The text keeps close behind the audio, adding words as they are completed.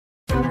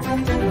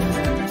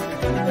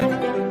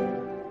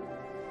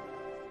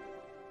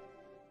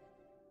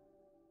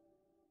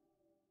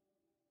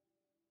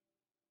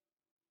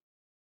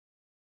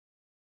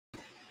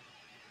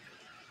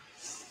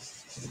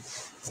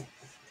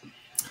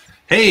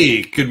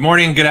Hey, good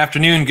morning, good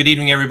afternoon, good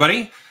evening,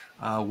 everybody.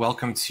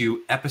 Welcome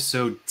to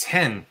episode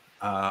 10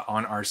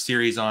 on our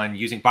series on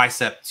using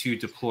Bicep to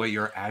deploy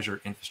your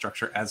Azure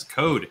infrastructure as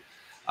code.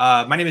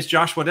 My name is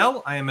Josh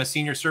Waddell. I am a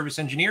senior service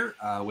engineer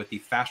with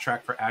the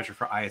FastTrack for Azure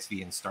for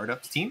ISV and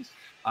Startups team.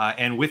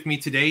 And with me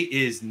today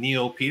is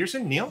Neil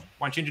Peterson. Neil,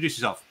 why don't you introduce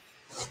yourself?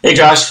 Hey,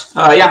 Josh.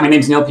 Yeah, my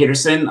name's Neil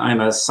Peterson. I'm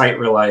a site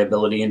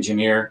reliability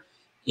engineer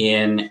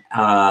in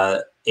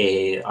a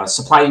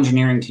supply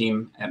engineering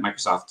team at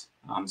Microsoft.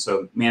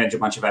 So manage a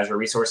bunch of Azure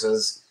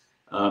resources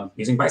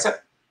using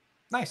Bicep.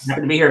 Nice.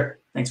 Happy to be here.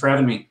 Thanks for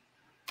having me.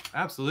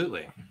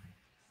 Absolutely.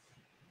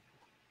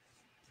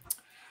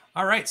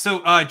 All right.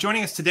 So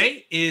joining us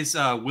today is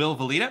Will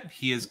Velida.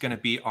 He is going to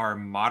be our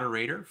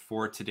moderator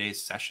for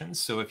today's session.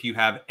 So if you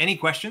have any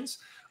questions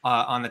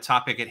on the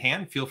topic at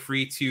hand, feel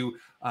free to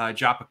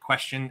drop a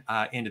question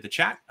into the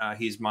chat.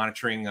 He's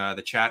monitoring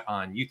the chat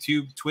on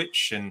YouTube,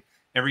 Twitch, and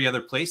every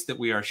other place that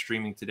we are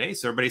streaming today.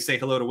 So everybody say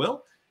hello to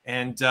Will.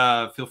 And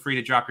feel free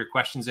to drop your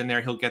questions in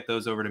there. He'll get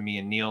those over to me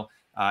and Neil,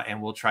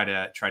 and we'll try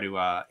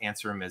to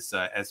answer them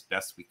as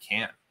best we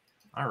can.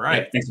 All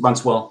right. Yeah, thanks a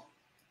bunch, Will.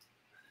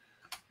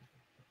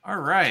 All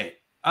right.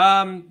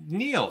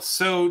 Neil,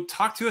 so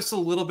talk to us a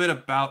little bit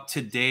about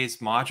today's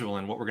module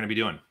and what we're going to be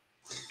doing.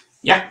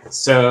 Yeah.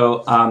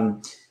 So,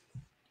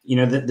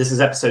 this is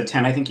episode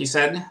 10, I think you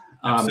said.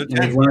 Episode 10.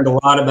 And we've learned a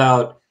lot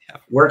about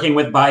working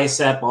with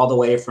Bicep all the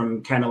way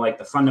from kind of like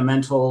the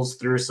fundamentals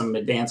through some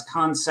advanced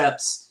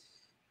concepts.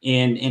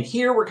 And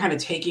here we're kind of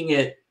taking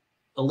it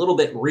a little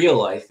bit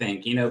real, I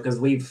think, because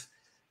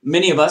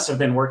many of us have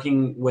been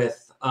working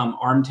with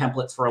ARM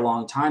templates for a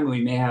long time.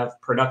 We may have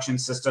production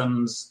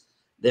systems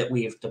that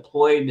we've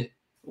deployed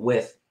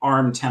with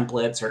ARM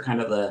templates or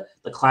kind of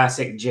the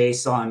classic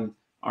JSON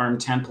ARM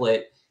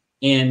template.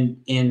 And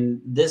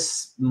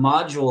this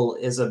module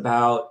is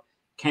about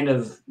kind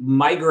of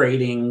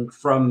migrating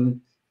from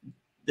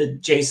the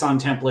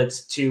JSON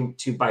templates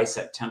to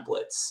Bicep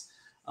templates.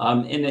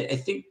 And I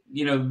think,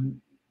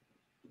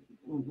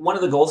 one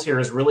of the goals here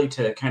is really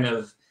to kind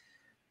of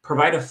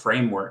provide a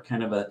framework,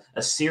 kind of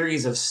a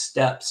series of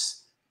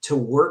steps to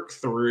work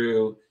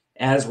through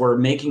as we're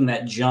making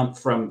that jump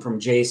from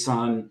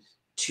JSON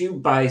to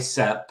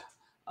Bicep,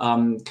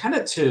 kind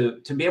of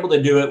to be able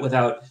to do it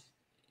without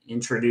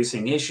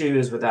introducing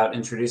issues, without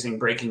introducing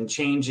breaking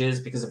changes.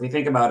 Because if we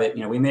think about it,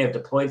 we may have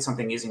deployed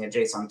something using a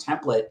JSON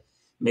template,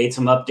 made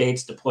some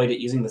updates, deployed it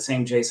using the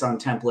same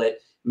JSON template,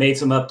 made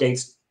some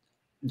updates,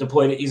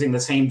 deployed it using the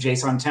same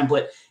JSON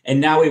template,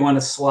 and now we want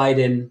to slide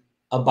in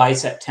a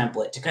Bicep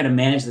template to kind of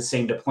manage the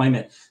same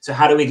deployment. So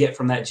how do we get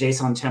from that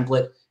JSON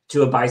template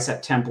to a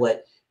Bicep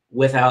template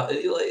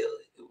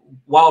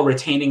while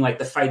retaining like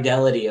the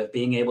fidelity of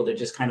being able to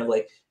just kind of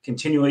like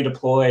continually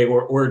deploy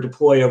or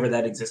deploy over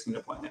that existing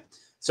deployment?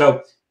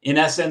 So in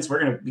essence,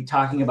 we're going to be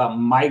talking about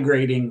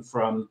migrating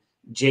from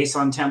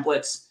JSON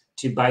templates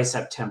to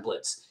Bicep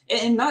templates.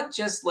 And not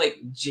just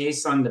like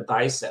JSON to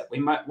Bicep.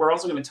 We're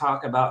also going to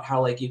talk about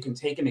how like you can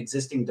take an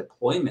existing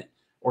deployment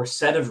or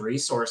set of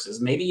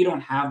resources. Maybe you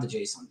don't have the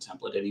JSON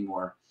template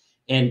anymore,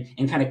 and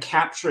kind of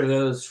capture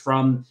those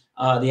from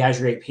the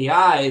Azure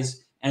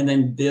APIs and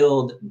then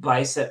build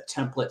Bicep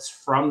templates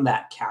from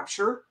that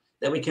capture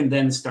that we can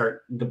then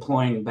start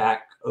deploying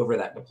back over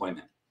that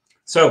deployment.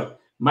 So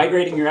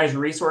migrating your Azure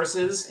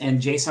resources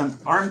and JSON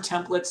ARM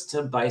templates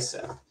to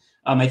Bicep.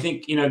 I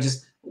think,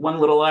 just one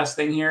little last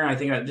thing here. I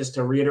think just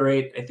to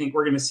reiterate, I think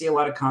we're going to see a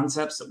lot of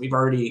concepts that we've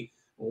already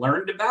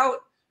learned about,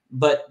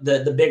 but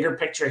the bigger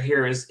picture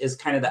here is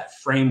kind of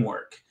that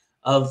framework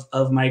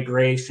of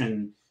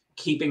migration,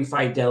 keeping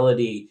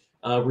fidelity,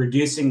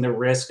 reducing the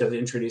risk of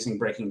introducing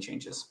breaking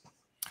changes.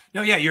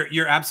 No, yeah,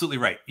 you're absolutely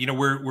right.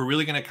 We're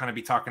really going to kind of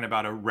be talking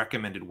about a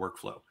recommended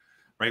workflow,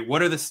 right?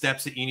 What are the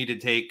steps that you need to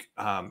take,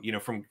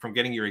 from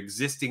getting your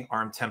existing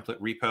ARM template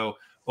repo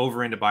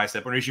over into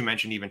Bicep, or as you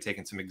mentioned, even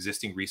taking some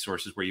existing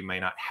resources where you may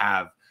not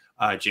have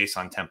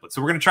JSON templates.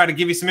 So we're going to try to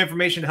give you some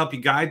information to help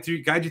you guide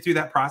you through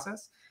that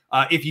process.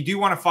 If you do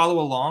want to follow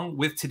along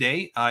with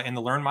today in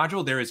the Learn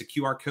module, there is a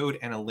QR code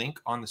and a link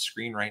on the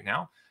screen right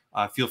now.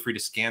 Feel free to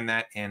scan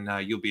that, and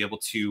you'll be able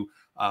to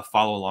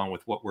follow along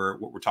with what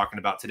we're talking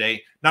about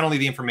today. Not only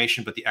the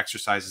information, but the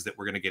exercises that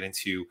we're going to get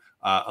into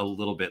a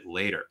little bit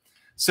later.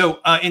 So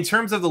in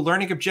terms of the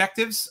learning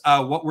objectives,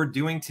 what we're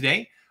doing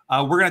today,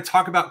 we're going to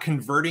talk about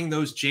converting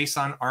those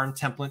JSON ARM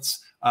templates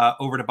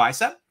over to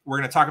Bicep. We're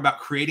going to talk about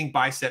creating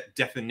Bicep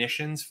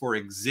definitions for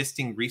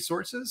existing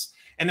resources.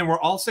 And then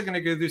we're also going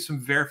to go through some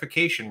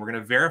verification. We're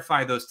going to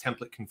verify those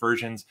template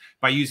conversions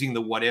by using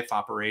the what if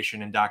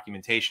operation and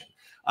documentation.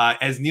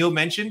 As Neil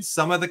mentioned,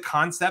 some of the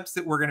concepts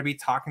that we're going to be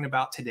talking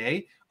about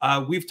today,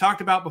 we've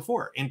talked about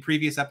before in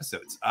previous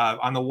episodes.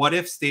 On the what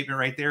if statement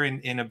right there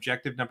in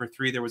objective number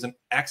 3, there was an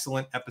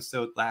excellent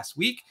episode last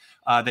week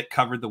that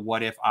covered the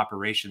what if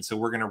operation. So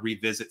we're going to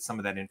revisit some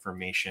of that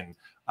information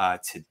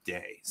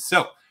today.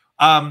 So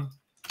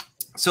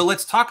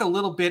let's talk a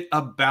little bit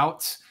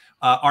about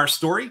our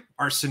story,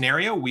 our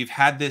scenario. We've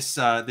had this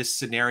this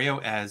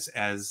scenario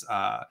as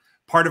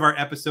part of our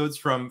episodes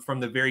from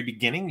the very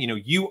beginning. You know,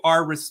 you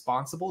are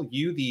responsible,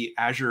 you, the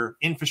Azure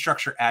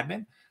infrastructure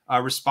admin,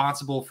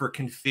 responsible for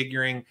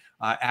configuring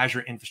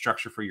Azure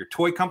infrastructure for your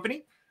toy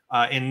company.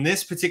 In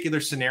this particular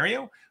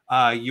scenario,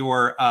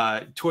 your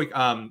toy,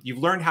 you've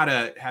learned how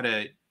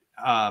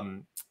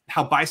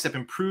Bicep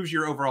improves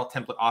your overall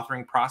template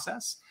authoring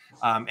process,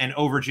 and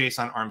over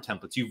JSON ARM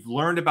templates. You've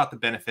learned about the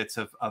benefits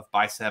of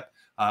Bicep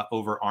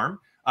over ARM.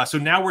 So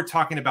now we're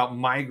talking about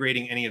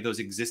migrating any of those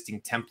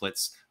existing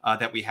templates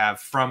that we have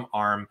from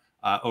ARM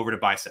over to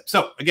Bicep.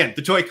 So again,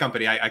 the toy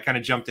company, I kind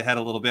of jumped ahead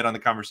a little bit on the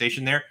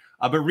conversation there.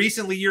 But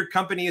recently your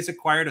company has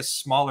acquired a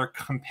smaller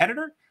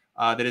competitor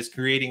that is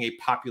creating a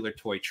popular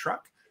toy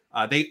truck.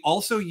 They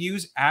also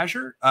use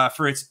Azure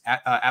for its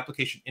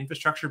application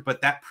infrastructure,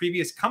 but that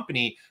previous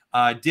company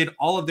did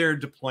all of their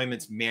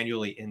deployments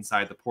manually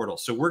inside the portal.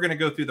 So we're going to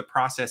go through the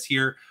process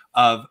here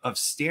of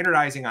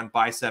standardizing on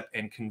Bicep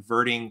and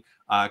converting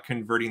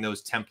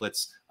those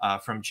templates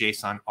from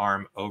JSON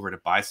ARM over to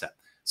Bicep.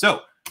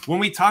 So when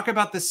we talk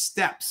about the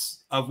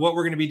steps of what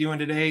we're going to be doing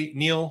today,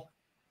 Neil,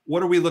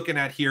 what are we looking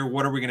at here?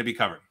 What are we going to be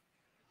covering?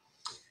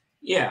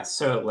 Yeah,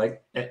 so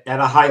like at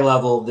a high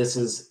level, this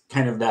is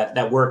kind of that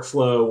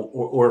workflow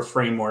or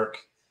framework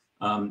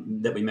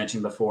that we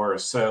mentioned before.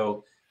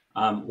 So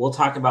we'll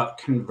talk about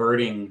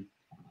converting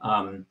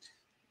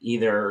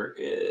either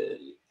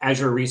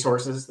Azure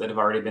resources that have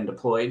already been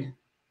deployed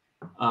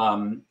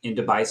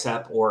into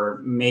Bicep,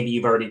 or maybe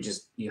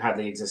you have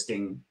the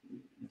existing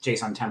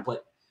JSON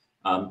template.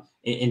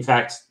 In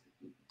fact,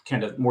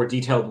 kind of more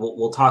detailed,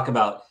 we'll talk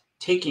about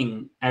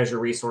taking Azure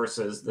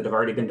resources that have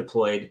already been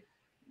deployed,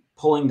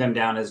 pulling them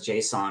down as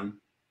JSON,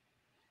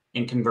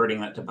 and converting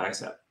that to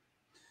Bicep.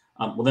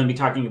 We'll then be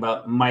talking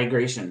about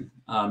migration.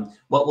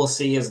 What we'll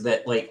see is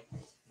that, like,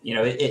 you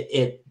know,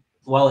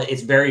 while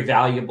it's very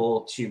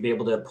valuable to be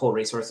able to pull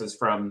resources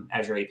from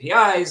Azure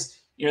APIs,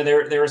 you know,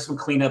 there are some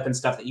cleanup and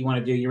stuff that you want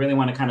to do. You really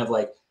want to kind of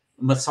like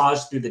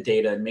massage through the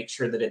data and make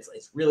sure that it's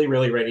really,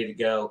 really ready to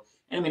go.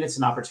 And I mean, it's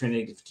an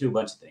opportunity to do a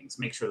bunch of things.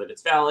 Make sure that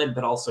it's valid,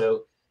 but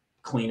also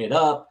clean it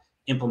up,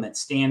 implement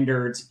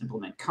standards,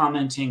 implement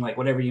commenting, like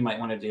whatever you might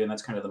want to do. And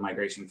that's kind of the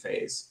migration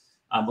phase.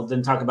 We'll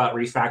then talk about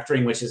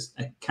refactoring, which is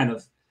kind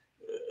of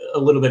a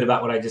little bit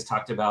about what I just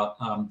talked about.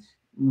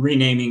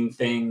 Renaming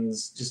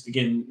things, just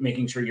again,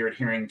 making sure you're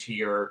adhering to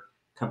your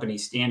company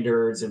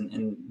standards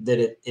and that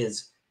it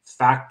is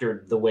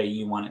factored the way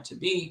you want it to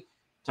be.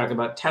 Talk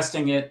about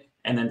testing it,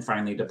 and then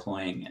finally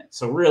deploying it.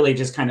 So really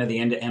just kind of the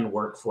end-to-end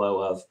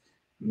workflow of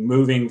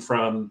moving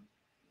from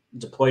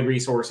deployed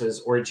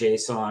resources or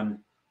JSON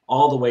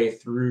all the way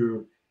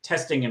through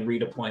testing and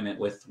redeployment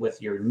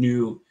with your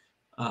new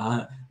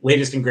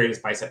latest and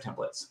greatest Bicep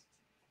templates.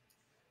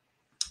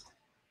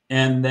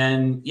 And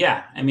then,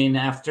 yeah, I mean,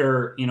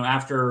 after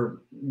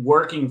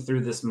working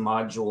through this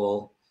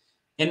module,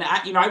 and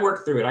I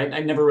worked through it.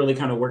 I never really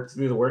kind of worked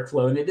through the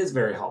workflow, and it is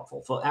very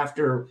helpful. So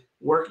after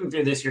working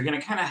through this, you're going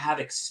to kind of have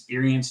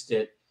experienced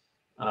it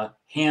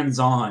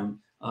hands-on,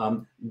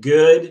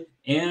 good,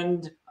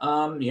 and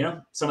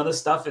some of the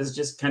stuff is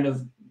just kind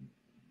of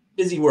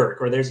busy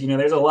work, or there's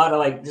a lot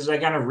of just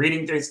kind of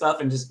reading through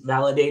stuff and just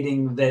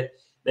validating that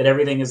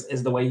everything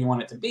is the way you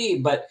want it to be.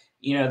 But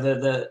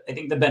I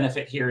think the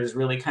benefit here is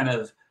really kind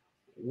of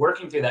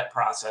working through that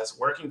process,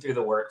 working through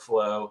the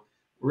workflow,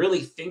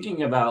 really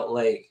thinking about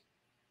like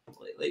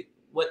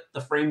what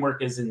the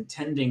framework is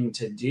intending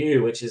to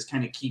do, which is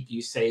kind of keep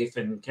you safe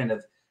and kind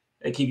of,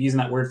 I keep using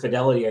that word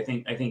fidelity. I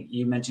think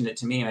you mentioned it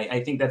to me, and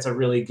I think that's a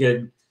really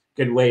good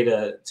way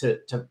to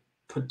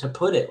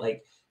put it.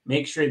 Like,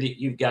 make sure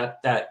that you've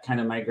got that kind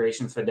of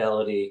migration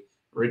fidelity,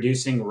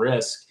 reducing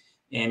risk,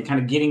 and kind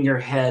of getting your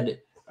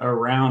head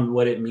around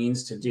what it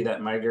means to do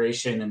that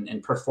migration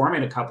and perform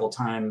it a couple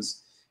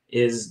times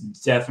is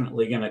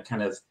definitely going to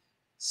kind of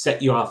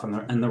set you off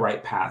on the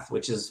right path,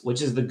 which is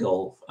the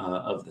goal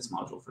of this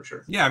module for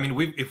sure. Yeah, I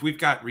mean, if we've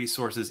got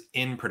resources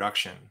in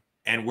production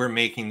and we're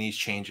making these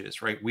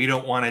changes, right? We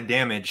don't want to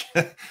damage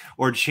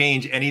or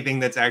change anything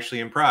that's actually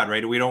in prod,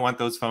 right? We don't want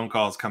those phone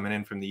calls coming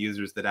in from the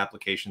users that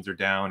applications are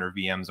down or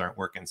VMs aren't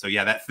working. So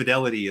yeah, that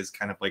fidelity is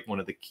kind of like one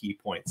of the key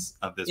points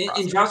of this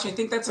process. And Josh, I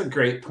think that's a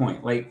great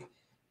point. Like,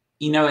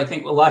 I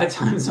think a lot of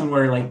times when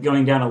we're like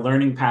going down a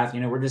learning path,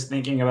 we're just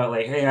thinking about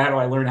like, hey, how do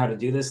I learn how to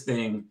do this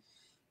thing?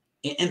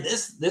 And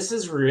this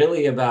is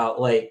really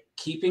about like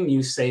keeping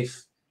you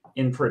safe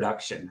in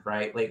production,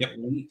 right? Like, yep.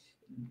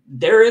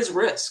 There is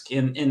risk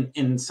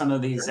in some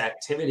of these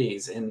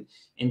activities, and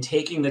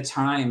taking the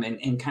time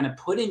and kind of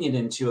putting it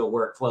into a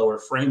workflow or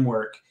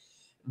framework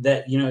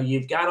that, you know,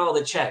 you've got all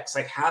the checks.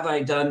 Like, have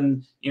I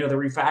done, you know, the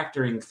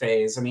refactoring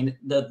phase? I mean,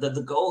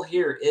 the goal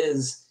here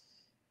is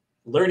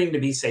learning to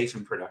be safe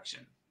in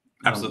production.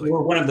 Absolutely.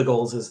 One of the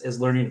goals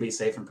is learning to be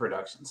safe in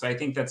production. So I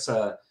think that's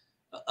a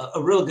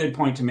real good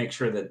point to make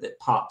sure that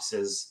POPs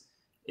is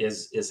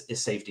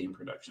safety in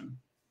production.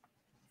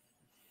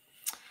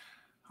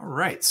 All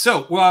right,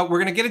 so we're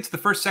going to get into the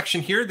first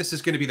section here. This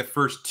is going to be the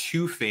first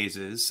two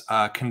phases: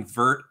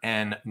 convert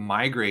and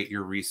migrate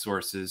your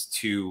resources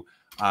to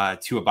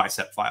a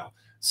Bicep file.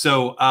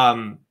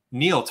 So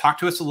Neil, talk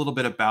to us a little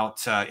bit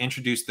about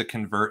introduce the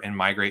convert and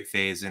migrate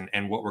phase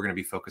and what we're going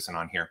to be focusing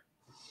on here.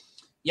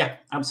 Yeah,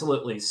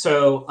 absolutely.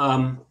 So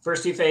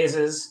first two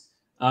phases,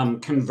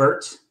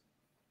 convert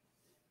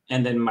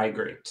and then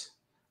migrate.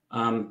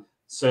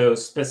 So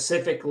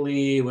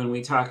specifically when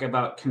we talk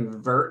about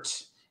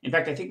convert, in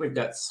fact, I think we've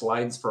got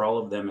slides for all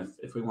of them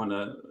if we want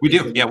to. We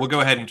do. Yeah, we'll go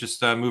ahead and just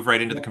move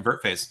right into the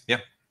convert phase. Yeah.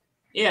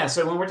 Yeah,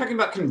 so when we're talking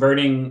about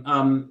converting,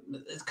 a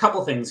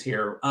couple things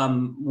here.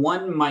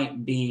 One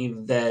might be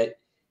that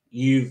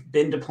you've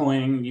been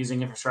deploying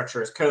using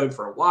infrastructure as code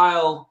for a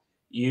while.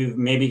 You've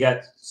maybe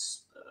got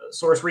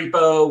source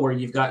repo where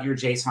you've got your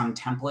JSON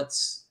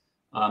templates.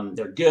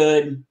 They're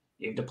good.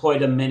 You've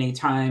deployed them many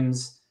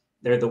times.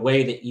 They're the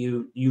way that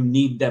you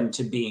need them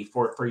to be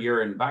for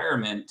your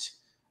environment.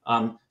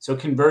 So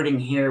converting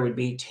here would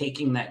be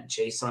taking that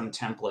JSON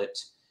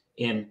template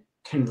and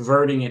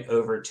converting it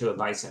over to a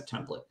Bicep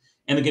template.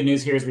 And the good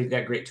news here is we've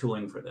got great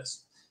tooling for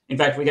this. In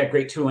fact, we got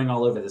great tooling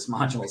all over this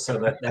module. So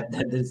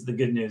that is the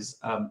good news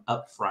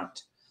up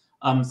front.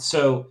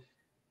 So,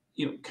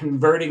 you know,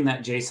 converting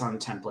that JSON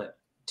template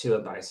to a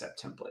Bicep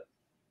template.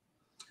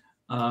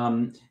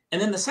 And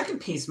then the second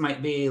piece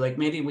might be like,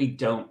 maybe we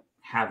don't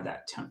have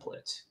that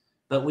template,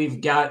 but we've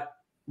got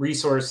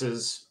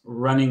resources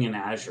running in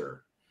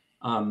Azure.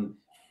 You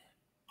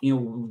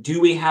know,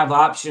 do we have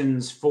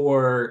options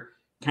for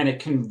kind of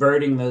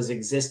converting those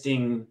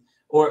existing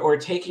or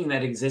taking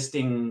that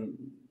existing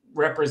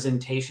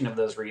representation of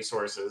those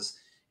resources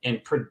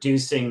and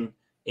producing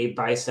a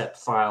Bicep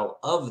file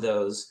of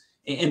those?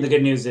 And the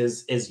good news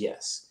is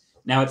yes.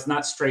 Now, it's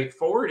not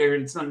straightforward, or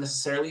it's not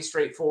necessarily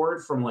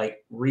straightforward from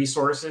like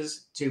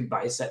resources to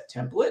Bicep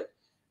template.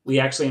 We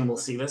actually, and we'll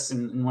see this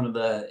in one of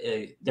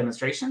the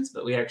demonstrations,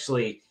 but we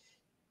actually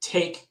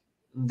take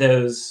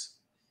those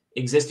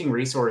existing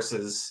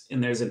resources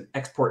and there's an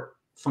export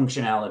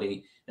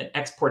functionality that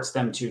exports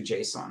them to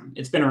JSON.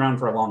 It's been around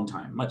for a long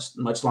time,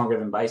 much longer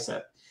than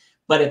Bicep.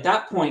 But at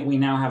that point, we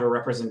now have a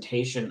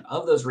representation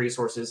of those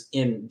resources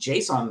in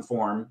JSON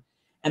form,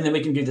 and then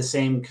we can do the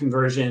same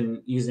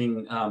conversion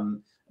using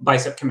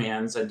Bicep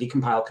commands, a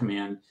decompile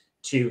command,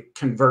 to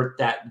convert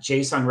that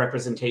JSON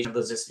representation of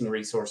those existing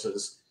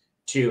resources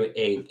to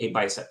a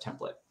Bicep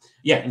template.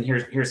 Yeah, and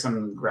here's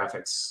some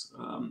graphics.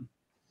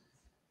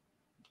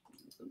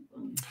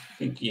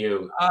 Thank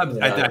you.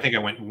 I think I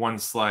went one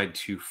slide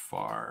too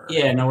far.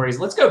 Yeah, no worries.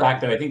 Let's go back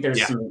though. I think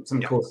there's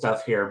some cool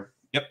stuff here.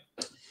 Yep.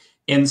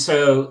 And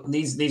so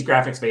these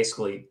graphics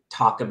basically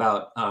talk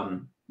about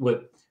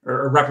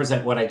or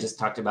represent what I just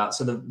talked about.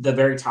 So the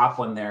very top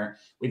one there,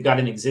 we've got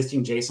an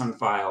existing JSON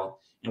file,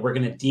 and we're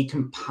going to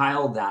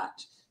decompile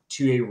that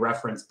to a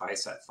reference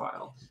Bicep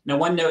file. Now,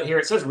 one note here,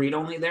 it says read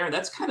only there.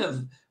 That's kind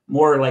of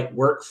more like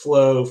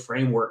workflow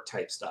framework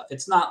type stuff.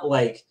 It's not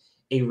like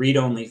a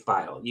read-only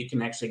file. You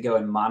can actually go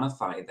and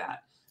modify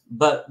that.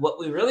 But what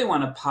we really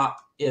want to pop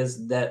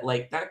is that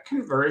like that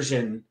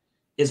conversion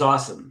is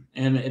awesome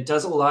and it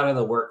does a lot of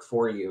the work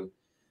for you,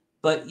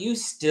 but you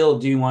still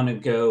do want to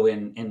go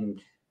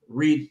and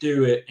read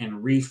through it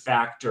and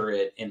refactor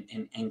it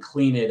and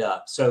clean it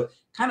up. So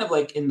kind of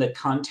like in the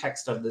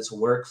context of this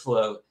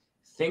workflow,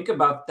 think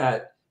about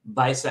that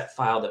Bicep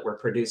file that we're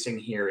producing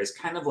here is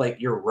kind of like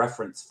your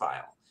reference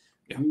file.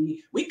 Yeah.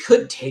 We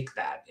could take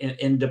that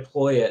and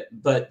deploy it,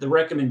 but the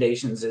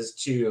recommendations is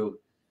to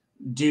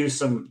do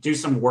some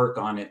work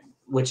on it,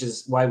 which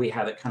is why we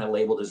have it kind of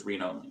labeled as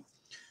read only.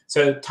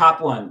 So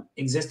top one,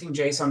 existing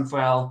JSON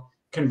file,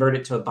 convert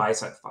it to a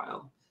Bicep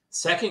file.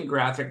 Second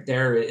graphic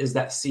there is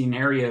that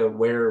scenario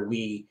where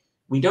we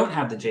don't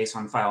have the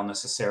JSON file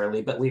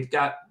necessarily, but we've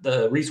got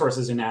the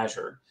resources in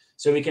Azure.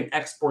 So we can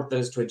export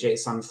those to a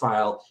JSON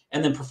file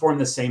and then perform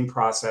the same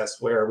process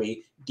where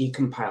we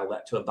decompile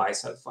that to a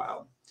Bicep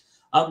file.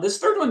 This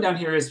third one down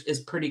here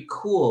is pretty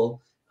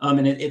cool,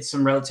 and it's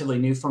some relatively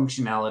new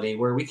functionality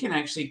where we can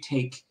actually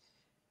take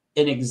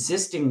an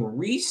existing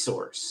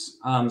resource,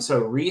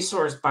 so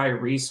resource by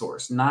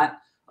resource, not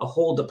a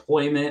whole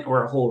deployment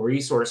or a whole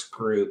resource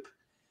group,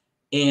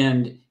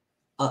 and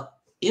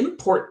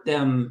import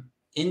them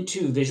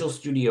into Visual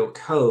Studio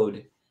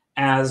Code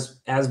as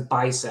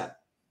Bicep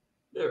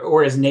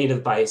or as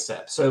native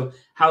Bicep. So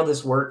how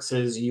this works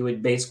is you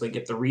would basically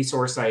get the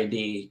resource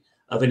ID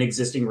of an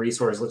existing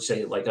resource, let's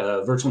say like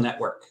a virtual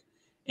network,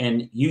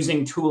 and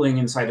using tooling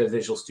inside of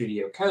Visual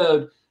Studio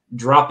Code,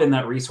 drop in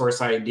that resource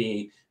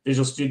ID.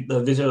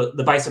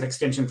 The Bicep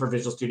extension for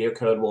Visual Studio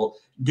Code will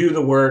do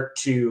the work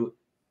to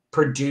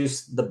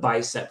produce the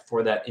Bicep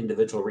for that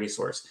individual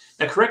resource.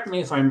 Now, correct me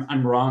if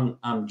I'm wrong,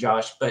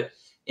 Josh, but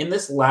In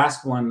this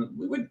last one,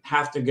 we would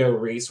have to go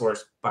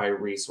resource by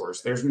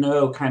resource. There's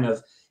no kind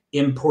of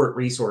import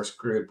resource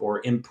group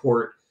or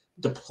import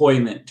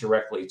deployment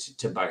directly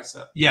to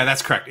Bicep. Yeah,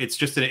 that's correct. It's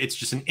just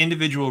an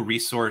individual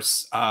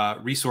resource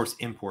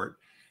import,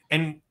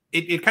 and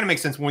it kind of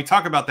makes sense when we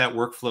talk about that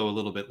workflow a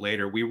little bit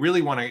later. We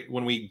really want to,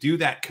 when we do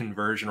that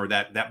conversion or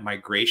that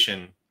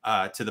migration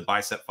to the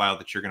Bicep file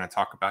that you're going to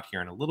talk about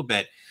here in a little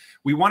bit,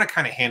 we want to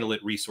kind of handle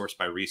it resource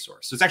by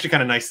resource. So it's actually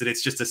kind of nice that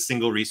it's just a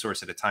single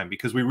resource at a time,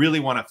 because we really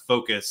want to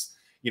focus,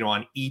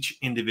 on each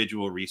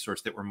individual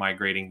resource that we're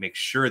migrating. Make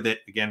sure that,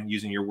 again,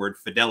 using your word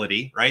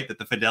fidelity, right, that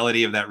the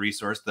fidelity of that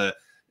resource,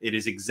 it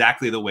is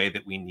exactly the way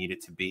that we need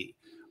it to be.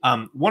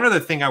 One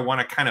other thing I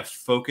want to kind of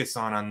focus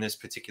on this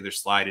particular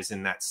slide is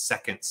in that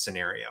second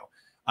scenario.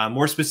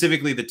 More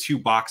specifically, the two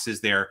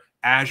boxes there,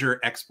 Azure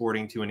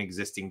exporting to an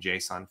existing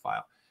JSON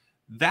file.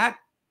 That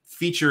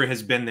feature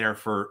has been there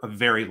for a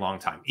very long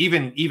time,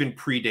 even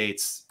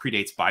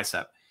predates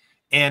Bicep.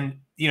 And,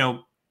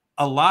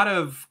 a lot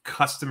of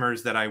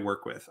customers that I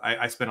work with,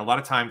 I spend a lot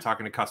of time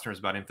talking to customers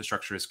about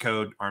infrastructure as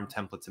code, ARM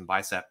templates, and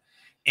Bicep.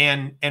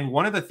 And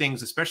one of the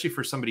things, especially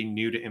for somebody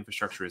new to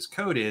infrastructure as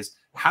code, is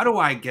how do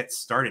I get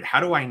started? How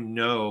do I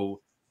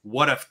know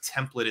what a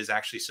template is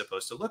actually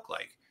supposed to look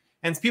like?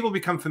 And people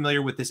become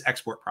familiar with this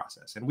export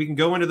process. And we can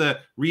go into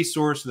the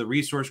resource or the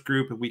resource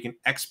group, and we can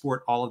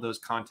export all of those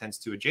contents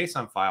to a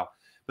JSON file.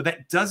 But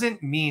that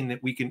doesn't mean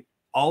that we can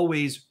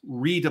always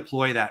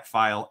redeploy that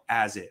file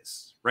as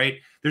is, right?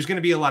 There's going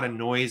to be a lot of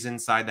noise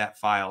inside that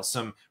file,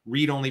 some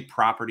read-only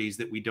properties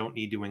that we don't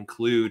need to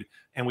include,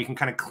 and we can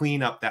kind of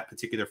clean up that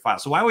particular file.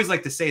 So I always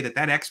like to say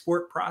that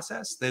export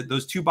process,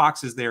 those two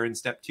boxes there in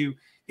step 2,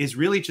 is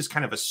really just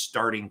kind of a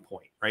starting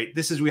point, right?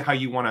 This is how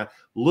you want to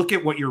look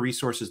at what your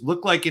resources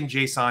look like in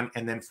JSON,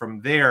 and then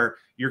from there,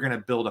 you're going to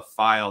build a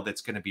file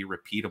that's going to be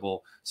repeatable,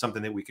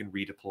 something that we can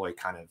redeploy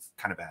kind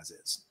of as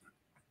is.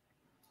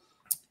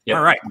 Yep,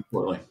 all right.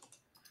 Absolutely.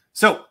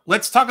 So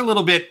let's talk a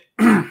little bit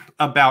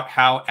about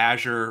how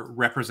Azure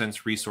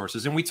represents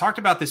resources. And we talked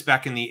about this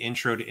back in the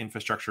intro to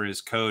infrastructure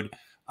as code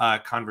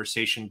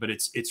conversation, but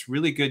it's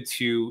really good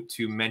to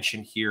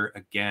mention here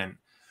again.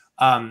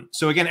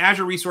 So again,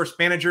 Azure Resource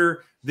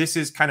Manager, this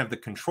is kind of the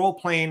control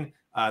plane,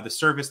 the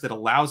service that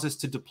allows us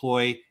to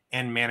deploy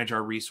and manage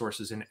our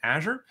resources in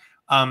Azure.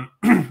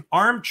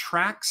 ARM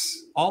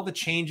tracks all the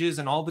changes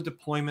and all the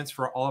deployments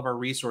for all of our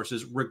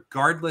resources,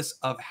 regardless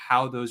of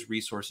how those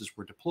resources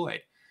were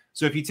deployed.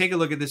 So if you take a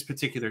look at this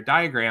particular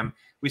diagram,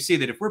 we see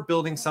that if we're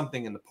building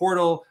something in the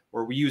portal,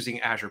 or we're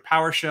using Azure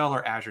PowerShell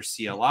or Azure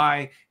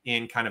CLI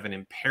in kind of an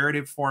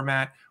imperative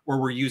format,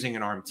 or we're using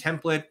an ARM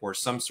template or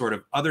some sort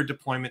of other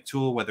deployment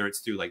tool, whether it's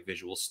through like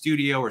Visual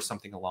Studio or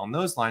something along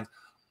those lines,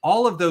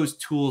 all of those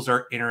tools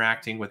are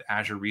interacting with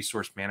Azure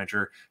Resource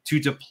Manager to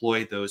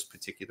deploy those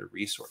particular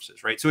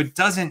resources, right? So it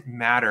doesn't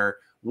matter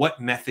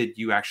what method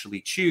you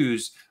actually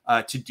choose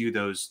to do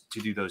those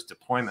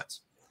deployments.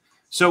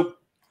 So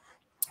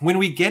when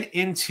we get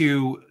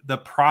into the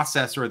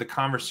process or the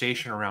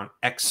conversation around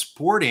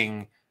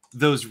exporting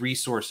those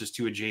resources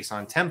to a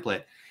JSON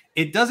template,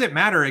 it doesn't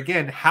matter,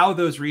 again, how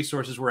those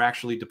resources were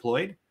actually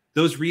deployed.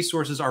 Those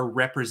resources are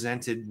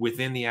represented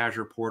within the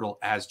Azure portal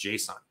as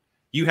JSON.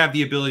 You have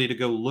the ability to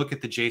go look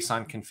at the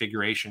JSON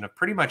configuration of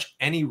pretty much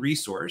any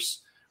resource,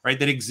 right,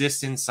 that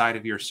exists inside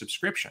of your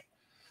subscription.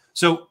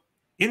 So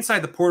inside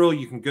the portal,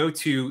 you can go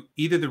to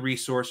either the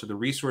resource or the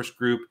resource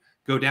group,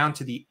 go down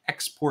to the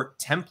export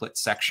template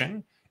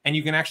section, and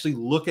you can actually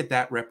look at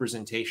that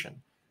representation.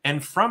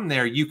 And from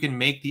there, you can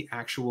make the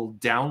actual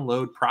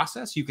download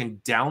process. You can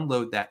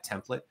download that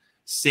template,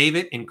 save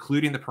it,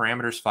 including the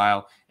parameters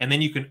file, and then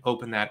you can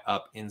open that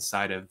up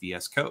inside of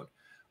VS Code.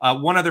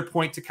 One other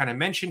point to kind of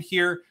mention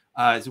here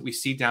is that we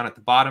see down at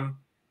the bottom,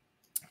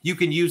 you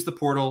can use the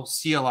portal,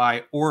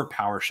 CLI, or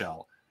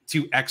PowerShell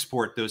to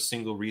export those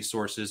single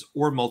resources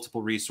or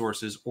multiple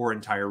resources or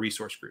entire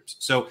resource groups.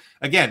 So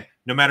again,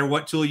 no matter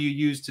what tool you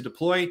use to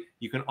deploy,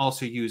 you can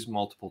also use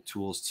multiple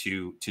tools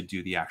to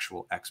do the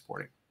actual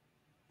exporting.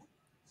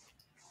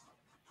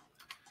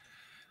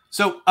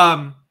 So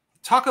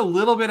talk a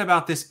little bit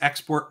about this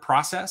export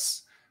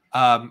process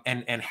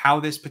and how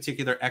this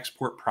particular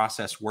export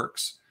process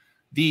works.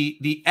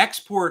 The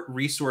export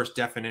resource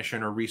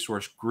definition or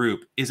resource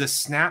group is a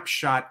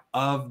snapshot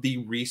of the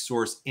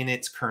resource in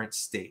its current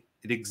state.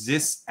 It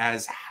exists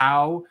as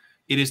how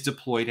it is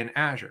deployed in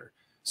Azure.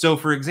 So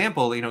for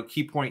example,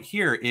 key point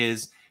here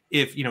is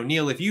if,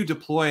 Neil, if you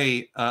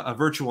deploy a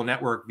virtual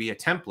network via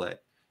template,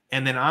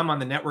 and then I'm on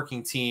the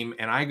networking team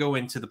and I go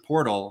into the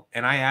portal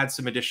and I add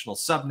some additional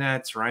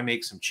subnets, or I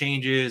make some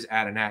changes,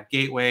 add a NAT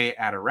gateway,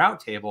 add a route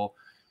table,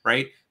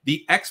 right?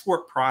 The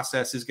export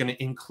process is going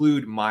to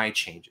include my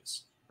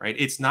changes, right?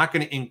 It's not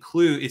going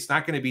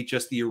to be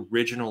just the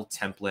original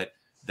template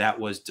that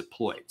was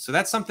deployed. So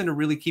that's something to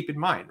really keep in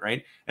mind,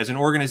 right? As an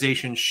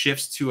organization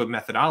shifts to a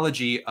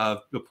methodology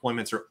of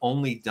deployments are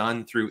only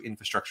done through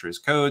infrastructure as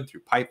code,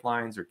 through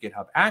pipelines or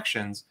GitHub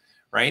Actions,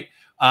 right?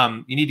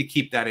 You need to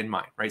keep that in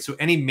mind, right? So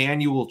any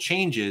manual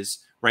changes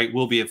right,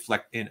 will be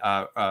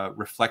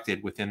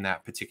reflected within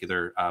that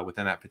particular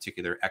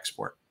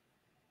export.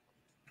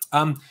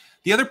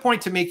 The other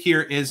point to make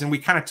here is, and we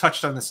kind of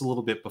touched on this a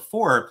little bit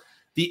before,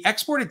 the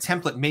exported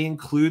template may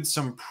include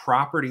some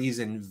properties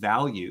and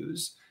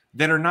values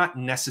that are not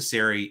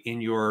necessary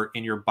in your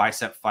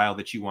Bicep file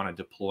that you want to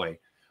deploy,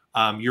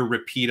 your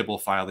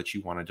repeatable file that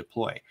you want to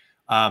deploy.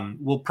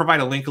 We'll provide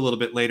a link a little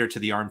bit later to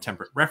the ARM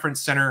Template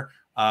Reference Center,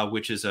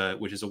 which is a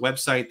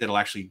website that'll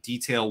actually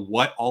detail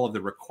what all of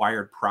the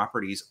required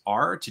properties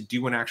are to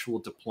do an actual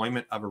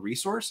deployment of a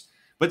resource.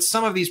 But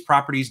some of these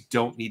properties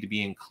don't need to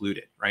be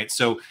included, right?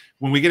 So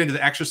when we get into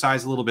the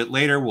exercise a little bit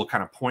later, we'll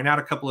kind of point out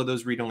a couple of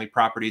those read-only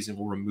properties and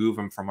we'll remove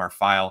them from our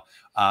file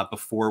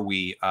before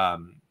we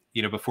try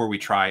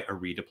a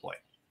redeploy.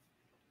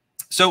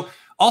 So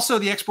also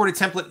the exported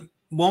template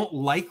won't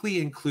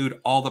likely include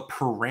all the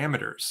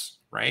parameters,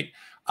 right?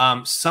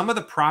 Some of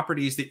the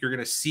properties that you're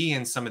going to see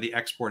in some of the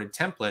exported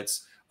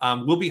templates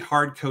will be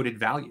hard-coded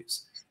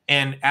values.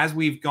 And as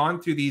we've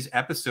gone through these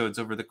episodes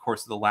over the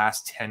course of the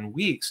last 10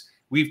 weeks,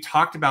 we've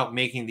talked about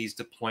making these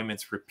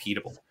deployments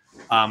repeatable,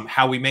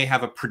 how we may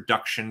have a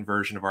production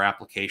version of our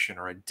application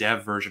or a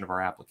dev version of our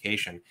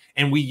application.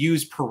 And we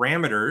use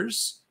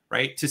parameters,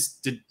 right,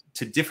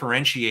 to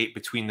differentiate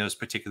between those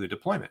particular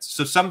deployments.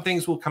 So some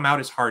things will come out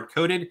as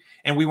hard-coded,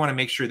 and we want to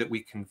make sure that we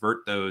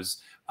convert those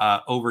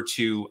over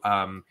to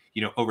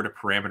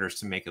parameters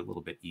to make it a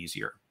little bit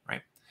easier,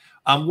 right?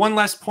 One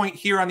last point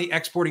here on the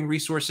exporting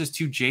resources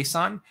to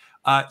JSON.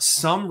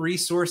 Some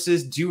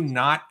resources do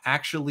not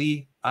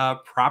actually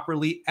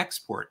properly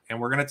export, and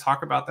we're going to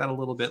talk about that a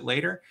little bit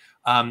later.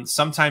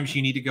 Sometimes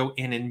you need to go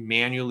in and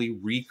manually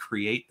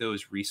recreate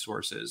those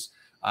resources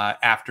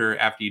after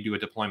you do a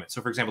deployment.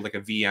 So, for example, like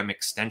a VM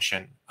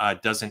extension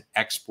doesn't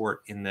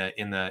export in the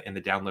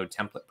download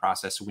template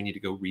process, so we need to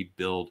go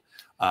rebuild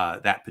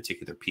that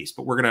particular piece.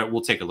 But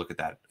we'll take a look at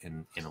that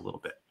in a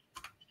little bit.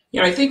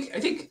 Yeah, I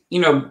think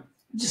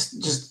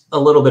just a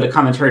little bit of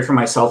commentary for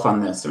myself on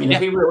this. I mean, if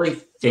we really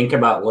think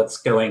about what's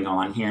going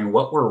on here and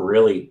what we're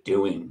really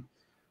doing,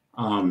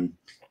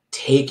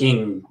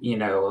 taking,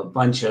 a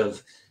bunch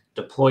of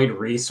deployed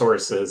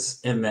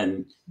resources and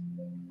then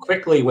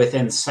quickly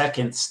within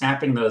seconds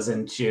snapping those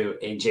into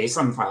a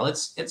JSON file,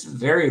 it's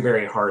very,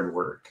 very hard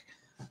work,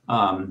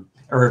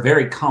 or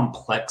very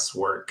complex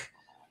work.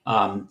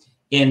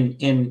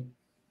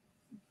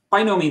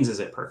 By no means is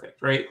it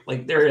perfect, right?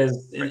 Like there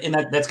is, and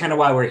that's kind of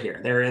why we're here.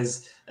 There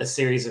is a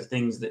series of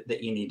things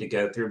that you need to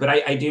go through. But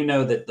I do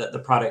know that the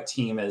product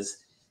team is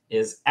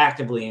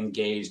actively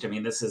engaged. I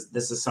mean, this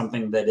is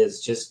something that has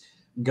just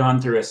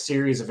gone through a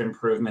series of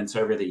improvements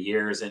over the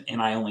years,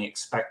 and I only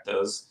expect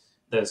those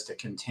to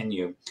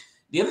continue.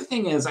 The other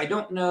thing is, I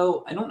don't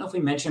know if we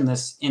mentioned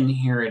this in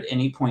here at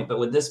any point, but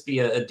would this be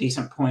a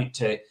decent point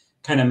to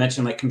kind of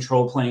mention like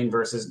control plane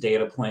versus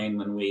data plane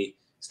when we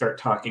start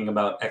talking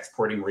about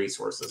exporting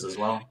resources as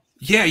well?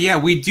 Yeah,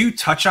 we do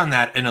touch on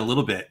that in a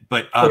little bit,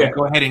 but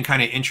go ahead and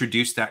kind of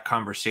introduce that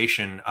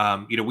conversation.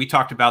 We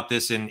talked about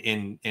this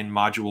in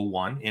module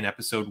 1, in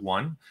episode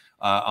 1,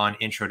 on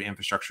Intro to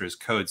Infrastructure as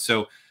Code.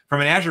 So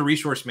from an Azure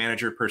Resource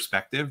Manager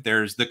perspective,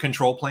 there's the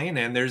control plane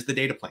and there's the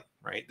data plane,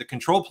 right? The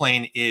control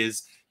plane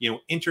is,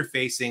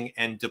 interfacing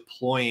and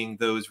deploying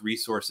those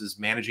resources,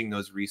 managing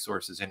those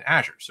resources in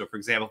Azure. So for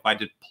example, if I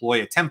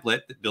deploy a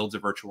template that builds a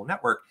virtual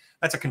network,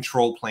 that's a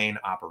control plane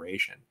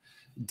operation.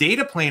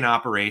 Data plane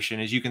operation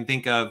is, you can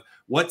think of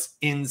what's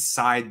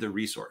inside the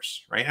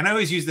resource, right? And I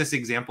always use this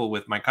example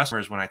with my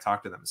customers when I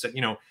talk to them. So,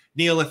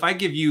 Neil, if I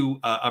give you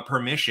a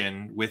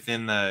permission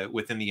within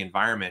the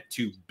environment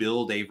to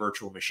build a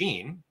virtual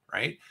machine,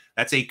 right?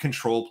 That's a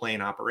control plane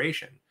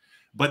operation.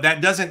 But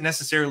that doesn't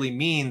necessarily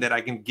mean that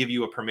I can give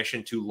you a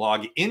permission to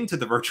log into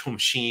the virtual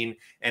machine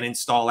and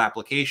install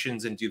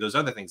applications and do those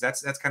other things.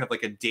 That's kind of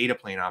like a data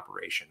plane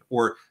operation,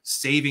 or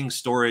saving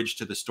storage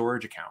to the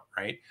storage account,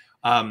 right?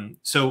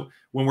 So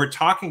when we're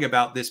talking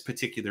about this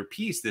particular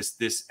piece,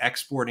 this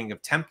exporting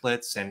of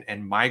templates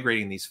and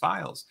migrating these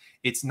files,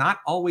 it's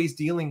not always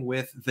dealing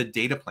with the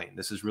data plane.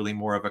 This is really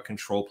more of a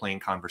control plane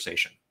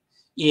conversation.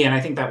 Yeah, and I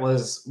think that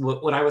was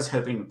what I was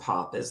hoping to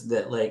pop, is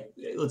that, like,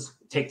 let's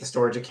take the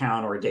storage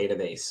account or a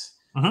database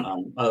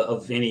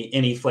of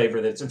any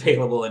flavor that's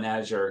available in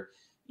Azure.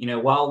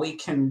 While we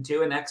can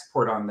do an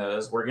export on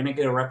those, we're going to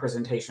get a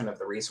representation of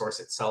the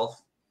resource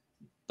itself,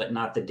 but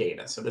not the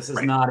data. So this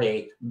is not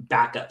a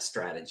backup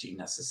strategy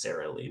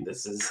necessarily.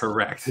 This is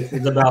correct. This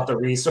is about the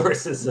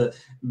resources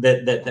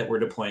that we're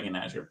deploying in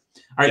Azure.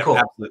 All right, cool.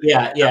 Absolutely.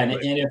 Yeah. And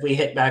if we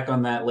hit back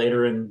on that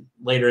later in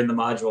the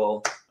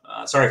module.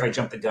 Sorry if I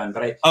jumped the gun,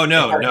 but I thought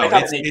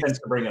it made sense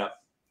to bring it up.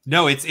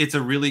 No, it's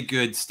a really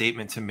good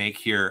statement to make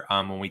here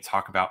when we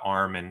talk about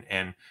ARM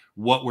and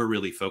what we're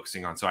really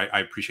focusing on. So I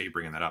appreciate you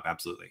bringing that up.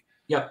 Absolutely.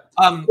 Yep.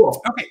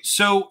 Cool. Okay.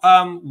 So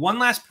one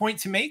last point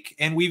to make,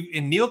 and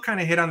Neil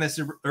kind of hit on this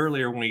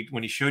earlier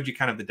when he showed you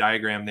kind of the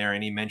diagram there,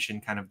 and he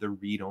mentioned kind of the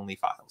read-only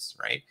files,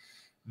 right?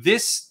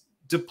 This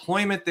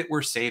deployment that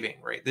we're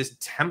saving, right? This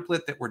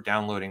template that we're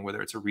downloading,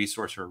 whether it's a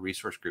resource or a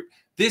resource group,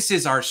 this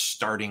is our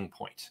starting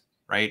point,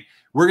 right?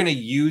 We're going to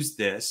use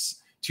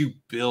this to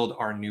build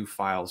our new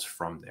files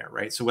from there,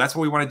 right? So that's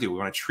what we want to do. We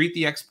want to treat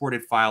the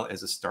exported file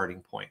as a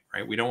starting point,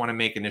 right? We don't want to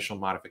make initial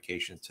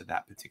modifications to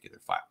that particular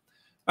file.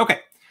 Okay,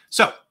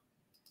 so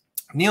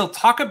Neil,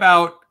 talk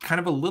about kind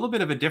of a little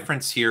bit of a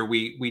difference here.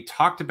 We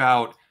talked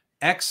about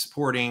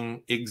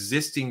exporting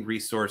existing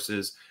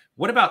resources.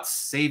 What about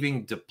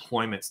saving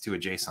deployments to a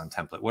JSON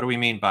template? What do we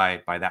mean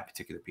by that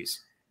particular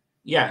piece?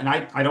 Yeah, and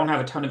I don't have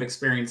a ton of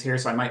experience here,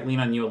 so I might lean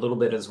on you a little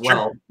bit as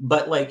well. Sure.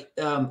 But like,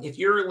 if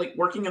you're like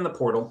working in the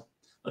portal,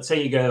 let's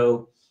say you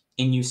go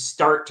and you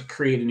start to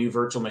create a new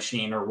virtual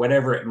machine or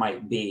whatever it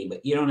might be,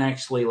 but you don't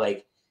actually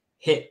like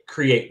hit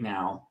create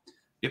now.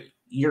 Yep.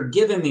 You're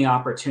given the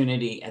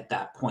opportunity at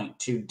that point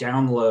to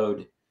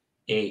download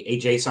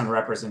a JSON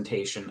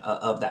representation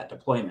of that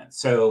deployment.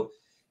 So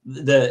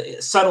the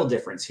subtle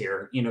difference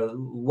here, you know,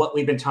 what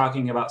we've been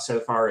talking about so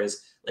far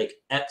is like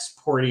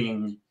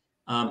exporting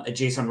a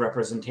JSON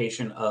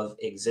representation of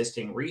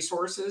existing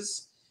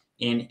resources.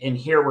 And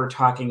here we're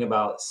talking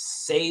about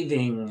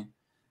saving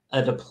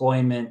a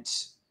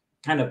deployment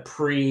kind of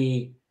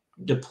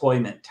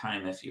pre-deployment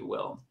time, if you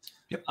will.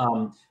 Yep.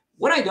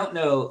 What I don't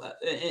know,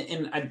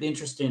 and I'd be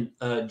interested,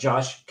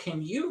 Josh,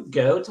 can you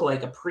go to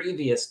like a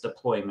previous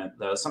deployment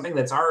though, something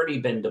that's already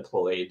been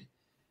deployed,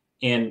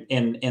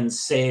 and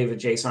save a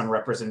JSON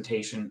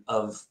representation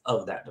of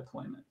that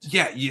deployment?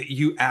 Yeah,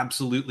 you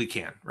absolutely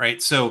can,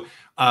 right? So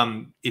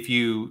if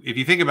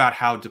you think about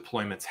how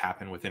deployments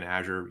happen within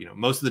Azure, you know,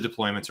 most of the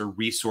deployments are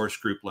resource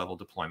group level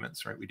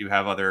deployments, right? We do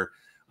have other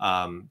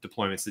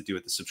deployments that do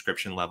at the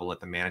subscription level, at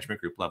the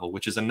management group level,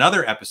 which is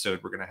another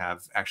episode we're going to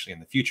have actually in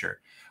the future.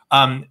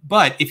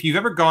 But if you've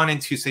ever gone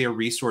into, say, a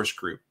resource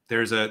group,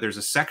 there's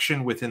a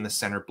section within the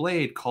center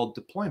blade called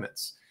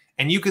deployments.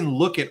 And you can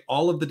look at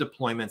all of the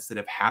deployments that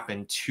have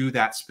happened to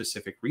that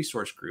specific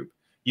resource group.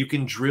 You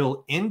can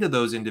drill into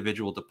those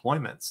individual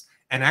deployments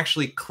and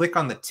actually click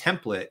on the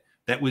template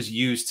that was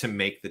used to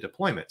make the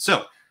deployment.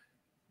 So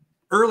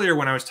earlier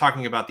when I was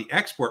talking about the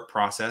export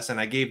process, and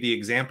I gave the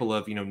example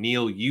of, you know,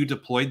 Neil, you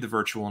deployed the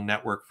virtual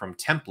network from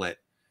template,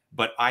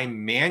 but I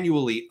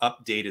manually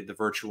updated the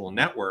virtual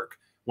network.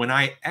 When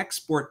I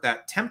export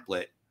that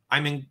template,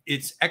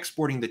 it's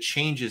exporting the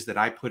changes that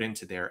I put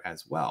into there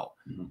as well.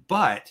 Mm-hmm.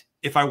 But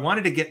if I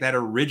wanted to get that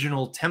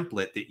original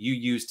template that you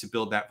used to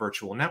build that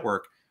virtual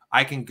network,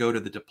 I can go to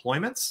the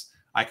deployments,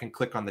 I can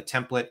click on the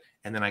template,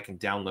 and then I can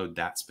download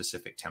that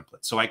specific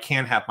template. So I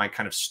can have my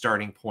kind of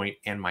starting point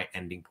and my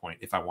ending point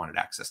if I wanted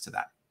access to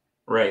that.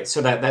 Right.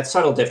 So that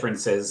subtle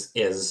difference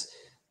is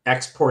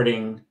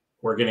exporting,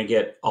 we're going to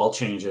get all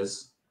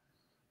changes.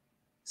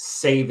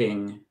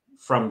 Saving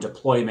from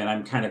deployment,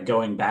 I'm kind of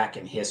going back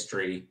in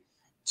history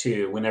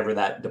to whenever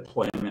that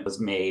deployment was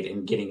made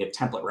and getting a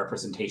template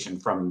representation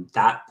from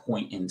that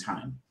point in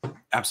time.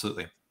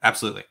 Absolutely.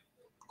 Absolutely.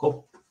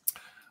 Cool.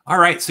 All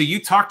right. So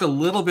you talked a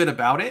little bit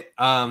about it,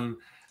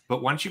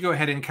 but why don't you go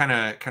ahead and kind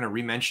of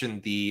re-mention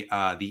the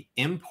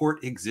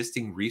import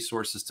existing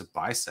resources to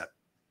Bicep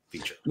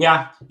feature?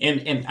 Yeah,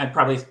 and I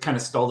probably kind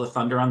of stole the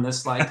thunder on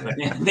this slide.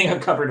 I think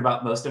I've covered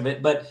about most of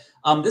it, but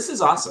this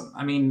is awesome.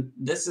 I mean,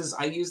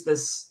 I use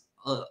this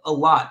a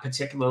lot,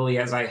 particularly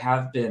as I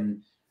have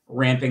been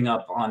ramping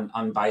up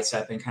on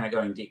Bicep and kind of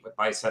going deep with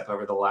Bicep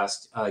over the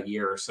last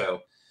year or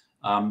so.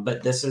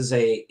 But this is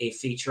a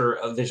feature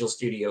of Visual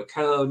Studio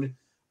Code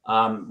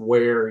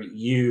where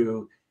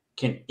you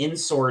can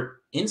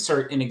insert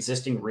an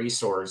existing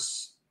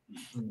resource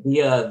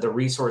via the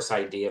resource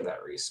ID of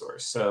that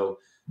resource. So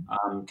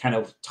kind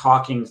of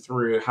talking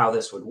through how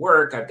this would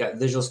work. I've got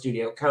Visual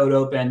Studio Code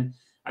open.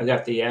 I've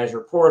got the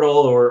Azure portal,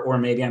 or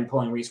maybe I'm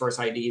pulling resource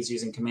IDs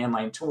using command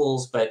line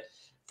tools, but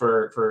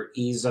for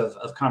ease of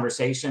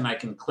conversation, I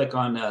can click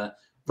on a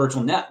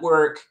virtual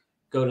network,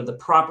 go to the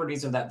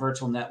properties of that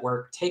virtual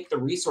network, take the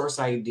resource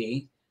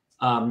ID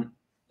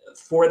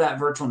for that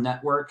virtual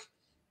network,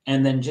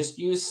 and then just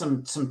use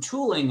some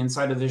tooling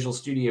inside of Visual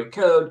Studio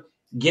Code,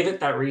 give it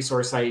that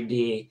resource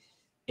ID,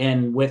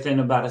 and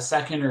within about a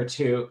second or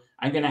two,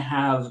 I'm going to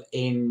have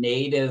a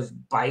native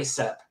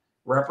Bicep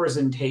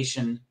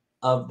representation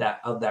of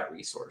that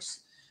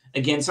resource.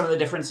 Again, some of the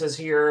differences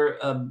here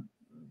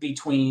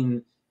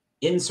between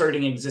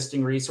inserting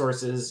existing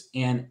resources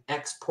and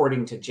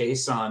exporting to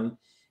JSON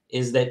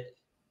is that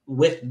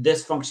with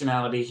this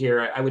functionality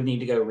here, I would need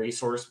to go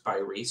resource by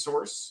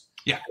resource.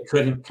 Yeah. I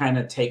couldn't kind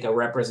of take a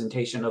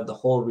representation of the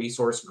whole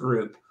resource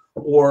group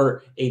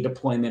or a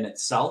deployment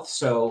itself.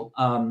 So,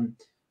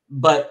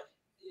 but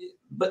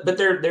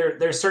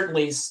there's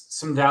certainly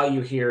some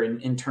value here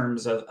in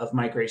terms of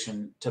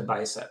migration to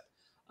Bicep.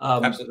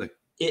 Absolutely.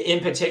 In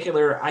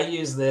particular, I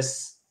use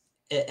this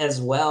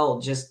as well.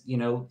 Just, you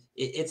know,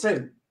 it's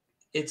a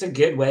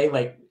good way.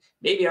 Like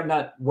maybe I'm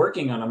not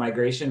working on a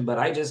migration, but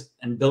I just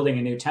am building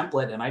a new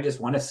template and I just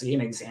want to see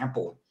an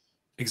example.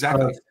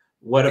 Exactly. Of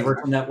what a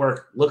virtual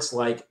network looks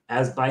like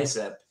as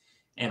Bicep.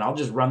 And I'll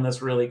just run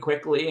this really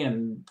quickly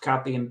and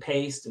copy and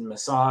paste and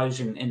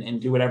massage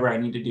and do whatever I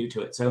need to do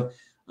to it. So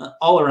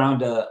all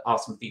around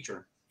awesome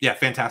feature. Yeah,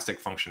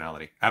 fantastic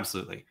functionality.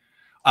 Absolutely.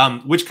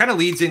 Which kind of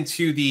leads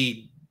into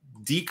the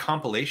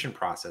decompilation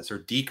process or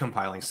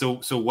decompiling.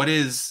 So what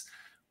is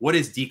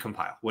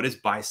decompile? What is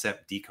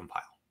Bicep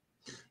decompile?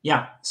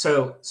 Yeah.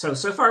 So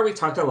far we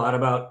talked a lot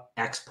about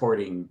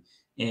exporting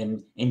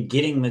and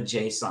getting the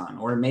JSON,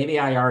 or maybe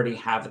I already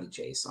have the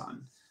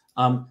JSON.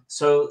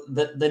 So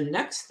the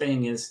next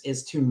thing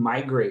is to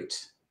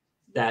migrate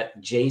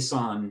that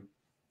JSON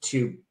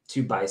to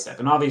Bicep.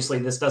 And obviously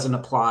this doesn't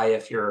apply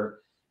if you're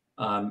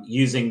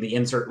using the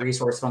insert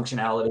resource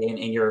functionality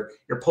and you're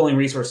pulling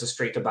resources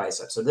straight to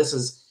Bicep. So this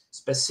is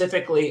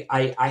specifically,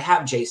 I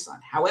have JSON.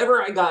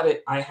 However I got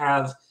it, I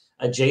have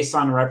a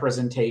JSON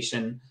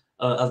representation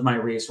of my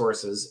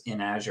resources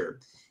in Azure.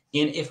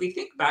 And if we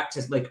think back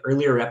to like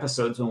earlier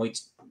episodes when we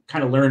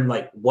kind of learned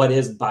like what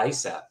is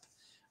Bicep,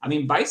 I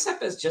mean,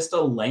 Bicep is just a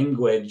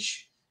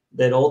language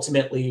that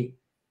ultimately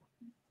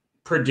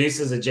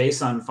produces a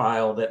JSON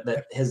file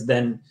that has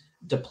then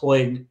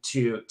deployed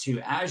to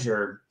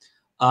Azure.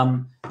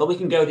 But we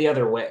can go the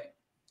other way.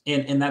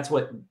 And that's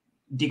what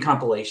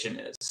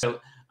decompilation is. So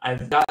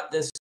I've got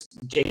this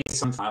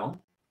JSON file,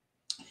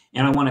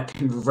 and I want to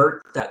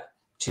convert that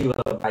to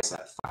a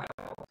Bicep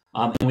file.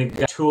 And we've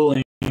got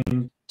tooling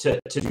to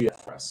do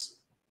that for us.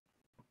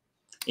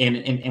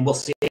 And we'll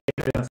see it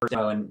in the first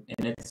demo, and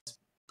it's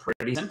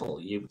pretty simple.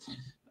 You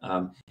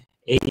a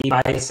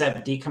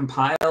Bicep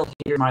decompile,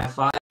 here's my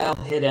file,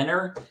 hit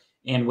enter,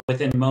 and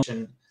within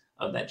motion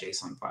of that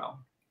JSON file.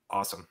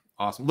 Awesome.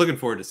 Awesome. Looking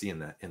forward to seeing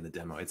that in the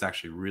demo. It's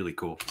actually really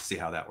cool to see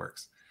how that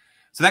works.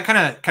 So that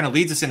kind of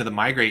leads us into the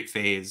migrate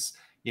phase.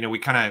 You know, we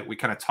kind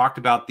of talked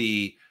about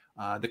the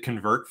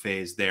convert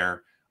phase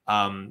there.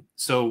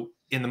 So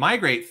in the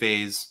migrate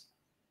phase,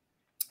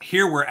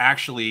 here we're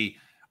actually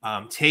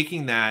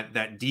taking that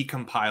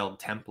decompiled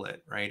template,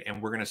 right?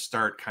 And we're going to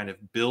start kind of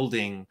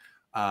building,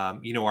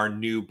 you know, our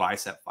new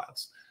Bicep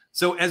files.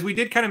 So as we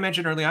did kind of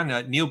mention early on,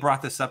 Neil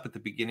brought this up at the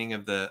beginning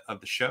of the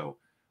show.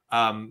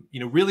 You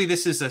know, really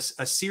this is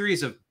a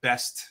series of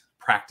best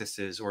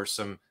practices or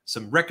some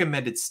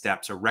recommended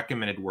steps or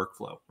recommended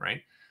workflow,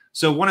 right?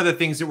 So one of the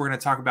things that we're going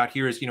to talk about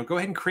here is, you know, go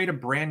ahead and create a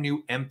brand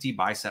new empty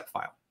Bicep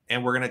file.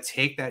 And we're going to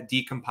take that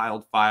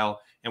decompiled file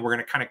and we're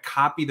going to kind of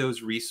copy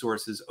those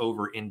resources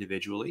over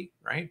individually,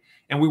 right?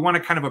 And we want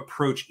to kind of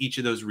approach each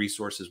of those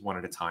resources one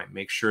at a time,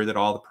 make sure that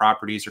all the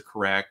properties are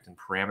correct and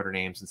parameter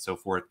names and so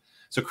forth.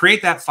 So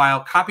create that file,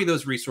 copy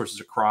those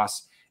resources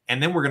across,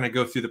 and then we're going to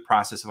go through the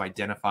process of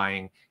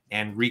identifying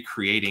and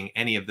recreating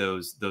any of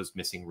those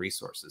missing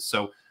resources.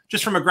 So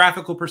just from a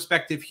graphical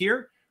perspective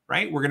here,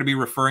 right, we're going to be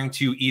referring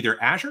to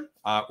either Azure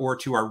or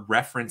to our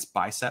reference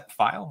Bicep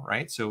file,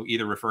 right? So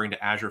either referring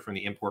to Azure from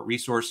the import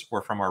resource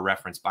or from our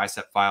reference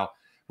Bicep file.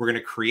 We're going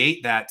to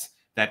create that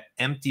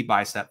empty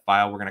Bicep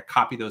file. We're going to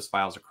copy those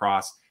files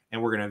across,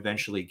 and we're going to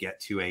eventually get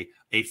to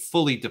a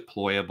fully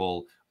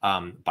deployable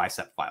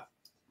Bicep file.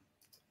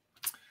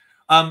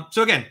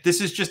 So again, this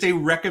is just a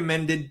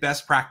recommended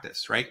best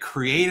practice, right?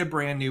 Create a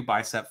brand new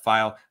Bicep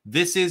file.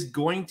 This is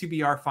going to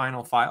be our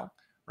final file,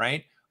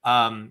 right?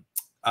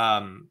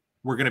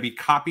 We're going to be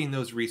copying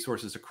those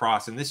resources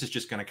across, and this is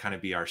just going to kind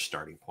of be our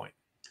starting point,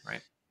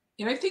 right?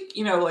 And I think,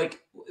 you know,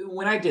 like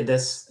when I did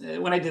this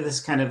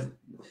kind of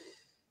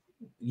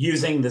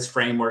using this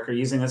framework or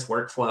using this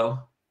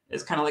workflow,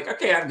 it's kind of like,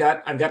 okay, I've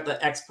got the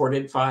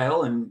exported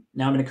file, and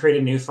now I'm going to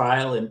create a new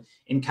file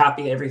and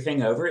copy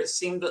everything over. It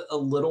seemed a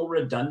little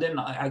redundant.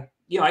 I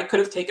could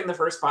have taken the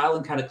first file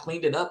and kind of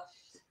cleaned it up.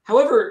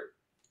 However,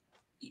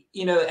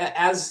 you know,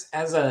 as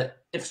a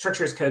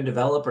infrastructure as code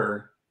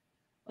developer,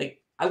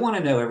 like I want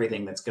to know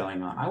everything that's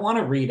going on. I want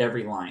to read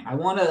every line. I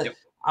want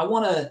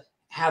to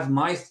have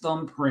my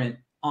thumbprint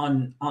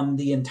on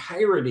the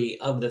entirety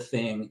of the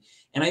thing.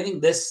 And I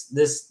think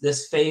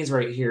this phase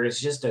right here is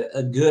just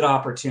a good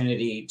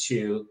opportunity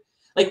to,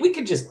 like, we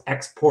could just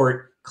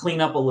export, clean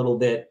up a little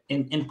bit,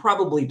 and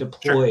probably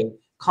deploy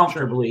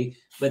comfortably.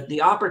 But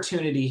the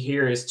opportunity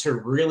here is to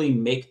really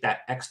make that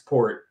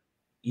export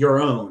your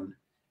own,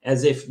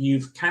 as if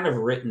you've kind of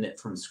written it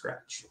from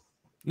scratch.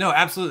 No,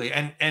 absolutely.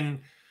 And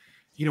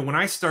you know, when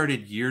I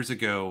started years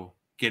ago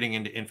getting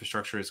into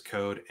infrastructure as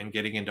code and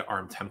getting into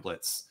ARM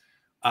templates,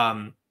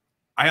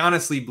 I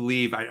honestly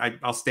believe,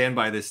 I'll stand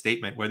by this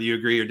statement, whether you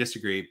agree or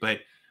disagree, but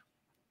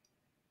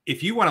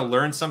if you want to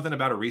learn something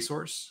about a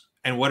resource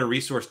and what a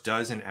resource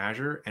does in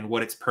Azure and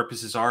what its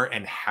purposes are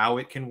and how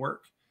it can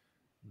work,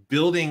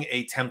 building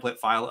a template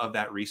file of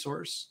that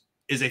resource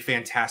is a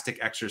fantastic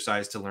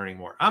exercise to learning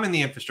more. I'm in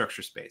the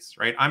infrastructure space,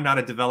 right? I'm not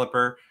a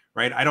developer,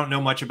 right? I don't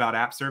know much about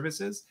app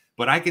services,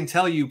 but I can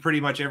tell you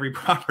pretty much every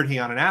property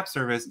on an app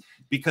service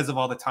because of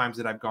all the times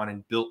that I've gone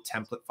and built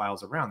template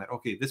files around that.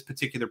 Okay, this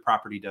particular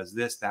property does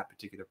this, that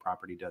particular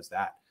property does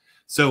that.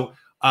 So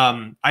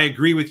I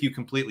agree with you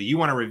completely. You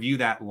want to review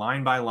that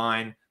line by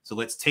line. So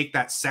let's take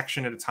that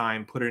section at a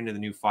time, put it into the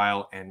new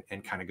file, and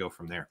kind of go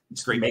from there.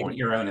 It's great. Make it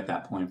your own at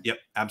that point. Yep,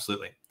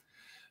 absolutely.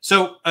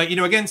 So, you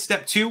know, again,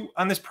 step 2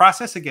 on this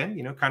process, again,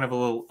 you know, kind of a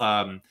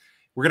little,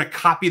 we're going to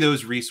copy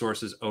those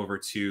resources over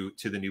to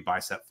the new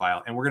Bicep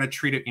file, and we're going to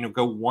treat it, you know,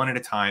 go one at a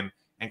time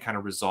and kind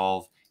of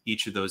resolve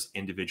each of those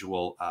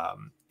individual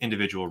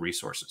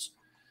resources.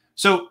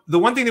 So the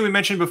one thing that we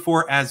mentioned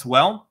before as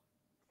well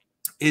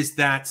is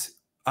that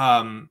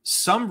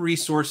some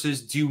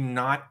resources do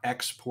not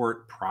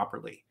export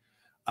properly.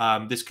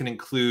 This can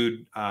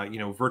include,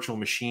 virtual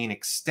machine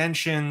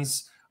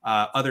extensions,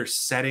 other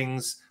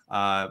settings.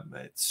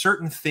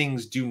 Certain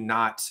things do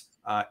not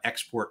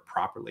export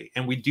properly,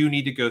 and we do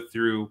need to go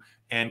through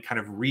and kind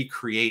of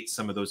recreate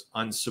some of those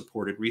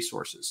unsupported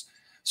resources.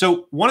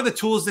 So one of the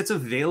tools that's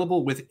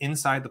available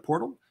inside the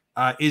portal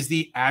is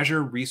the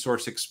Azure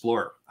Resource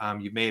Explorer.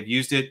 You may have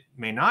used it,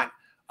 may not,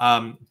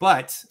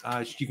 but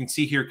you can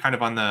see here kind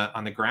of on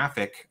the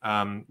graphic,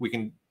 we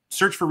can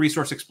search for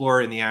Resource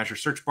Explorer in the Azure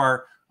search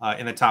bar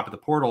in the top of the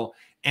portal,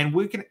 and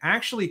we can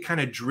actually kind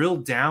of drill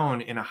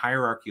down in a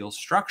hierarchical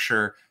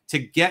structure to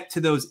get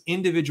to those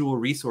individual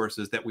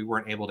resources that we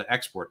weren't able to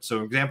export. So,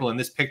 for example, in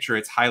this picture,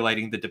 it's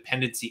highlighting the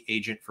dependency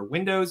agent for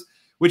Windows,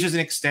 which is an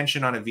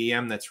extension on a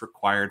VM that's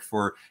required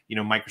for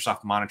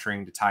Microsoft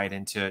monitoring to tie it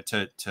into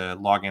to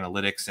log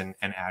analytics and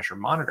Azure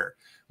Monitor.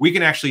 We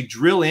can actually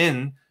drill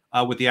in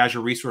with the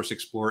Azure Resource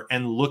Explorer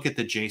and look at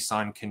the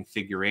JSON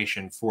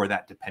configuration for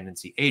that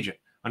dependency agent.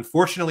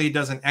 Unfortunately, it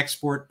doesn't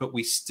export, but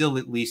we still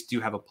at least do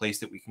have a place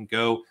that we can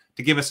go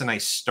to give us a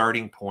nice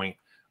starting point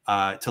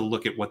to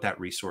look at what that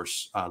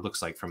resource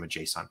looks like from a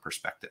JSON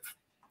perspective.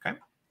 Okay.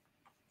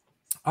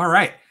 All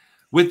right.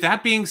 With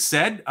that being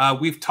said,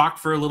 we've talked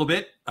for a little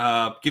bit,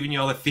 giving you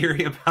all the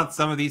theory about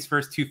some of these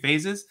first two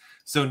phases.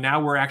 So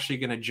now we're actually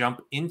going to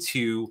jump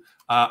into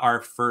our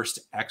first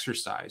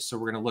exercise. So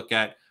we're going to look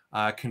at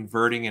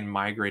converting and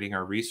migrating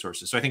our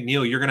resources. So I think,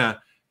 Neil, you're going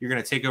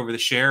to take over the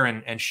share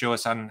and show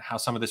us on how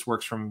some of this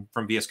works from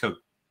VS Code.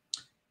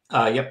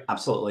 Yep,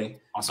 absolutely.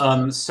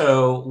 Awesome.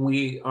 So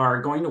we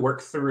are going to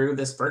work through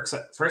this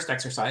first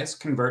exercise,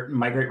 convert and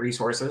migrate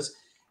resources.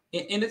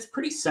 And it's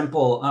pretty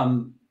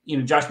simple.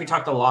 Josh, we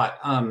talked a lot.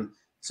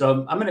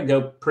 So I'm going to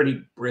go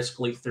pretty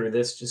briskly through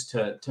this just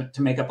to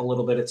make up a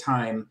little bit of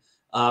time.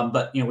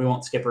 But we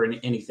won't skip or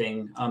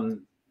anything.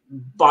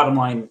 Bottom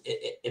line,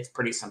 it's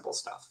pretty simple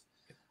stuff.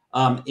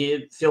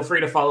 Feel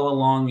free to follow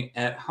along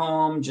at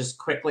home. Just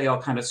quickly,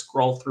 I'll kind of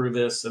scroll through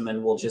this, and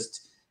then we'll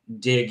just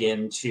dig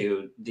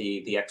into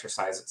the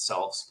exercise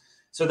itself.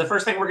 So the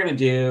first thing we're going to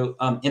do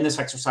in this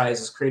exercise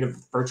is create a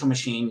virtual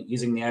machine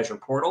using the Azure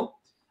portal.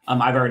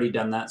 I've already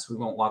done that, so we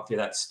won't walk through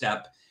that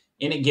step.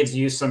 And it gives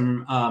you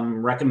some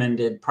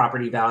recommended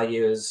property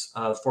values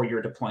for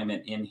your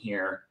deployment in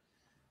here.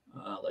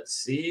 Let's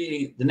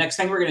see. The next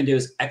thing we're going to do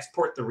is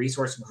export the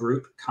resource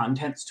group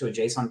contents to a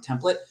JSON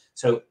template.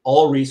 So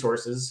all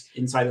resources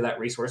inside of that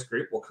resource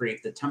group will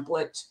create the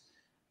template.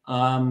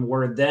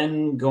 We're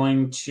then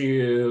going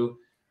to,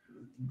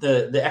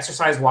 the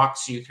exercise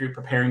walks you through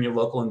preparing your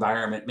local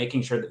environment,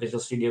 making sure that Visual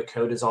Studio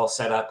Code is all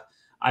set up.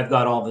 I've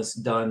got all this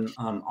done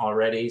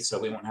already, so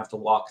we won't have to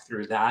walk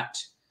through that.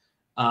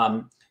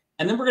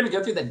 And then we're going to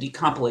go through that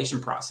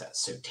decompilation process.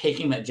 So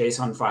taking that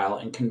JSON file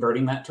and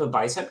converting that to a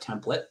Bicep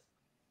template.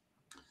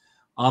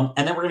 And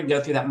then we're going to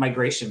go through that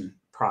migration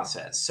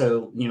process.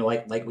 So,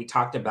 like we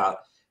talked about,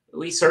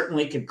 we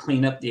certainly could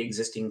clean up the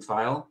existing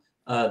file,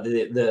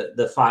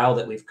 the file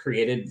that we've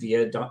created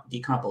via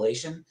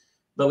decompilation,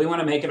 but we want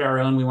to make it our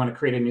own. We want to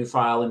create a new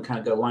file and kind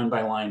of go line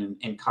by line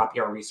and copy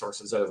our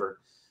resources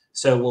over.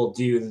 So we'll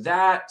do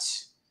that.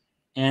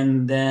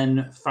 And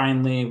then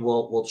finally,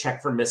 we'll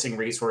check for missing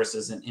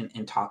resources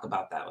and talk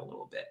about that a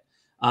little bit.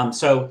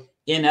 So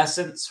in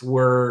essence,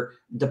 we're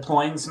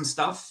deploying some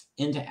stuff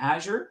into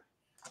Azure,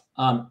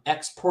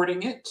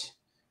 exporting it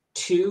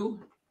to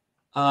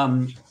a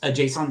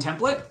JSON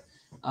template,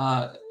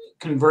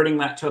 converting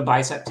that to a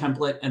Bicep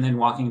template, and then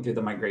walking through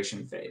the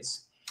migration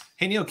phase.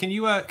 Hey, Neil, can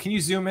you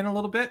zoom in a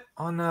little bit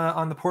on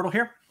the portal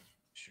here?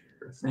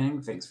 Sure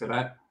thing. Thanks for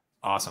that.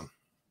 Awesome.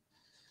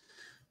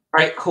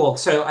 All right, cool.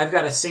 So I've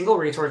got a single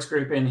resource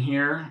group in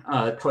here,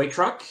 toy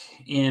truck,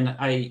 and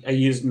I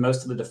used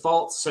most of the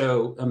defaults.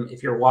 So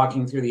if you're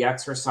walking through the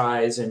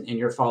exercise and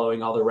you're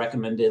following all the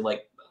recommended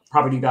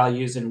property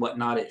values and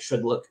whatnot, it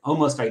should look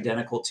almost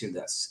identical to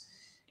this.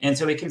 And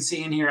so we can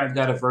see in here, I've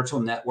got a virtual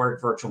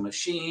network, virtual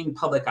machine,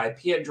 public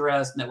IP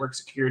address, network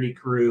security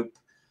group,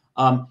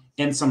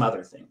 and some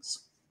other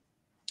things.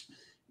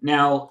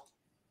 Now,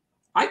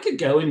 I could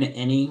go into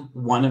any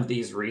one of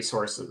these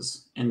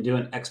resources and do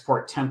an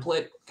export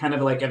template, kind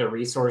of like at a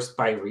resource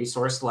by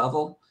resource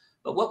level.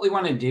 But what we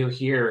want to do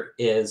here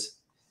is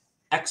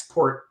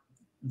export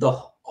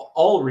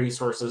all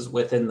resources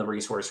within the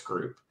resource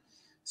group.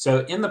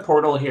 So in the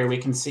portal here, we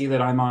can see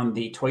that I'm on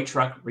the toy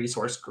truck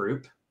resource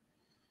group.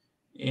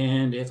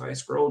 And if I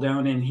scroll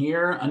down in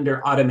here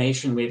under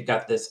automation, we've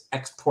got this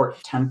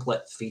export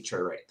template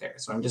feature right there.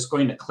 So I'm just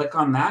going to click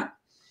on that.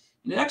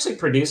 And it actually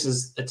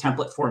produces a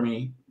template for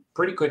me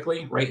pretty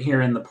quickly right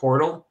here in the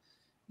portal.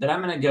 But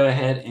I'm going to go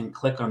ahead and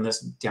click on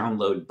this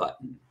download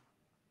button.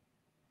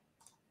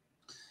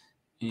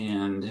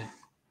 And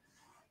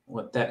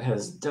what that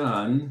has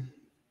done,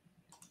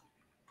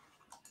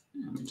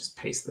 let me just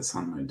paste this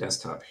on my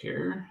desktop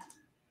here,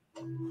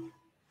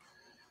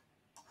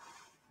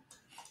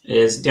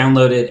 is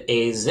downloaded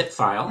a zip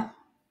file.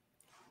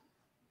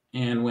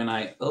 And when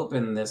I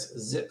open this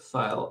zip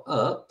file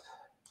up,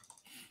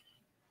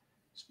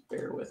 just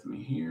bear with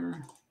me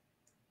here.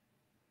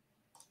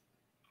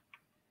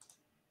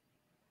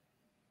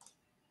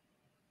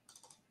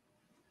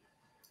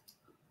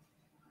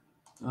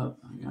 Oh,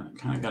 I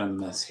kind of got a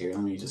mess here.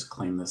 Let me just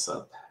clean this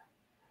up.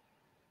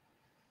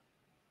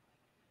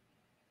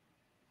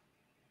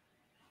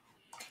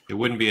 It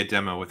wouldn't be a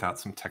demo without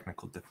some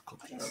technical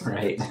difficulties.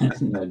 Right,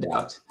 no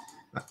doubt.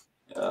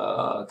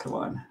 Come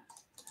on.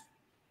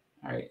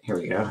 All right, here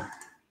we go.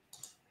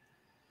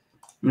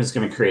 I'm just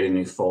going to create a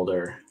new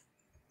folder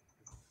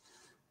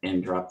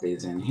and drop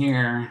these in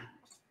here.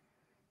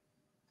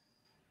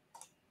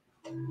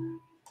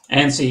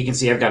 And so you can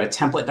see I've got a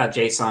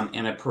template.json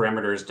and a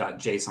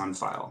parameters.json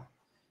file.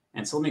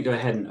 And so let me go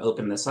ahead and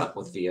open this up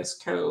with VS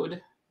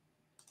Code.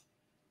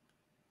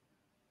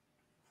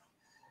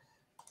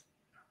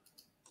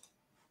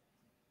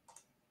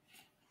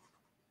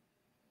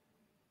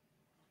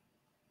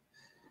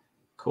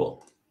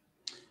 Cool.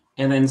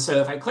 And then so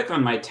if I click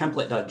on my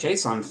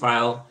template.json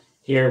file,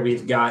 here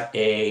we've got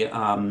a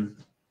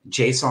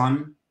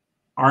JSON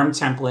ARM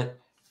template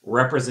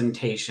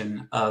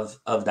representation of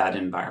that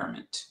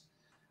environment,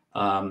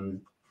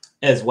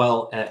 as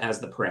well as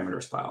the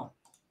parameters file.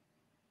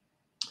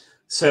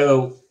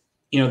 So,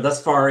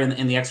 thus far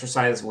in the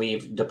exercise,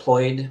 we've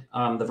deployed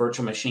the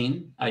virtual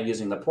machine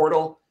using the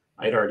portal.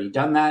 I'd already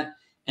done that.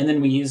 And then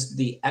we used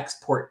the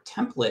export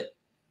template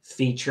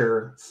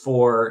feature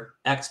for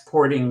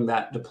exporting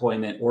that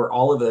deployment or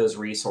all of those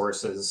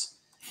resources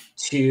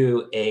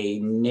to a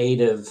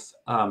native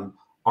ARM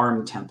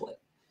template.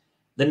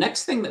 The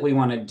next thing that we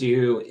want to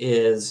do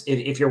is,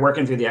 if you're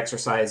working through the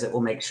exercise, it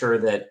will make sure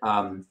that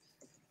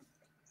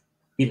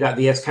you've got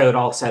VS Code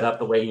all set up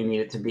the way you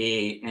need it to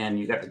be, and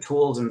you've got the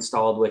tools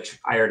installed, which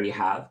I already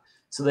have.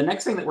 So the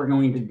next thing that we're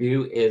going to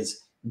do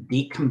is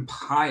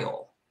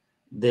decompile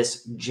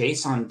this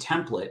JSON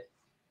template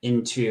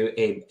into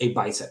a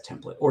Bicep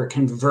template, or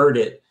convert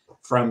it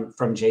from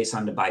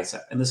JSON to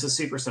Bicep. And this is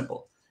super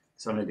simple.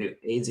 So I'm going to do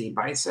AZ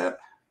Bicep,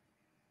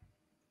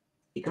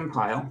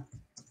 decompile,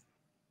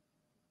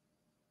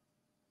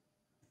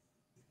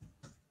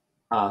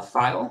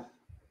 file,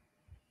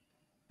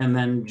 and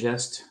then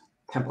just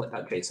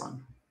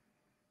template.json.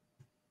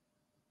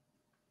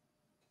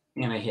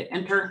 And I hit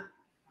enter.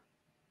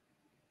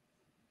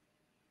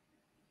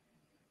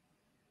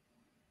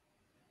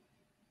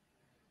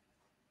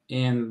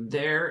 And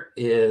there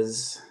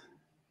is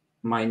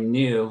my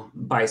new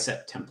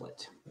Bicep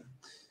template.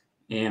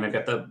 And I've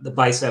got the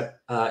Bicep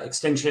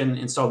extension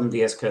installed in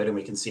VS Code, and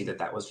we can see that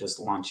that was just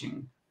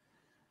launching.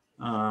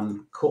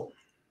 Cool.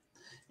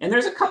 And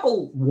there's a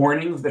couple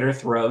warnings that are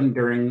thrown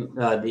during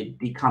the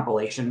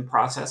decompilation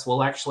process.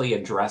 We'll actually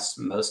address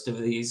most of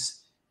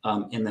these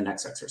in the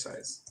next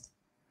exercise.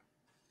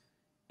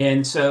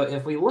 And so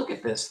if we look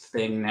at this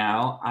thing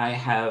now, I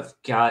have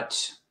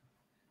got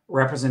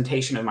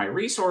representation of my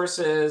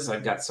resources.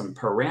 I've got some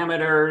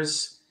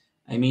parameters.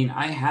 I mean,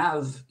 I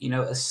have,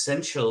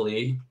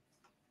 essentially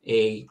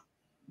a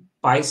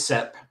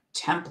Bicep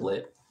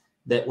template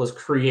that was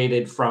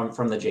created from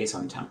the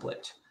JSON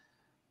template.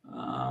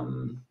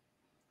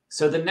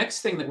 So the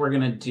next thing that we're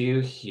going to do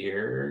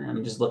here,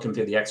 I'm just looking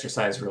through the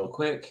exercise real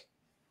quick.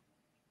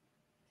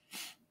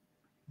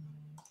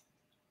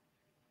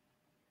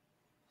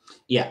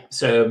 Yeah,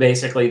 so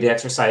basically the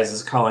exercise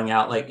is calling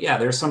out like, yeah,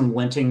 there's some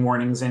linting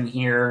warnings in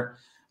here.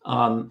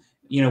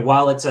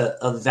 While it's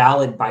a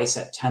valid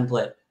Bicep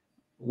template,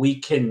 we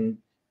can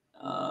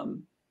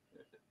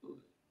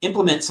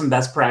implement some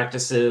best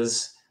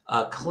practices,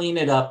 clean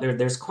it up.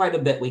 There's quite a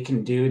bit we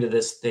can do to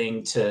this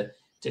thing to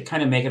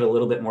kind of make it a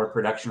little bit more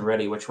production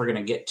ready, which we're going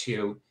to get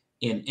to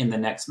in the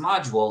next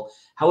module.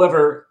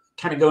 However,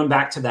 kind of going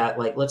back to that,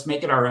 like, let's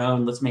make it our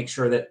own. Let's make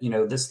sure that,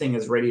 this thing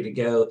is ready to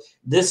go.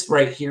 This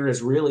right here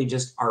is really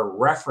just our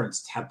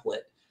reference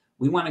template.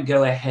 We want to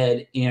go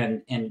ahead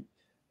and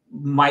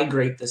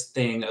migrate this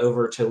thing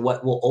over to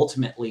what will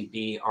ultimately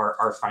be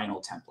our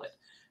final template.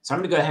 So I'm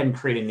going to go ahead and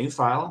create a new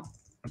file.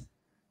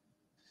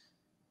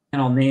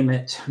 And I'll name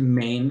it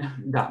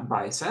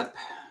main.bicep.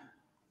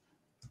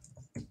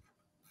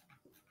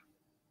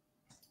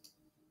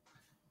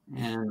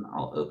 And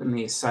I'll open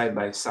these side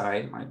by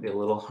side. It might be a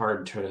little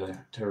hard to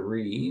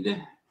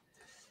read.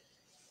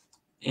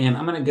 And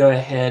I'm going to go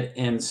ahead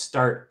and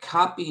start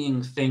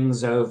copying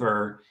things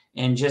over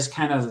and just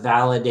kind of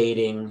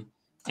validating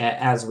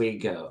as we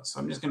go. So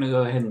I'm just going to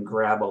go ahead and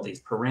grab all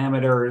these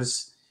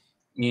parameters,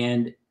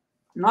 and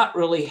not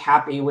really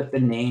happy with the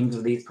names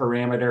of these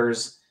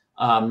parameters.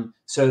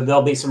 So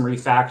there'll be some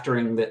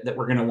refactoring that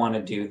we're going to want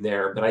to do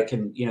there. But I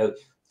can,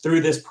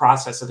 through this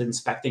process of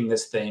inspecting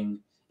this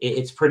thing,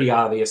 it's pretty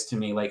obvious to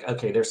me, like,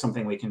 okay, there's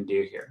something we can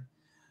do here.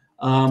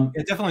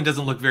 It definitely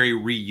doesn't look very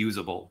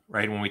reusable,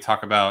 right? When we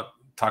talk about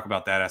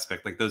that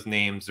aspect, like those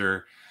names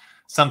are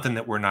something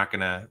that we're not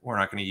gonna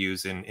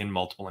use in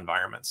multiple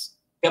environments.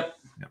 Yep.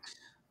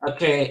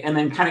 Okay, and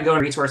then kind of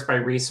going resource by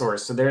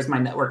resource. So there's my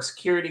network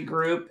security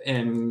group,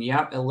 and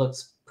yep, it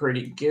looks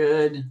pretty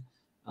good.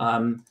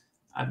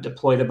 I've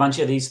deployed a bunch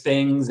of these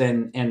things,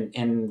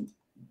 and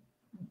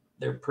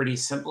they're pretty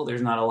simple.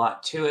 There's not a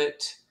lot to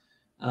it.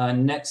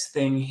 Next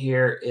thing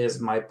here is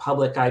my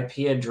public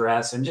IP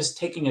address, and just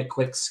taking a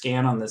quick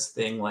scan on this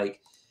thing. Like,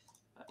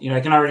 you know,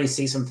 I can already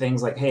see some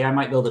things like, hey, I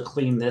might be able to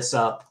clean this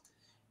up.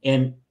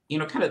 And, you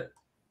know, kind of,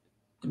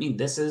 I mean,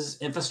 this is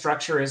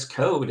infrastructure as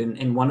code.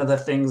 And one of the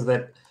things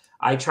that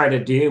I try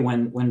to do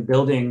when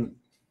building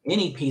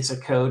any piece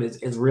of code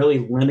is really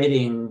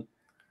limiting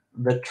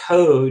the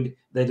code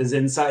that is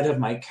inside of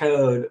my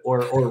code,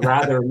 or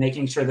rather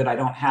making sure that I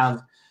don't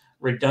have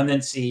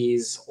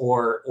redundancies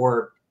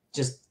or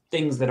just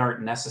things that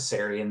aren't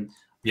necessary. And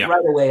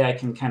right away, I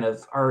can kind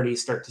of already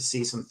start to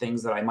see some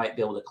things that I might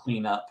be able to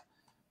clean up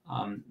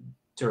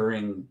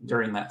during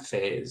that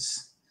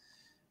phase.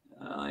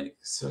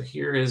 So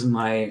here is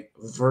my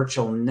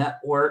virtual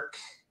network.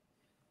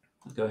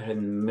 I'll go ahead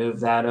and move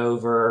that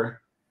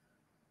over.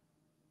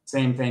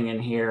 Same thing in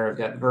here. I've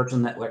got virtual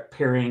network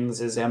peerings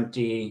is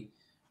empty.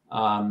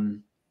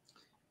 You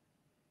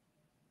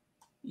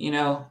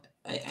know,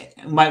 I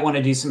might want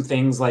to do some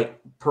things like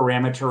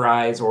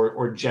parameterize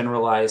or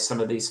generalize some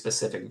of these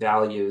specific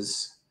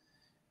values.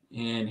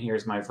 And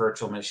here's my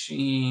virtual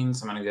machine.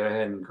 So I'm going to go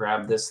ahead and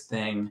grab this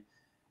thing.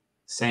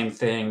 Same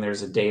thing.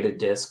 There's a data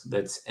disk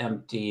that's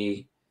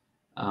empty.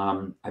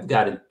 I've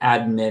got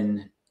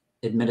an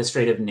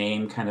administrative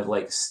name kind of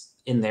like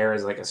in there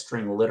as like a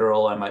string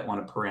literal. I might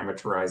want to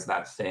parameterize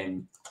that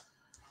thing.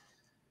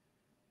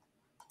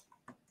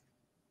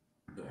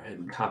 Go ahead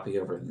and copy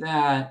over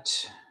that.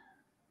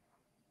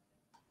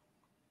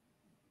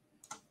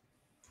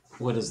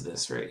 What is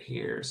this right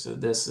here? So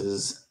this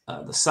is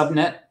the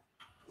subnet.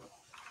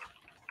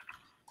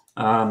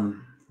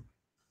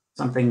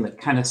 Something that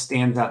kind of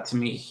stands out to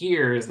me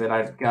here is that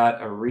I've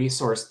got a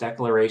resource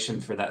declaration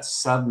for that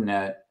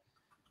subnet,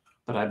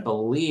 but I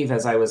believe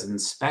as I was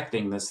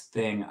inspecting this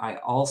thing, I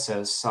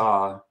also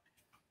saw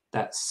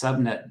that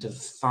subnet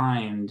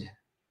defined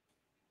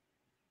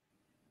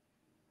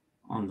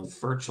on the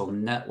virtual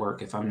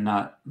network, if I'm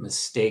not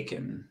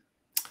mistaken.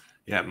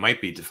 Yeah, it might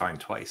be defined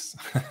twice.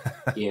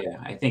 Yeah,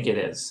 I think it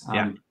is.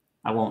 Yeah.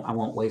 I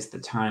won't waste the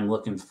time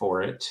looking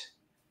for it.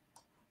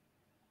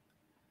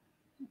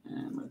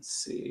 And let's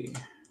see.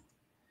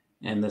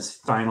 And this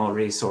final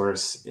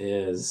resource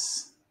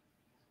is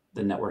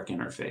the network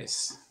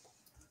interface.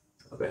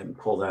 I'll go ahead and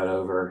pull that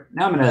over.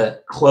 Now I'm going to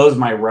close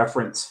my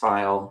reference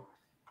file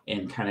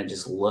and kind of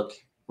just look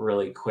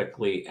really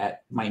quickly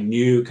at my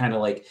new kind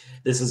of like,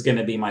 this is going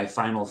to be my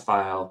final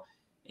file.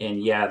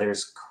 And yeah,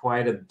 there's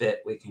quite a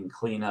bit we can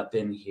clean up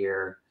in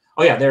here.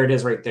 Oh yeah, there it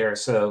is right there.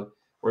 So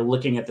we're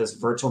looking at this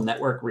virtual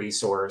network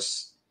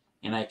resource,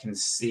 and I can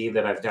see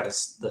that I've got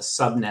the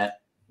subnet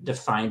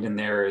defined in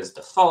there as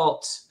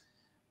default.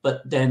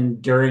 But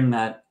then during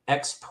that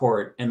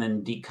export and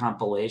then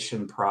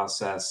decompilation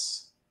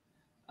process,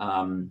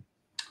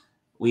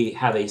 we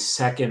have a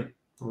second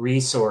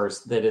resource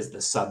that is the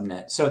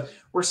subnet. So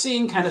we're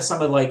seeing kind of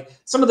some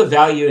of the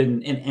value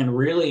in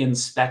really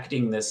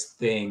inspecting this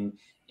thing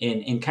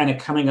and kind of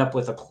coming up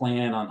with a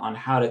plan on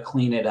how to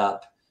clean it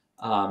up,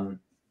 and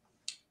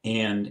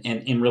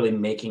really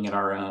making it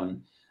our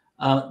own.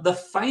 The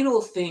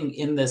final thing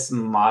in this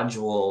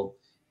module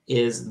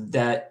is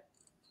that,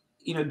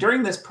 you know,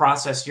 during this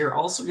process, you're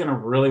also going to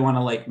really want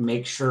to like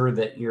make sure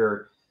that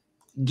you're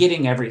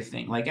getting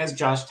everything. Like as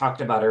Josh talked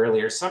about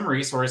earlier, some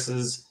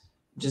resources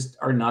just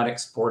are not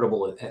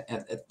exportable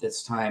at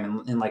this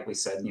time. And like we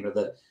said, you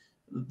know,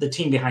 the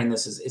team behind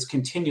this is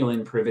continually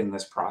improving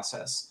this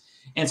process.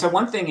 And so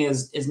one thing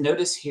is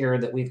notice here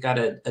that we've got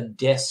a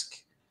disk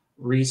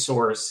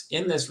resource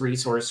in this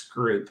resource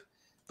group,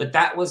 but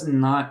that was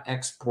not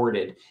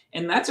exported.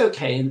 And that's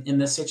okay in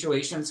this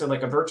situation. So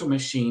like a virtual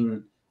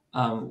machine,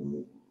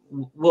 when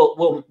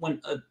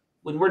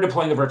we're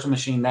deploying a virtual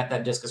machine,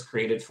 that disk is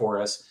created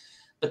for us.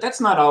 But that's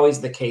not always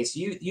the case.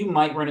 You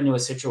might run into a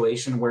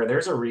situation where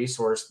there's a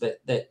resource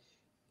that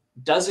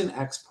doesn't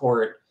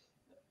export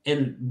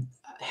and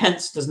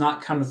hence does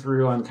not come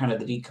through on kind of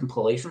the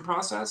decompilation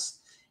process,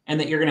 and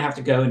that you're going to have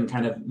to go and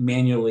kind of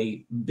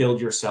manually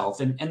build yourself.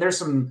 And there's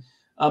some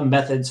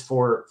methods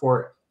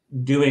for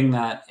doing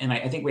that. And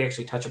I think we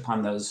actually touch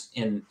upon those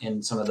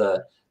in some of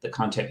the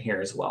content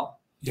here as well.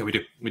 Yeah, we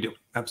do.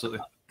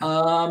 Absolutely.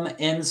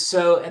 And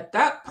so at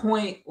that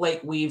point,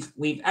 like we've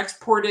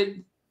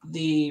exported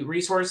the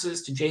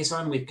resources to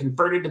JSON, we've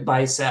converted to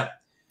Bicep,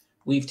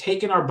 we've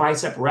taken our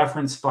Bicep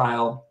reference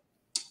file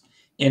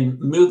and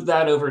moved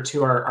that over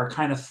to our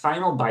kind of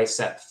final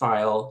Bicep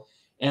file.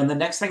 And the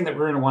next thing that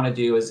we're going to want to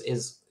do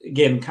is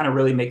again, kind of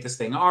really make this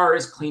thing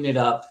ours, clean it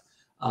up,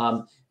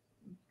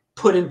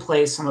 put in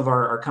place some of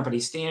our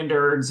company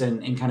standards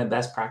and kind of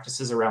best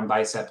practices around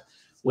Bicep,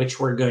 which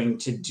we're going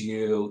to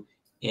do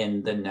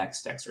in the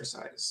next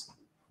exercise.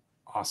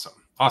 Awesome.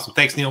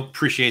 Thanks, Neil.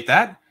 Appreciate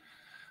that.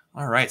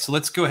 All right, so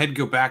let's go ahead and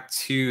go back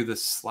to the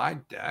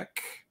slide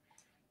deck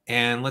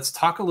and let's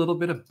talk a little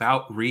bit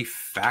about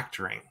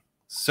refactoring.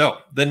 So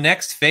the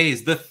next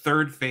phase, the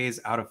third phase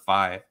out of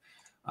 5,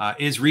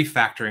 is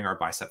refactoring our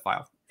Bicep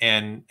file.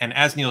 And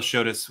as Neil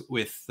showed us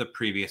with the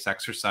previous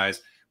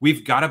exercise,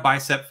 we've got a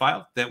Bicep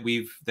file that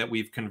we've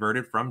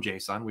converted from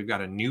JSON. We've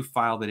got a new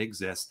file that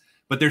exists,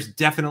 but there's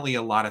definitely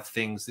a lot of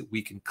things that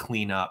we can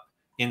clean up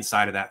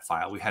inside of that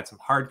file. We had some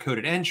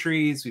hard-coded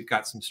entries. We've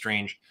got some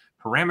strange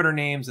parameter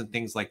names and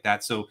things like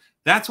that. So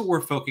that's what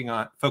we're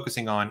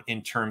focusing on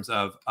in terms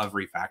of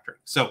refactoring.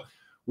 So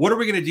what are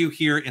we going to do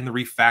here in the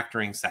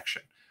refactoring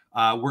section?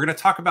 We're going to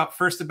talk about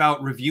first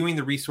about reviewing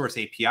the resource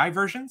API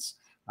versions.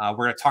 We're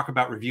going to talk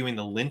about reviewing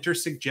the linter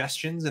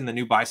suggestions in the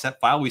new Bicep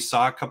file. We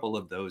saw a couple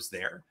of those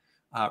there.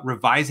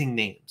 Revising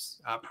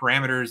names,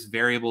 parameters,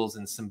 variables,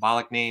 and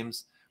symbolic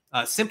names.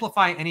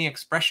 Simplify any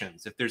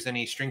expressions. If there's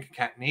any string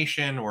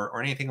concatenation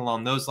or anything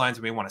along those lines,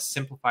 we may want to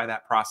simplify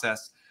that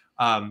process.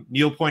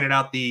 Neil pointed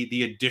out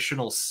the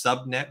additional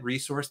subnet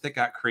resource that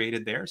got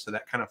created there. So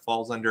that kind of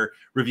falls under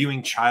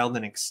reviewing child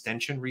and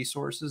extension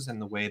resources and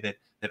the way that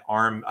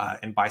ARM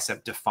and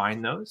Bicep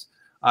define those.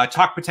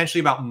 Talk potentially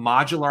about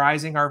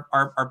modularizing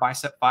our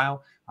Bicep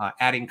file,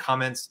 adding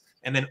comments,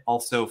 and then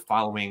also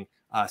following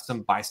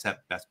some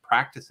Bicep best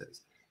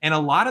practices. And a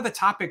lot of the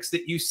topics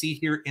that you see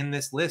here in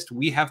this list,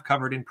 we have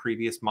covered in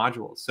previous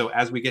modules. So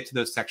as we get to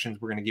those sections,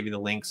 we're going to give you the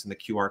links and the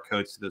QR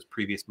codes to those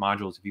previous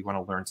modules if you want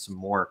to learn some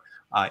more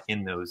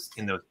in those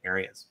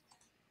areas.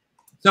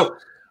 So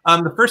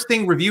the first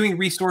thing, reviewing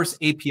resource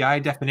API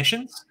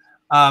definitions.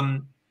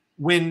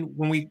 When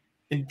we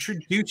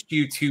introduced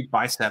you to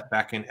Bicep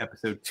back in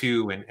episode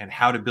 2 and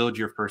how to build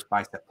your first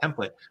Bicep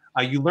template,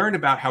 you learned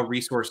about how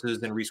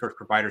resources and resource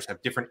providers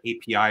have different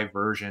API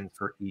versions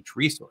for each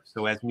resource.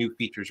 So as new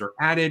features are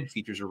added,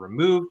 features are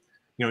removed,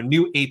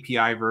 new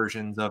API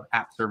versions of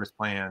app service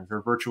plans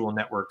or virtual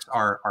networks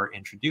are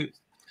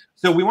introduced.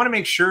 So we want to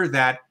make sure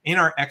that in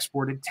our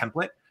exported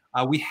template,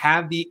 we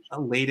have the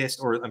latest,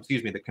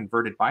 the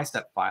converted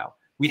Bicep file.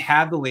 We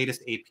have the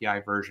latest API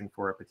version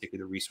for a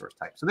particular resource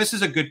type. So this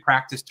is a good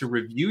practice to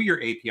review your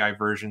API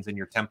versions and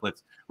your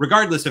templates,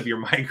 regardless of your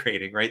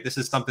migrating, right? This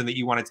is something that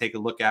you want to take a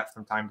look at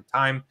from time to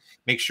time.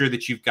 Make sure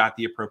that you've got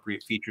the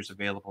appropriate features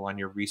available on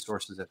your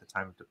resources at the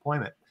time of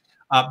deployment.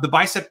 The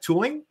Bicep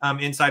tooling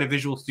inside of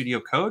Visual Studio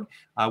Code,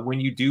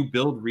 when you do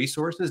build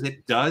resources,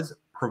 it does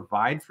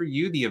provide for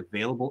you the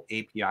available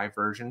API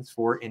versions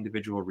for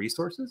individual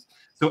resources.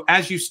 So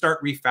as you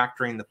start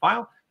refactoring the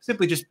file,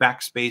 simply just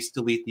backspace,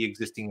 delete the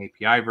existing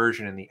API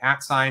version and the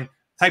 @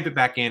 type it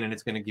back in, and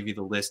it's going to give you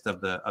the list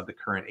of the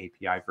current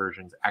API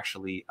versions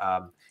actually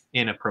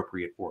in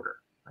appropriate order.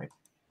 Right.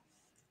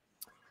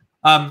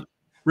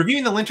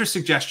 Reviewing the linter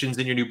suggestions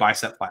in your new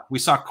Bicep file. We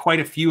saw quite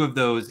a few of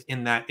those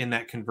in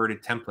that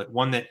converted template.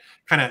 One that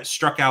kind of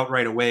struck out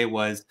right away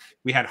was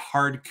we had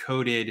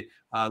hard-coded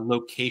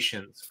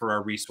locations for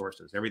our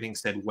resources. Everything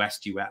said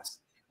West US.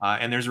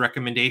 And there's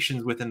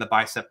recommendations within the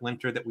Bicep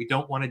linter that we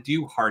don't want to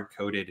do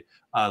hard-coded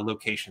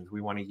locations.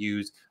 We want to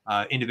use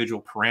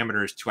individual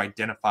parameters to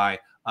identify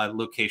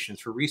locations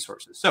for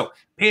resources. So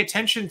pay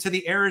attention to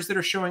the errors that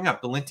are showing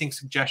up, the linting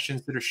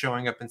suggestions that are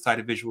showing up inside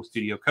of Visual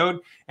Studio Code,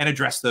 and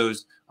address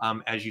those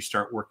as you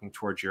start working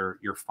towards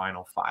your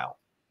final file.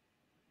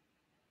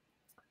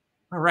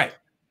 All right.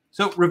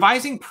 So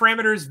revising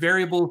parameters,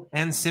 variables,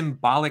 and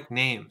symbolic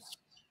names.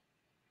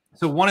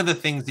 So one of the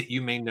things that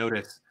you may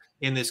notice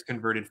in this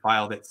converted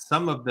file that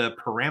some of the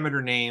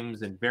parameter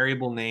names and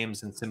variable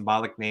names and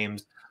symbolic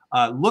names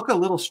look a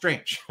little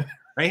strange,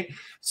 right?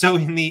 So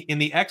in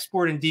the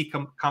export and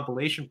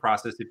decompilation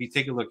process, if you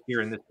take a look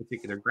here in this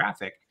particular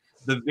graphic,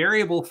 the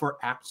variable for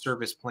app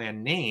service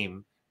plan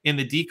name in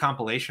the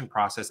decompilation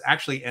process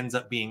actually ends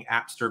up being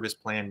app service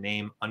plan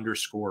name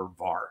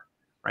 _var.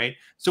 Right.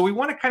 So we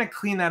want to kind of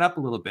clean that up a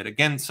little bit.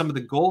 Again, some of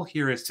the goal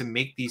here is to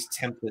make these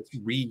templates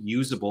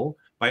reusable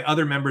by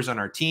other members on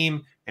our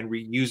team and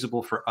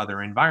reusable for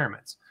other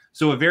environments.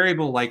 So a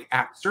variable like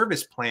app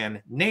service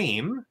plan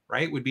name,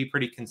 right, would be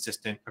pretty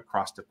consistent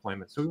across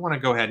deployments. So we want to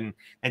go ahead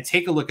and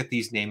take a look at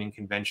these naming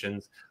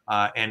conventions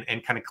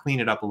and kind of clean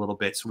it up a little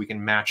bit so we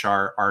can match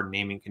our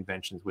naming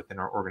conventions within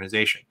our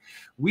organization.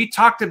 We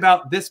talked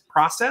about this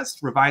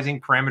process, revising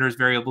parameters,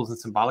 variables, and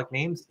symbolic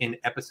names in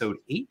episode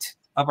 8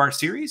 of our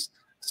series.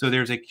 So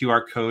there's a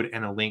QR code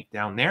and a link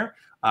down there.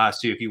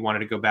 So if you wanted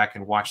to go back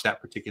and watch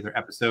that particular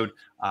episode,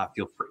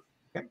 feel free.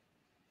 Okay.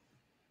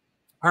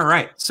 All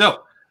right.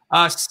 So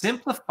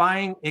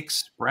simplifying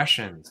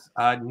expressions.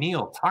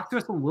 Neil, talk to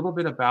us a little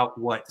bit about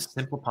what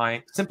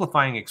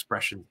simplifying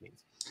expressions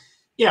means.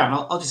 Yeah, and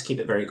I'll just keep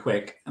it very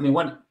quick. I mean,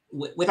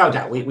 without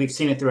doubt, we've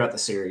seen it throughout the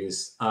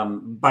series.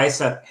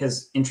 Bicep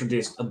has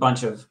introduced a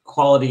bunch of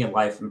quality of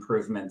life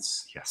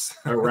improvements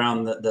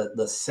around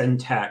the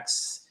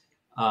syntax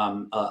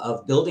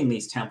of building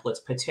these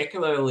templates,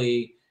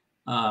 particularly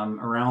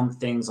around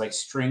things like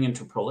string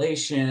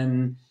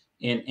interpolation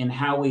and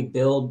how we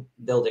build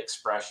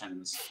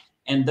expressions.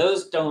 And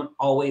those don't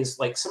always,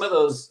 like some of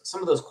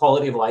those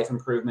quality of life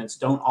improvements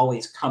don't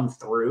always come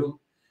through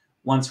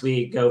once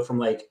we go from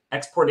like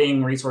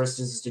exporting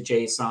resources to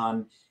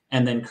JSON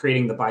and then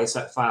creating the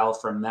Bicep file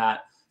from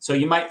that. So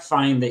you might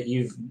find that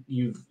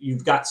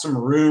you've got some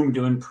room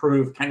to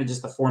improve kind of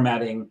just the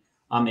formatting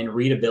and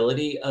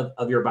readability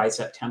of your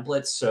Bicep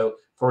templates. So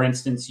for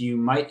instance, you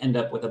might end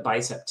up with a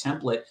Bicep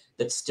template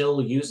that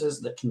still uses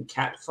the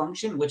concat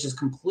function, which is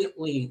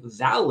completely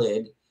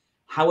valid.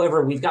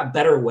 However, we've got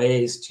better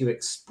ways to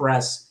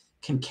express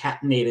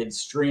concatenated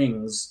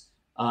strings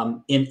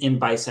in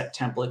Bicep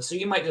templates. So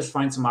you might just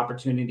find some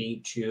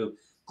opportunity to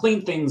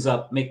clean things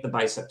up, make the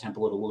Bicep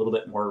template a little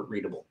bit more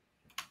readable.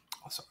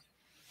 Awesome.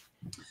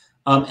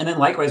 And then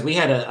likewise, we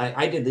had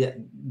I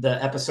did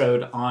the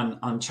episode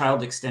on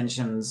child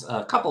extensions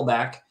a couple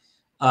back.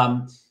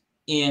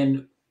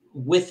 And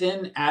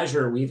within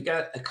Azure, we've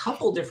got a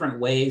couple different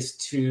ways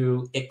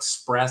to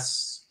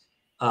express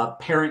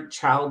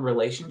parent-child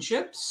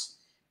relationships.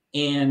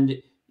 And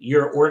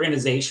your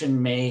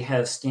organization may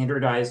have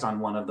standardized on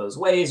one of those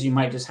ways. You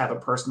might just have a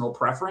personal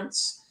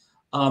preference.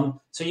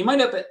 So you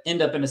might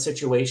end up in a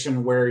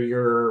situation where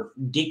your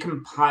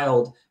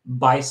decompiled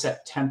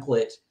Bicep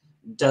template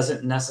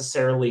doesn't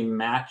necessarily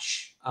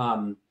match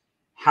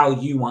how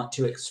you want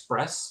to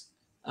express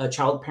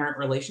child-parent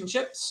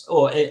relationships,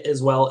 or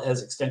as well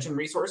as extension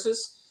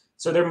resources.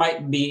 So there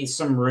might be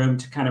some room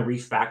to kind of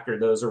refactor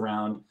those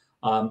around.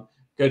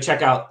 Go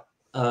check out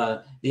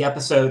the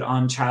episode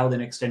on child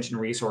and extension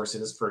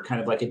resources for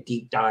kind of like a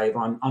deep dive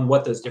on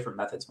what those different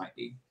methods might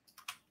be.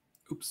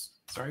 Oops,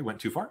 sorry, went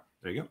too far.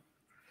 There you go.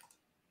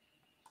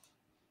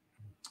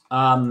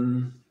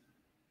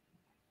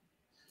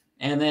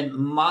 And then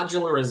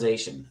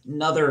modularization,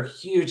 another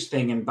huge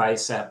thing in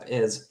Bicep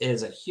is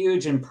a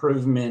huge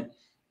improvement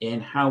in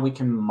how we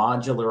can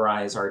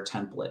modularize our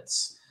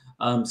templates.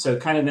 So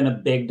kind of in a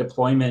big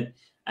deployment,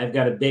 I've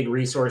got a big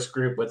resource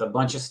group with a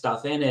bunch of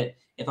stuff in it.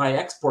 If I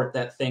export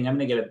that thing, I'm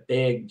going to get a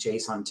big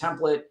JSON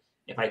template.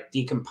 If I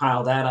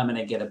decompile that, I'm going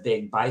to get a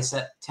big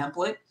Bicep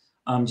template.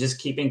 Just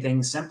keeping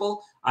things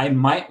simple. I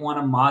might want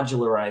to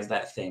modularize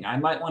that thing. I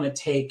might want to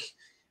take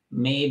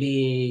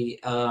maybe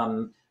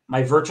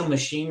my virtual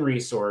machine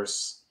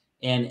resource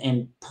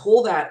and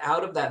pull that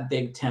out of that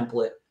big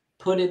template,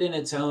 put it in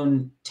its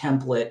own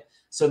template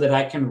so that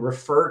I can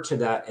refer to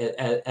that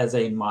as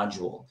a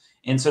module.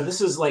 And so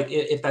this is like,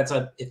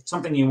 if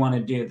something you want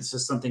to do, this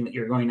is something that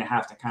you're going to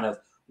have to kind of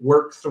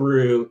work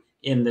through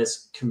in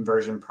this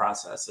conversion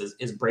process,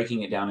 is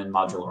breaking it down and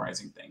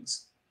modularizing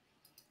things.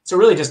 So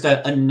really just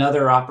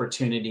another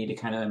opportunity to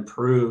kind of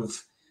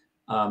improve,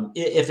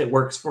 if it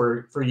works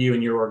for you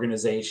and your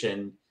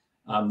organization,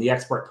 the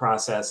export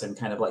process, and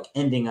kind of like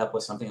ending up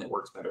with something that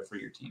works better for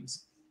your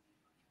teams.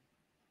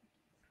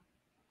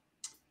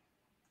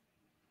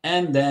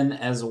 And then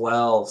as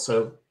well,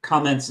 so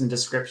comments and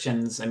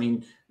descriptions. I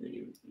mean,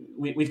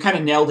 we've kind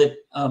of nailed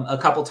it a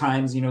couple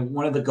times. You know,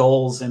 one of the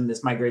goals in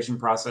this migration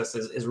process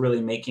is really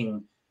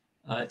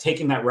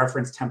taking that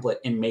reference template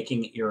and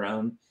making it your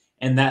own.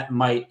 And that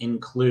might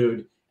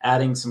include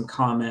adding some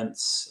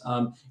comments.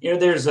 You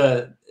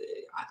know,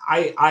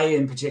 I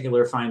in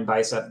particular find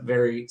Bicep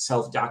very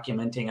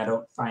self-documenting. I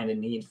don't find a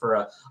need for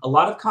a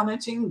lot of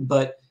commenting,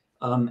 but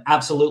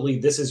absolutely,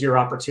 this is your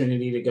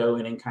opportunity to go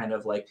in and kind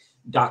of like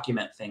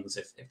document things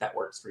if that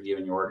works for you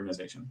and your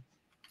organization.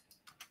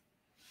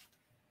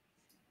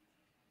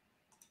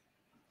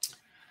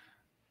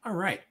 All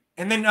right.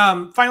 And then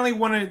finally,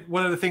 one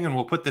other thing, and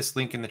we'll put this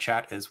link in the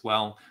chat as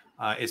well,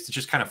 is to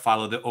just kind of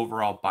follow the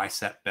overall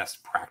Bicep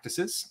best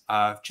practices,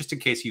 just in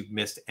case you've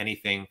missed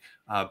anything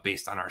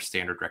based on our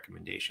standard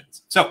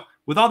recommendations. So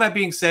with all that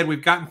being said,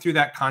 we've gotten through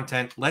that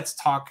content. Let's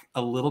talk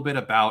a little bit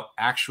about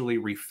actually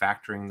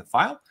refactoring the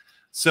file.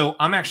 So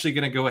I'm actually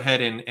going to go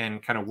ahead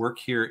and kind of work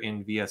here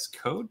in VS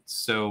Code.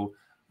 So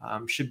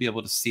should be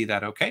able to see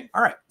that okay.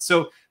 All right.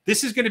 So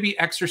this is going to be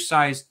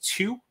exercise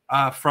 2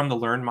 from the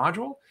Learn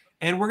module.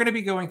 And we're going to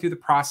be going through the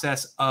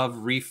process of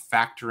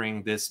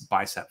refactoring this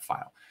Bicep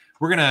file.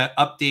 We're going to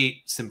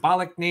update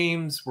symbolic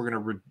names. We're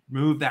going to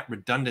remove that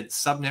redundant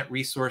subnet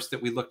resource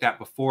that we looked at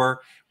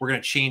before. We're going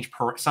to change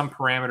some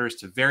parameters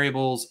to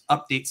variables,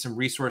 update some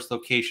resource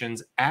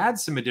locations, add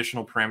some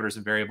additional parameters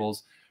and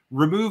variables,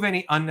 remove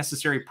any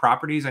unnecessary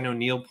properties. I know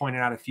Neil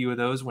pointed out a few of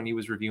those when he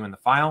was reviewing the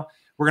file.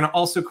 We're going to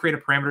also create a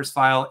parameters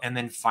file, and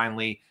then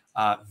finally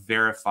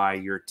verify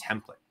your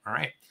template. All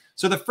right.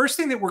 So the first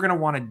thing that we're going to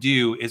want to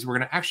do is we're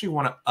going to actually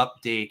want to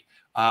update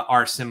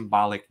our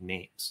symbolic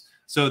names.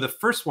 So the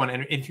first one,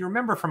 and if you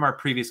remember from our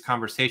previous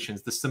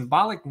conversations, the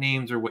symbolic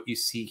names are what you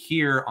see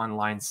here on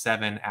line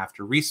 7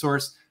 after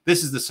resource.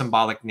 This is the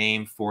symbolic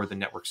name for the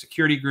network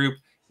security group.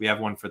 We have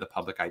one for the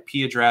public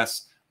IP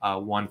address,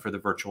 one for the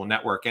virtual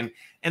network. And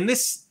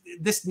this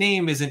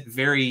name isn't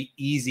very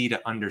easy to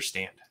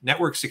understand.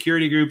 Network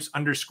security groups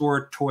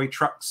 _ toy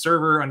truck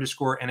server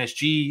 _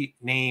 NSG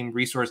name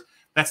resource.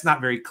 That's not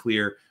very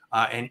clear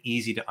and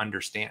easy to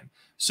understand.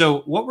 So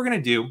what we're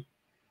going to do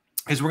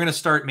is we're going to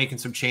start making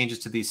some changes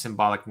to these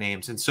symbolic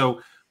names. And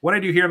so what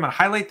I do here, I'm going to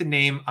highlight the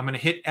name. I'm going to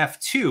hit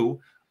F2,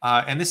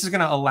 and this is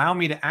going to allow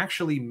me to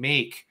actually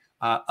make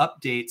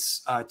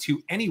updates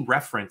to any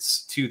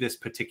reference to this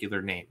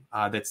particular name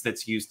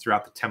that's used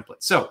throughout the template.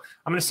 So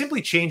I'm going to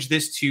simply change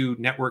this to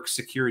network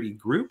security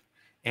group.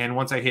 And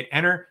once I hit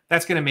enter,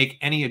 that's going to make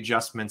any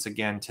adjustments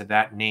again to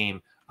that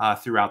name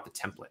throughout the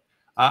template.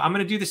 I'm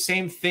going to do the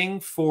same thing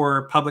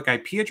for public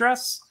IP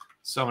address.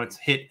 So I'm going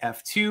to hit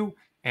F2,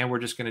 and we're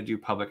just going to do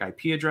public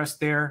IP address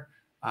there.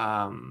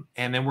 And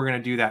then we're going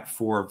to do that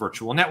for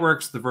virtual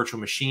networks, the virtual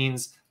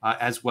machines,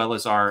 as well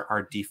as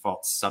our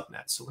default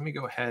subnet. So let me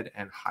go ahead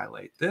and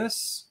highlight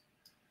this.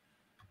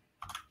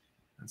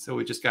 And so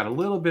we just got a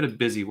little bit of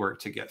busy work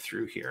to get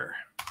through here.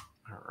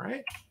 All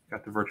right,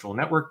 got the virtual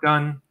network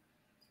done.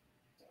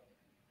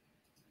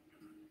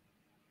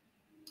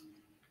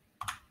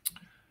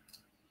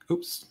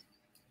 Oops.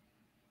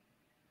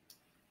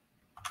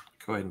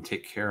 Go ahead and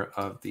take care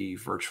of the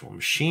virtual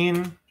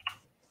machine.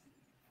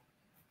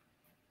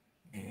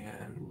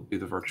 And we'll do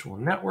the virtual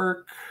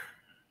network.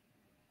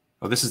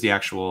 Oh, this is the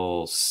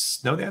actual,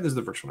 no, this is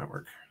the virtual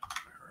network.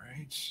 All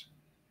right.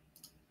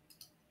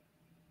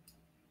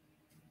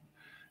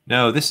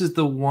 No, this is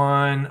the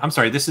one, I'm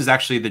sorry, this is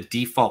actually the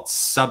default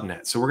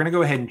subnet. So we're going to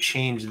go ahead and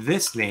change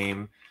this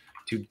name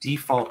to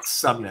default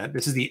subnet.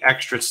 This is the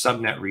extra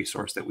subnet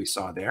resource that we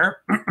saw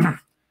there.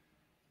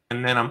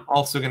 And then I'm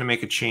also going to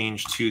make a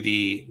change to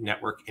the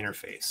network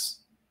interface.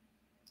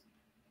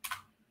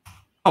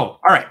 Oh,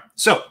 all right.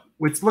 So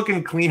it's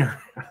looking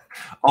cleaner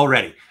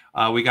already.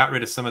 We got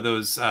rid of some of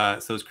those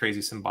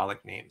crazy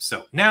symbolic names.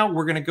 So now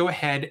we're going to go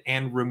ahead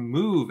and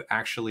remove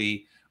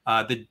actually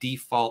the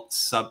default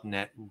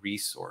subnet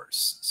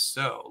resource.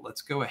 So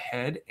let's go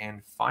ahead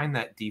and find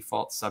that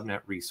default subnet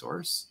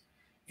resource.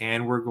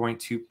 And we're going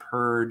to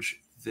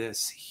purge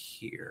this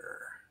here.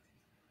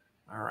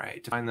 All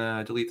right,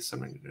 delete the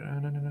subnet.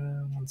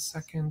 No, 1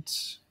 second.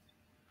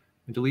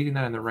 I'm deleting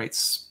that in the right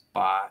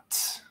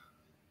spot.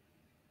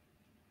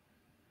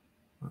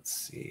 Let's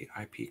see,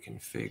 IP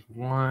config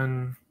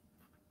 1.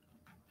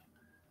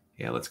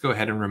 Yeah, let's go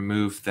ahead and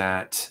remove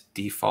that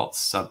default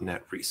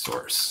subnet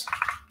resource.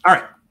 All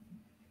right.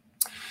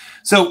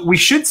 So we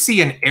should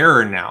see an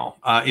error now.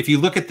 If you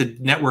look at the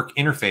network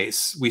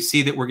interface, we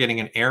see that we're getting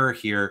an error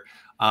here.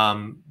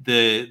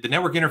 The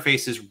network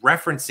interface is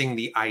referencing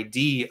the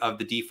ID of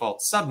the default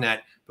subnet,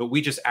 but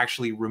we just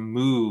actually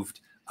removed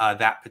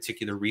that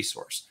particular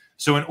resource.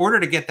 So in order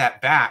to get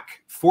that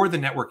back for the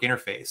network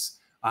interface,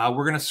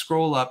 we're going to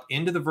scroll up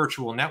into the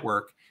virtual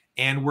network,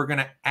 and we're going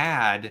to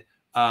add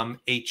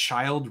a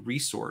child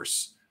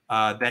resource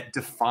that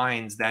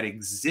defines that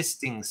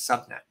existing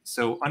subnet.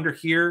 So under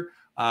here,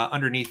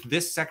 underneath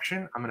this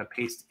section, I'm going to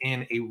paste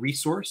in a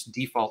resource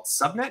default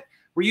subnet.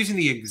 We're using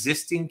the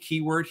existing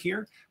keyword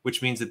here,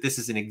 which means that this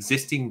is an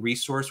existing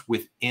resource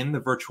within the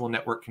virtual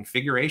network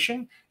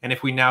configuration. And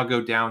if we now go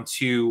down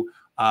to,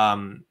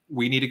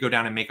 we need to go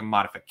down and make a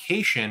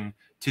modification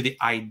to the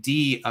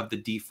ID of the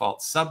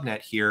default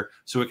subnet here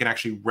so it can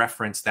actually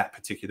reference that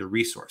particular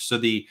resource. So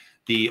the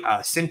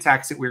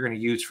syntax that we're going to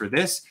use for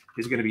this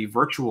is going to be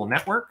virtual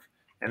network,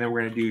 and then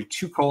we're going to do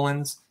 2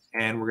 colons,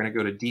 and we're going to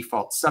go to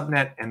default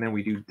subnet, and then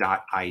we do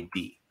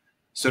 .id.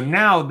 So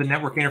now the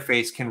network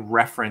interface can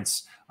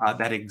reference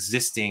that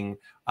existing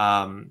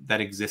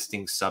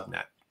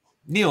subnet.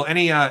 Neil,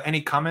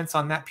 any comments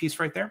on that piece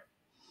right there?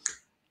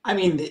 I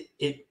mean,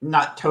 it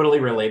not totally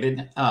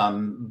related,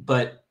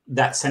 but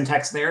that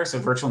syntax there, so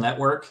virtual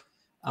network,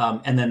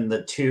 and then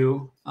the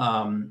 2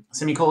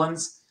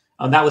 semicolons,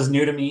 that was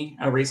new to me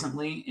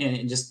recently,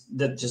 and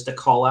just a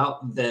call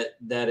out that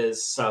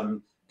is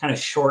some kind of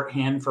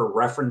shorthand for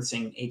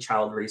referencing a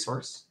child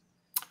resource.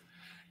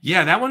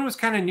 Yeah, that one was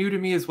kind of new to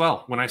me as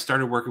well when I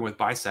started working with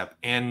Bicep.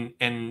 And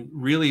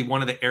really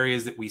one of the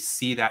areas that we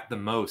see that the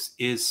most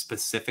is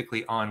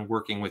specifically on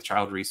working with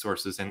child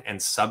resources and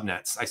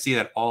subnets. I see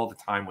that all the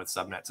time with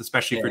subnets,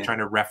 especially if you're trying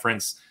to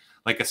reference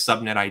like a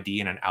subnet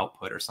ID and an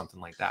output or something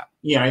like that.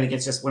 Yeah, I think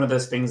it's just one of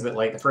those things that,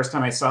 like, the first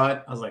time I saw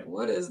it, I was like,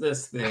 what is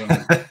this thing?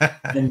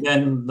 And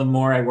then the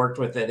more I worked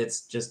with it,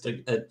 it's just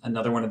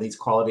another one of these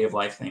quality of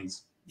life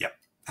things. Yep,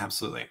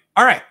 absolutely.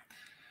 All right.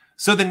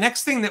 So the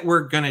next thing that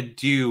we're going to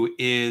do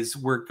is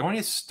we're going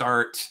to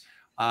start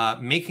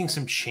making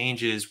some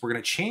changes. We're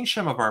going to change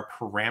some of our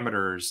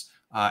parameters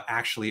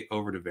actually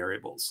over to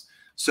variables.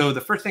 So the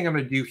first thing I'm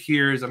going to do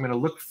here is I'm going to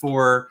look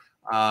for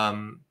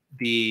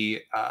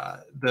the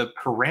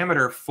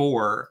parameter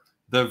for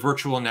the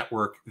virtual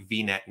network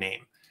VNet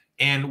name.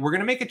 And we're going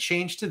to make a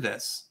change to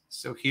this.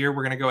 So here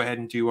we're going to go ahead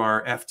and do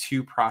our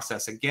F2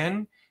 process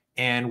again.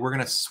 And we're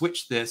going to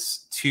switch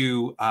this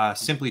to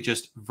simply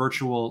just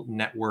virtual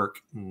network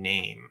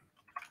name.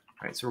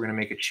 All right, so we're going to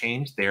make a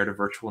change there to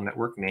virtual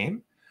network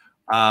name,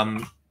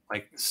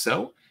 like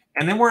so.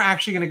 And then we're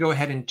actually going to go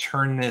ahead and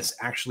turn this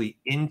actually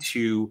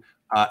into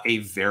a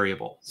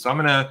variable. So I'm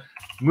going to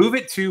move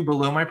it to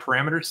below my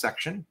parameters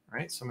section.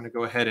 Right, so I'm going to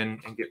go ahead and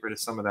get rid of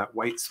some of that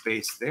white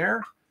space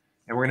there.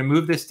 And we're going to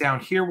move this down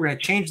here. We're going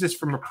to change this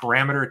from a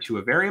parameter to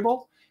a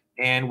variable.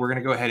 And we're going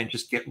to go ahead and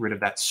just get rid of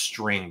that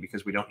string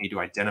because we don't need to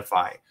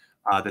identify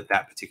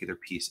that particular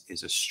piece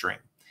is a string.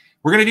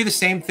 We're going to do the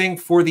same thing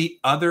for the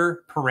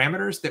other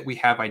parameters that we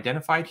have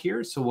identified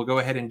here. So we'll go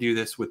ahead and do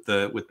this with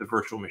the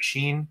virtual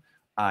machine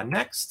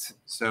next.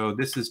 So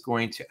this is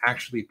going to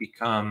actually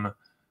become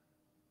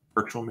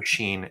virtual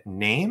machine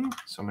name.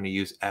 So I'm going to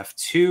use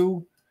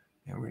F2,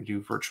 and we're going to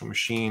do virtual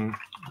machine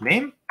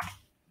name.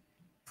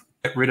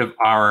 Get rid of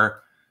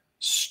our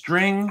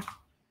string,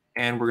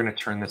 and we're going to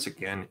turn this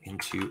again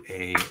into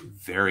a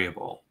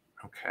variable.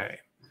 Okay.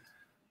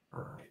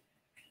 All right.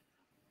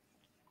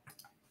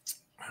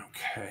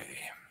 Okay.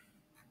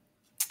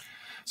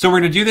 So we're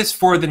going to do this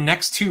for the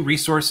next two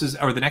resources,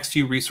 or the next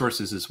few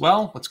resources as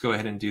well. Let's go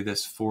ahead and do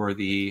this for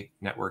the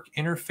network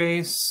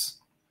interface.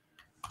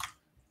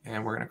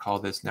 And we're going to call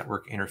this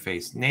network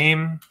interface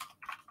name.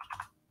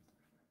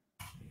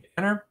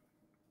 Enter.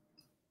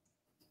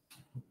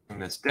 Bring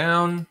this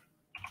down.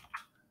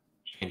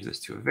 Change this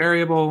to a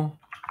variable.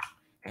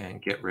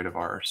 And get rid of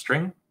our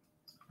string.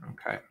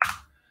 Okay.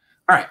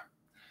 All right.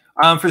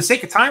 For the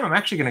sake of time, I'm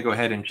actually going to go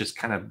ahead and just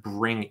kind of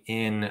bring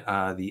in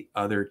the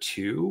other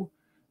two.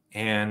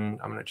 And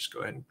I'm going to just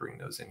go ahead and bring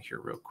those in here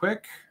real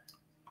quick.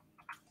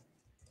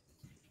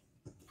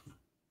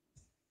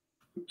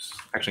 Oops.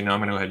 Actually, no, I'm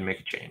going to go ahead and make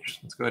a change.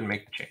 Let's go ahead and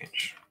make the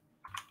change.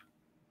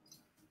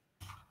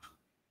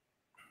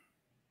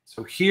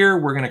 So here,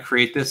 we're going to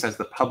create this as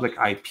the public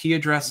IP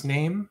address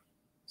name.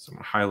 So I'm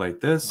going to highlight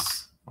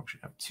this.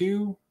 Function have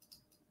two.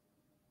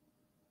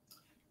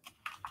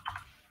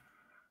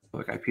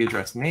 Public IP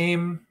address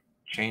name.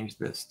 Change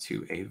this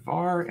to a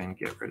var and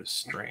get rid of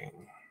string.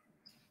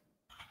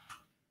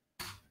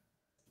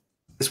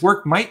 This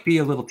work might be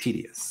a little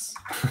tedious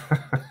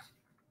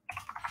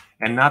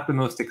and not the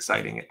most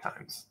exciting at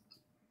times.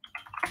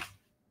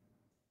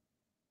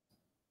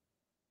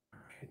 All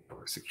right,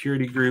 network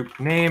security group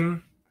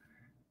name,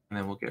 and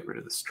then we'll get rid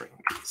of the string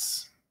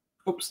piece.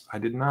 Oops, I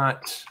did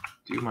not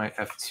do my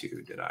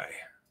F2, did I?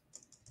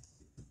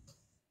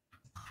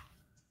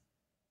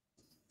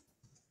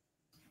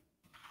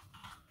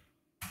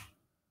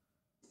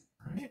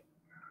 All right.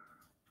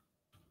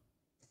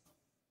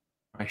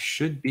 I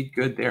should be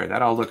good there.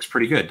 That all looks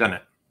pretty good, doesn't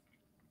it?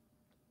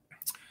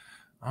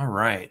 All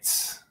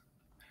right.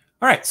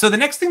 All right, so the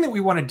next thing that we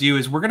want to do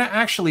is we're going to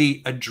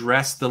actually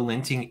address the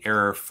linting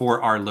error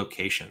for our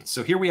location.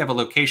 So here we have a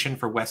location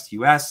for West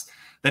US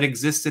that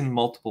exists in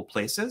multiple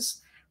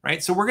places,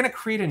 right? So we're going to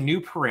create a new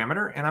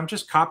parameter, and I'm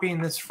just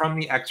copying this from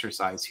the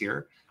exercise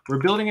here. We're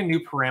building a new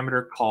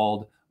parameter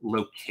called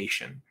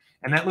location.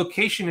 And that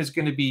location is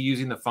going to be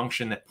using the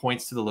function that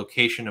points to the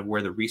location of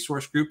where the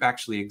resource group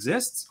actually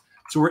exists.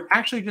 So we're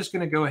actually just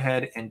going to go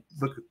ahead and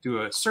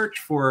do a search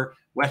for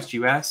West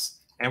US,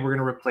 and we're going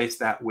to replace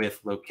that with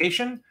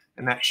location,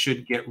 and that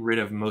should get rid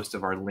of most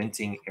of our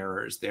linting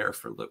errors there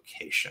for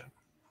location.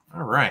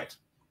 All right.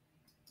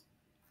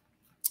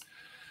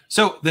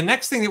 So the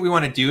next thing that we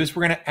want to do is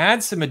we're going to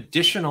add some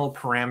additional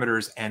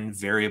parameters and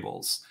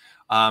variables.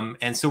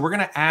 And so we're going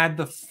to add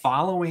the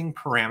following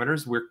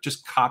parameters. We're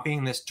just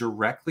copying this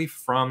directly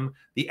from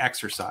the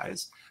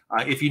exercise.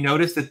 If you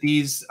notice that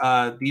these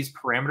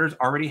parameters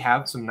already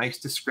have some nice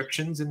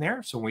descriptions in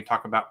there. So when we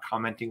talk about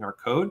commenting our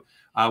code,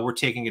 we're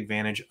taking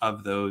advantage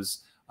of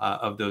those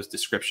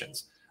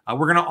descriptions.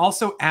 We're going to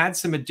also add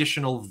some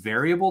additional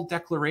variable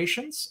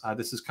declarations.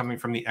 This is coming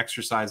from the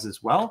exercise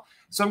as well.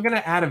 So I'm going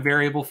to add a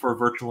variable for a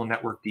virtual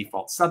network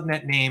default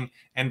subnet name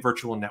and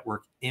virtual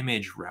network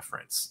image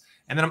reference.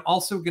 And then I'm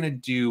also going to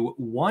do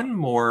one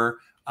more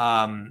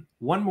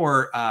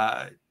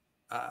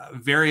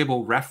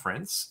variable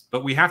reference,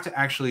 but we have to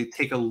actually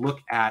take a look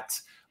at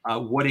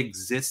what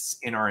exists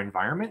in our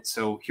environment.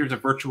 So here's a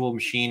virtual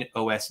machine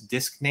OS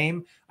disk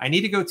name. I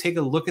need to go take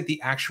a look at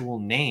the actual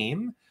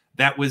name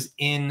that was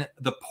in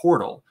the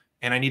portal.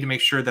 And I need to make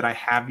sure that I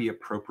have the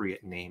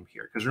appropriate name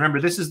here. Because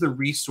remember, this is the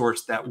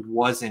resource that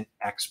wasn't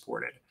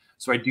exported.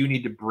 So I do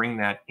need to bring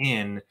that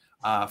in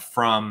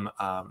from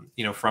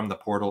the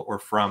portal or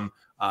from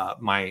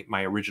my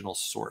original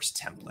source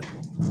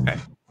template. Okay.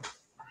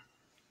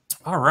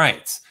 All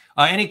right.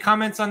 Any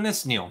comments on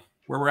this, Neil,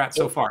 where we're at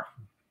so far?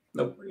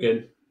 Nope, we're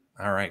good.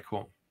 All right,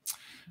 cool.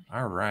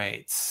 All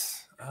right.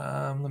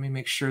 Let me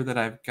make sure that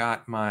I've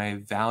got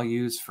my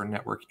values for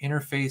network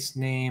interface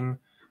name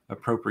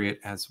appropriate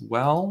as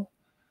well.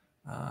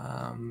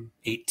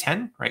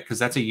 810, right? Because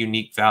that's a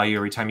unique value.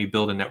 Every time you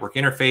build a network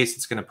interface,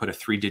 it's going to put a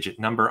 3-digit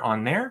number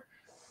on there.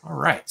 All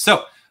right.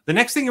 So the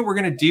next thing that we're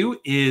going to do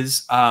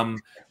is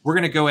we're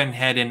going to go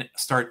ahead and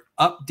start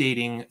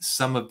updating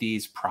some of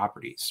these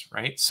properties,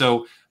 right?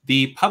 So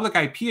the public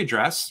IP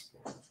address,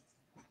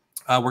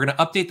 we're going to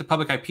update the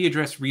public IP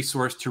address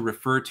resource to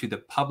refer to the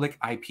public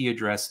IP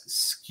address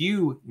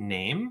SKU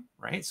name,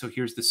 right? So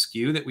here's the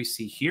SKU that we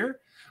see here.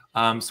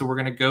 So we're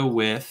going to go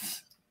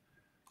with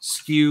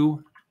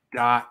SKU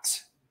dot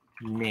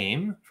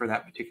name for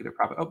that particular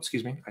property. Oh,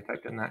 excuse me. I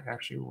typed in that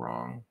actually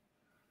wrong.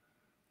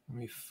 Let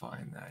me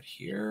find that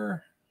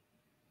here.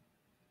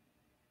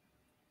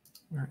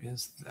 Where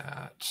is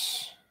that?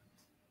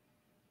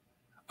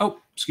 Oh,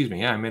 excuse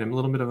me. Yeah, I made a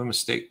little bit of a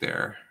mistake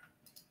there.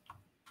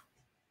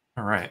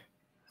 All right.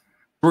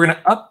 We're going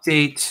to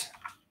update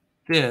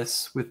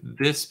this with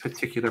this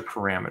particular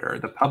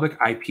parameter, the public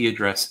IP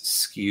address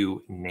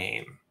SKU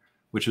name,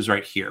 which is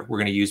right here. We're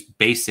going to use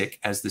basic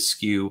as the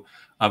SKU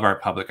of our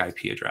public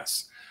IP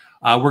address.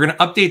 We're going to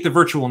update the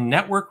virtual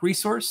network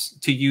resource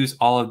to use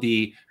all of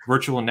the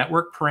virtual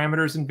network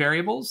parameters and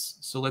variables.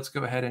 So let's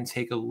go ahead and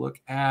take a look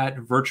at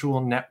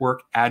virtual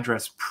network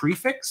address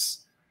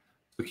prefix.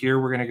 So here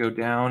we're going to go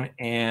down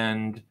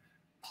and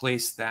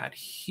place that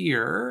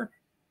here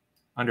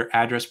under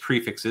address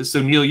prefixes.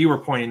 So Neil, you were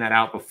pointing that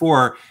out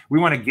before. We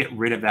want to get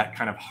rid of that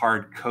kind of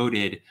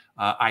hard-coded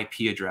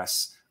IP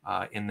address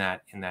in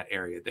that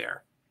area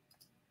there.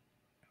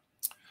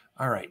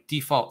 All right,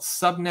 default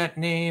subnet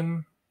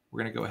name.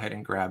 We're going to go ahead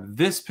and grab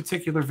this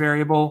particular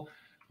variable.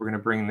 We're going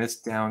to bring this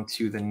down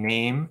to the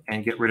name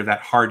and get rid of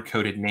that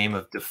hard-coded name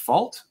of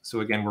default. So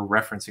again, we're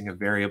referencing a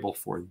variable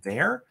for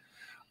there.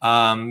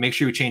 Make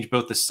sure you change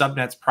both the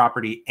subnets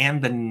property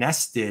and the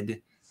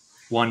nested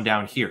one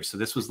down here. So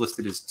this was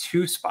listed as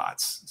 2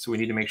 spots. So we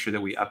need to make sure that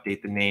we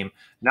update the name,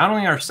 not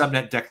only our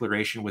subnet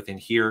declaration within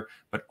here,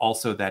 but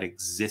also that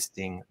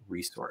existing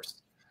resource.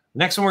 The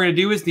next one we're going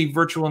to do is the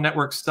virtual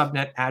network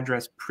subnet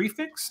address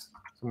prefix.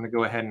 So I'm going to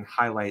go ahead and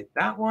highlight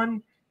that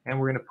one, and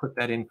we're going to put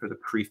that in for the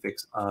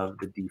prefix of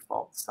the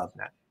default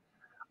subnet.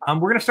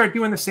 We're going to start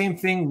doing the same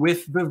thing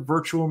with the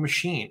virtual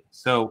machine.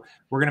 So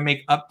we're going to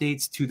make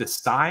updates to the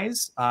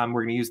size. We're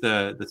going to use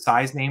the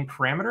size name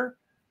parameter.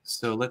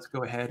 So let's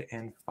go ahead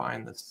and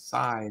find the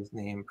size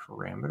name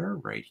parameter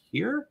right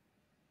here.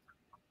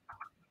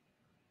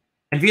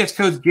 And VS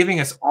Code's giving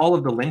us all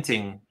of the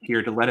linting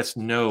here to let us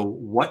know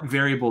what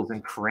variables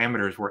and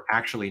parameters we're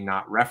actually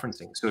not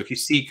referencing. So if you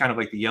see kind of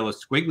like the yellow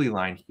squiggly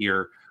line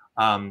here,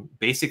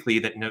 basically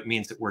that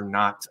means that we're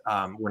not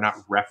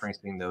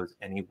referencing those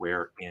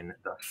anywhere in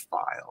the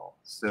file.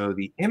 So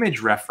the image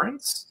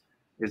reference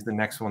is the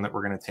next one that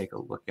we're going to take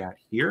a look at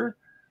here.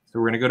 So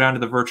we're going to go down to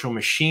the virtual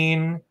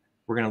machine.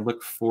 We're going to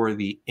look for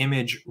the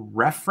image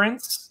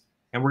reference,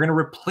 and we're going to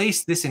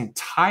replace this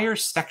entire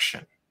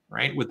section,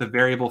 right, with the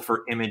variable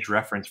for image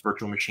reference,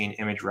 virtual machine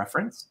image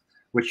reference,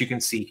 which you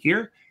can see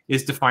here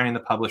is defining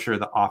the publisher,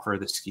 the offer,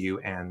 the SKU,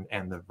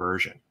 and the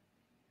version.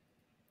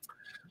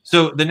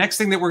 So the next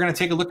thing that we're going to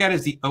take a look at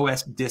is the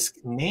OS disk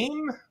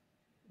name.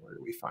 Where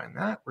do we find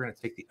that? We're going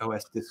to take the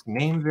OS disk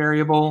name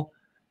variable,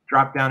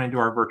 drop down into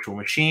our virtual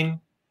machine,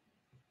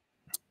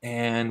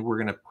 and we're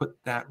going to put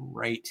that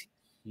right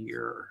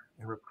here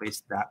and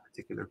replace that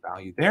particular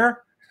value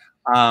there.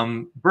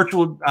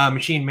 Virtual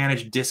machine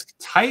managed disk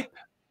type,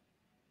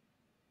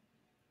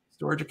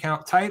 storage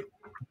account type.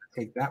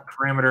 Take that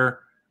parameter,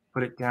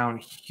 put it down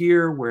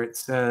here where it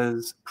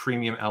says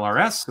premium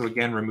LRS. So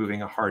again,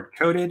 removing a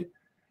hard-coded.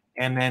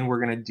 And then we're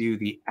going to do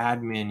the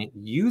admin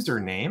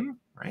username,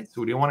 right?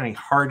 So we don't want any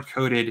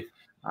hard-coded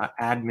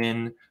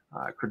admin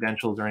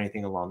credentials or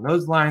anything along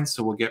those lines.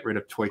 So we'll get rid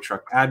of toy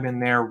truck admin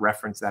there,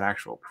 reference that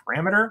actual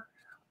parameter.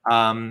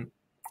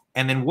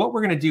 And then what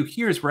we're going to do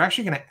here is we're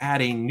actually going to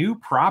add a new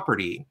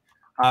property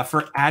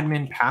for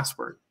admin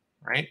password,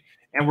 right?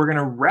 And we're going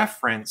to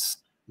reference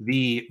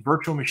the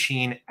virtual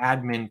machine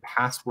admin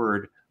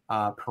password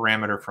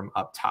parameter from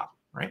up top,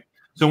 right?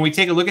 So when we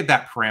take a look at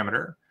that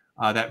parameter,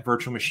 that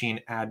virtual machine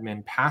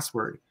admin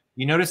password,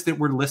 you notice that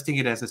we're listing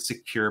it as a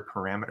secure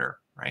parameter,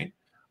 right?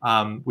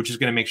 Which is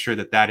going to make sure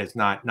that that is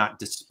not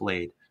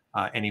displayed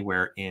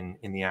anywhere in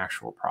the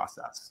actual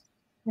process.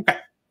 Okay.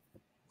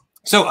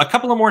 So a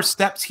couple of more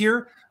steps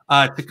here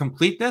to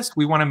complete this.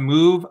 We want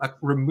to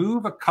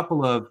remove a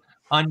couple of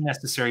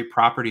unnecessary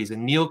properties,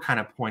 and Neil kind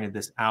of pointed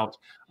this out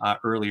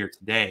earlier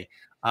today,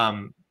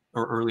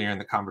 or earlier in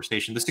the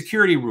conversation. The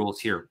security rules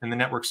here in the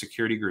network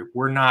security group,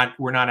 we're not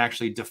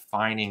actually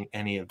defining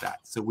any of that,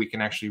 so we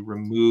can actually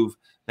remove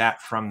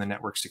that from the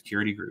network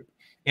security group.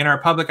 In our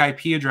public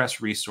IP address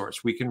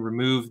resource, we can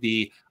remove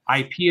the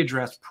IP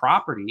address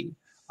property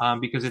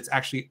because it's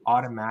actually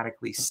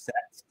automatically set.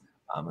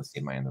 Let's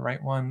see, am I in the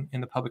right one? In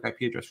the public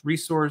IP address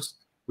resource,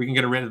 we can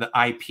get rid of the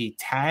IP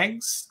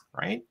tags,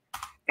 right?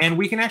 And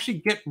we can actually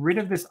get rid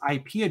of this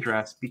IP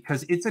address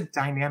because it's a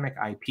dynamic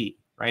IP,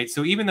 right?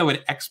 So even though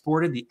it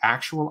exported the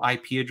actual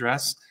IP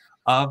address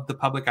of the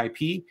public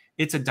IP,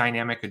 it's a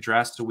dynamic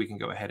address, so we can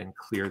go ahead and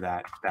clear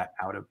that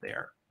out of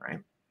there, right?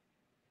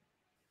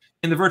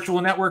 In the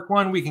virtual network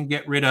one, we can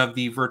get rid of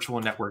the virtual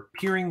network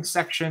peering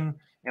section,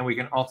 and we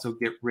can also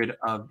get rid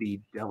of the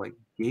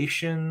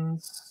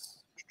delegations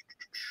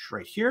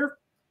right here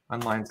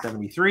on line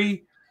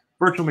 73.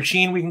 Virtual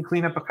machine, we can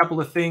clean up a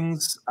couple of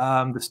things.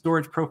 The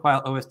storage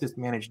profile OS disk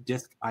managed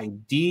disk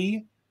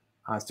ID.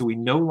 So we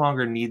no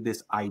longer need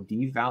this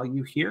ID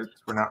value here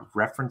because we're not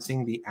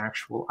referencing the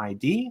actual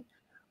ID.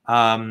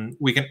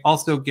 We can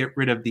also get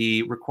rid of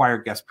the require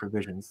guest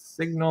provision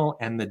signal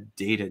and the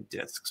data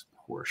disks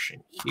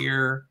portion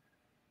here.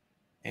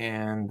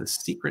 And the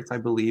secrets, I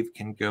believe,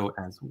 can go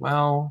as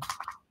well.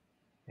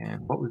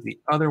 And what was the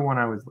other one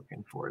I was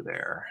looking for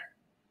there?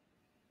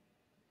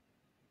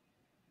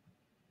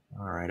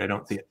 All right, I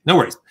don't see it. No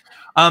worries.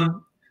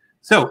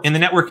 So in the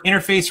network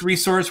interface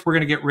resource, we're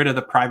going to get rid of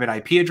the private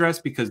IP address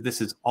because this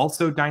is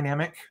also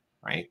dynamic,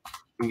 right?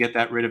 We can get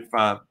that rid of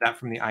that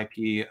from the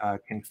IP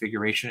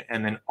configuration,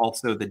 and then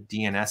also the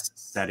DNS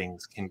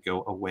settings can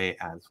go away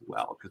as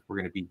well because we're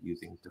going to be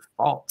using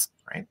default,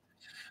 right?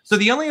 So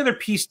the only other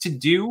piece to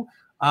do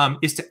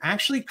is to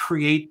actually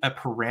create a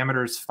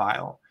parameters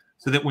file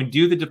so that when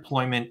do the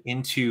deployment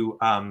into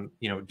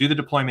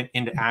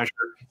Azure,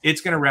 it's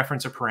going to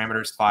reference a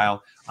parameters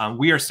file.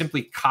 We are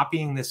simply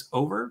copying this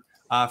over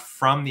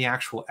from the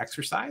actual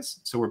exercise.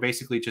 So we're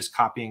basically just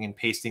copying and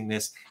pasting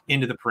this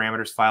into the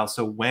parameters file.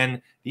 So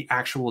when the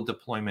actual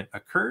deployment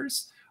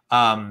occurs,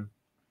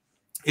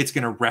 it's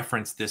going to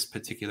reference this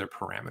particular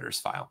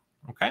parameters file.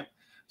 Okay.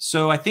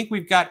 So I think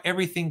we've got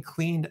everything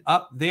cleaned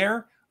up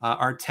there.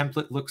 Our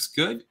template looks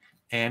good,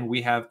 and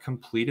we have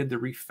completed the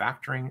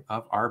refactoring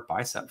of our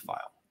Bicep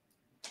file.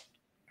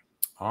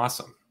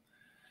 Awesome.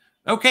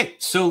 Okay,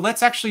 so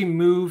let's actually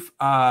move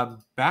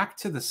back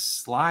to the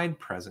slide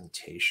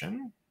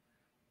presentation,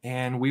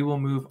 and we will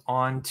move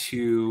on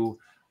to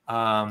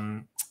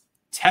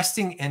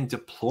testing and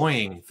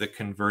deploying the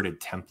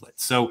converted template.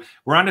 So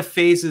we're on to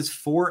phases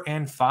 4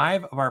 and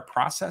 5 of our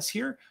process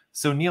here.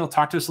 So Neil,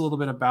 talk to us a little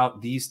bit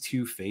about these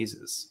 2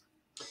 phases.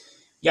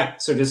 Yeah,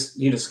 so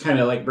just kind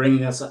of like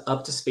bringing us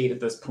up to speed at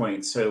this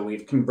point. So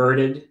we've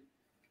converted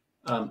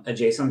a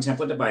JSON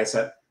template to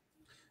Bicep,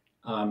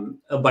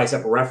 a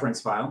Bicep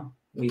reference file.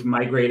 We've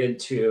migrated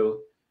to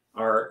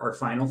our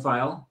final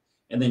file,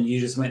 and then you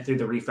just went through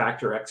the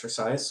refactor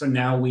exercise. So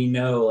now we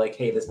know, like,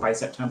 hey, this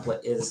Bicep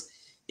template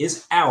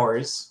is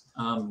ours.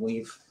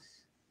 We've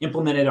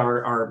implemented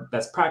our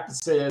best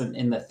practices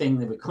in the thing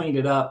that we cleaned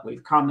it up.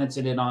 We've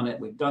commented it on it.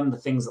 We've done the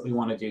things that we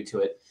want to do to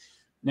it.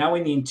 Now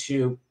we need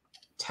to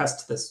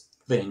test this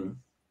thing,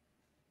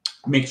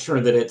 make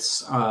sure that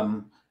it's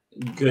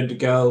good to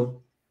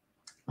go.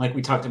 Like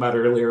we talked about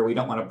earlier, we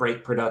don't want to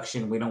break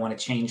production. We don't want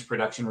to change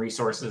production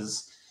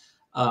resources.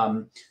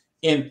 And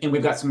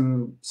we've got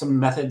some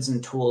methods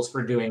and tools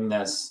for doing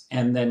this.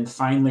 And then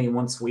finally,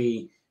 once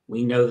we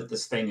know that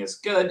this thing is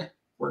good,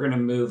 we're going to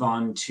move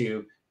on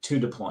to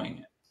deploying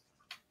it.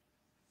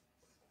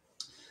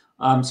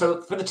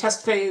 So for the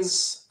test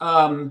phase,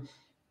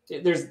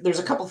 there's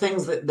a couple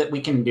things that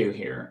we can do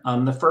here.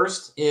 The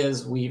first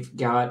is we've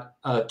got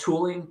a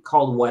tooling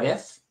called What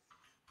If,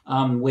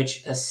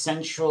 which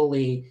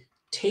essentially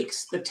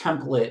takes the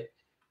template,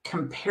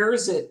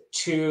 compares it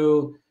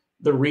to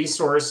the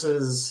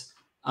resources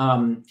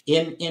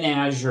in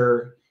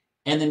Azure,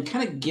 and then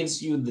kind of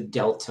gives you the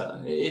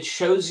delta. It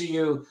shows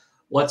you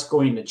what's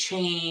going to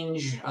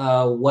change,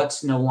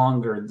 what's no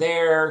longer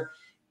there,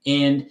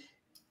 and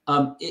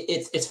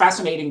it's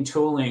fascinating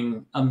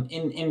tooling,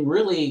 and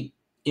really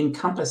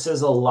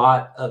encompasses a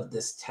lot of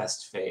this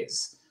test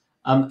phase.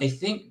 I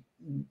think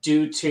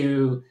due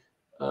to,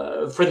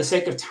 for the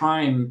sake of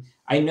time,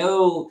 I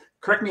know,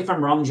 correct me if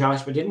I'm wrong,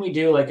 Josh, but didn't we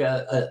do like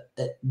a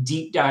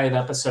deep dive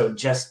episode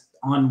just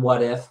on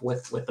What If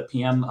with the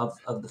PM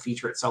of the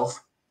feature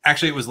itself?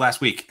 Actually, it was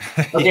last week.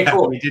 Okay, yeah,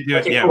 cool. We did do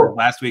it. Okay, yeah, cool.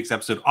 Last week's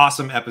episode.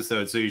 Awesome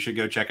episode. So you should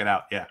go check it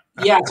out. Yeah.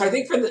 Yeah. So I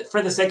think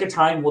for the sake of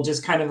time, we'll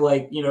just kind of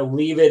like,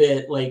 leave it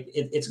at like,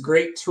 it's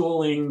great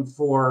tooling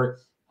for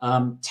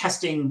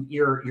testing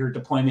your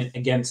deployment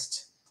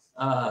against,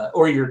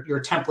 or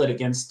your template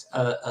against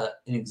an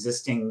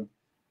existing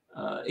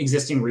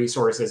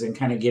resources, and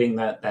kind of getting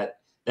that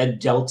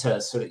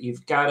delta so that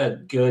you've got a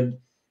good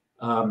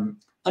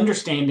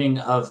understanding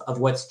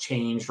of what's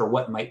changed or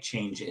what might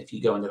change if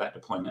you go into that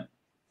deployment.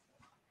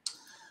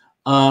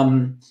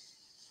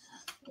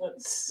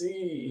 Let's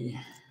see.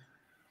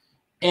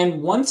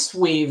 And once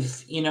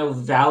we've,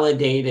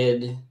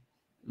 validated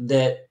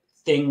that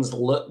things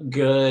look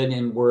good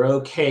and we're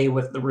okay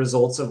with the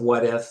results of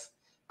What If,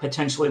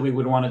 potentially we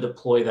would want to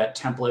deploy that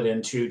template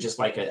into just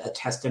like a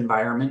test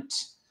environment.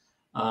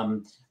 I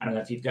don't know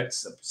if you've got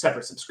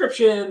separate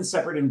subscriptions,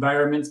 separate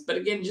environments, but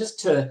again, just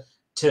to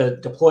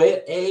deploy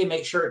it, A,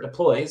 make sure it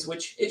deploys,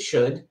 which it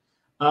should.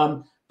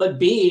 But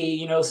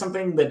B,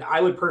 something that I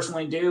would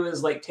personally do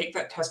is like take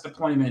that test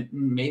deployment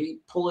and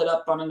maybe pull it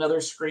up on another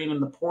screen in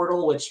the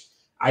portal, which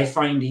I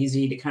find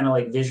easy to kind of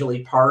like visually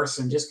parse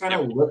and just kind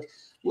of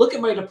look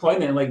at my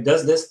deployment. Like,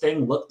 does this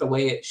thing look the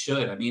way it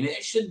should? I mean,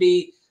 it should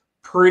be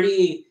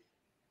pretty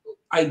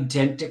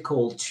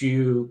identical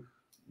to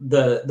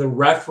the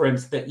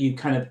reference that you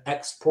kind of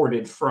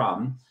exported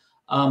from.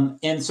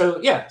 And so,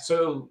 yeah,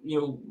 so,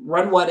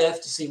 run What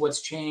If to see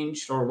what's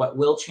changed or what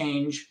will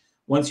change.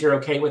 Once you're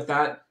okay with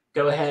that,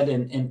 go ahead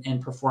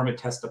and perform a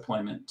test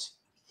deployment.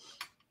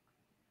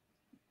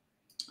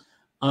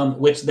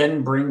 Which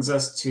then brings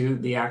us to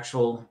the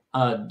actual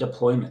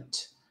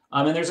deployment.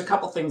 And there's a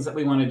couple things that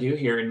we want to do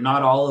here, and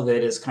not all of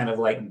it is kind of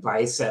like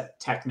Bicep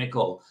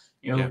technical.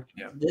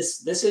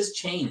 This is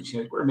change.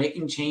 We're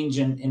making change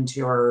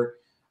into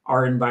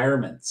our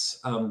environments.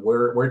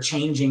 We're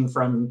changing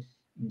from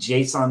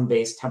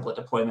JSON-based template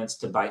deployments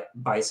to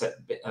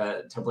Bicep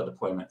template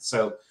deployments.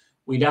 So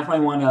we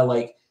definitely want to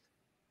like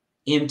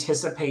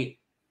anticipate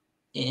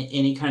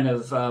any kind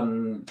of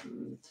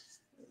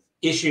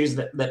issues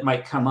that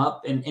might come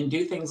up, and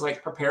do things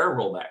like prepare a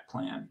rollback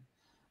plan,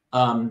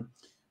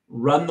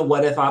 run the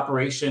What If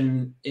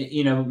operation,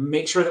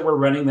 make sure that we're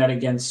running that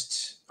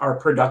against our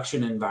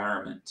production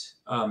environment,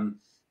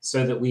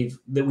 so that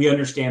we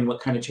understand what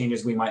kind of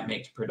changes we might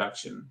make to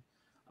production.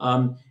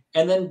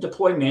 and then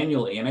deploy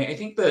manually. And I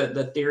think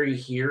the theory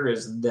here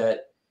is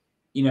that,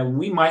 you know,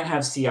 we might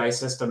have CI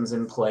systems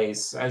in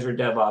place, Azure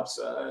DevOps,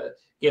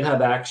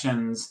 GitHub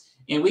Actions,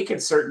 and we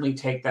could certainly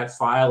take that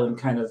file and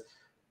kind of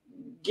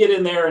get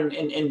in there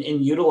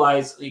and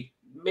utilize, like,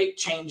 make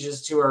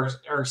changes to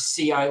our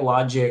CI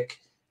logic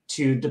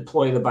to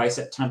deploy the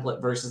Bicep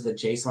template versus the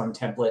JSON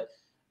template.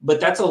 But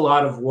that's a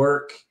lot of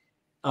work.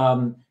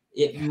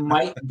 It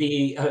might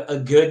be a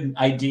good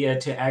idea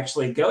to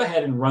actually go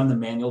ahead and run the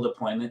manual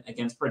deployment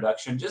against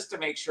production just to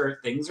make sure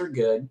things are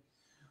good.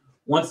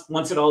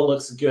 Once it all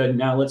looks good,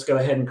 now let's go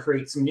ahead and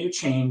create some new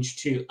change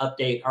to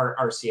update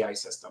our CI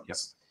systems. Yep.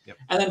 Yep.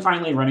 And then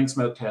finally, running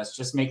smoke tests,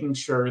 just making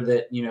sure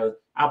that, you know,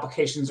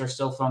 applications are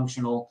still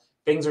functional,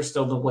 things are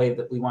still the way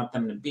that we want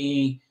them to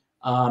be,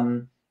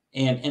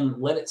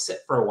 and let it sit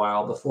for a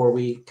while before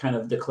we kind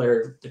of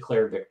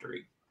declare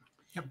victory.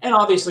 Yep. And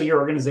obviously, your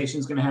organization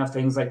is going to have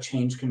things like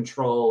change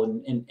control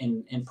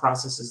and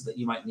processes that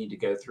you might need to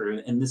go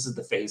through, and this is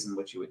the phase in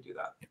which you would do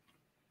that.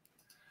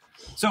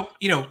 So,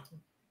 you know,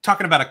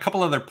 talking about a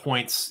couple other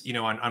points, you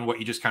know, on what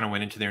you just kind of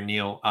went into there,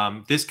 Neil.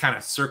 This kind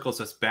of circles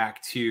us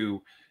back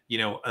to, you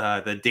know,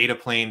 the data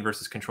plane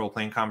versus control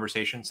plane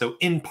conversation. So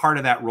in part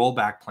of that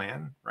rollback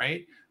plan,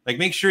 right? Like,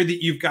 make sure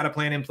that you've got a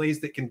plan in place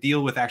that can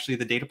deal with actually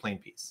the data plane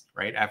piece,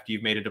 right? After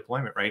you've made a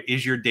deployment, right?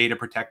 Is your data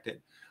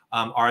protected?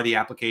 Are the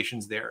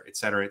applications there, et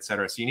cetera, et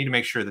cetera? So you need to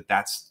make sure that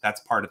that's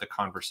part of the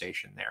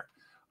conversation there.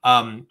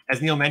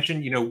 As Neil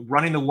mentioned, you know,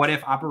 running the what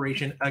if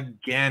operation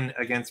again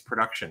against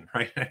production,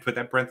 right? I put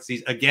that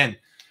parentheses again,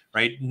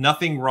 right?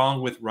 Nothing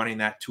wrong with running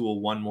that tool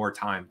one more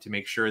time to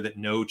make sure that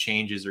no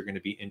changes are going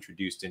to be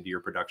introduced into your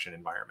production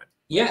environment.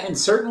 Yeah, and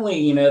certainly,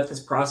 you know, if this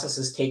process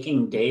is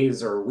taking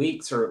days or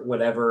weeks or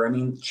whatever, I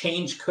mean,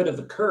 change could have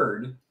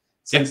occurred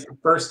since the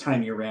first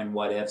time you ran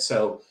what if.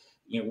 So,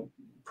 you know,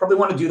 probably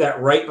want to do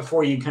that right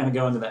before you kind of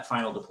go into that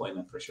final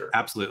deployment for sure.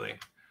 Absolutely.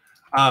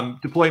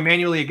 Deploy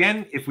manually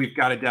again. If we've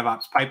got a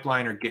DevOps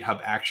pipeline or GitHub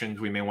Actions,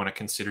 we may want to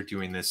consider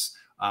doing this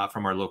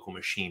from our local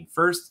machine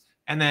first.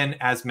 And then,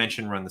 as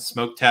mentioned, run the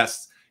smoke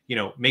tests. You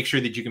know, make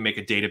sure that you can make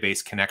a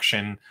database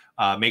connection.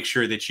 Make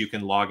sure that you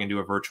can log into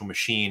a virtual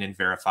machine and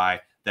verify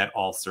that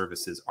all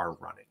services are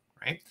running,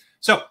 right?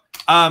 So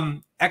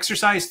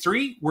exercise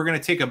 3, we're going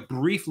to take a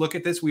brief look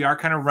at this. We are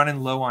kind of running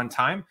low on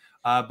time,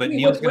 but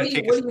Neil's going to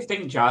take What do you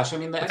think, Josh? I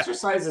mean, the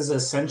exercise is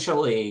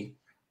essentially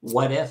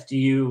what if. Do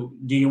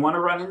you want to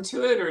run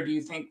into it, or do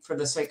you think for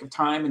the sake of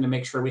time and to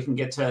make sure we can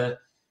get to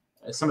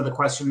some of the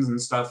questions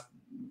and stuff?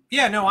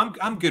 Yeah, no,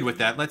 I'm good with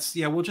that.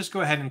 We'll just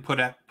go ahead and put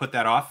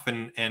that off,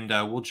 and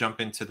we'll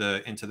jump into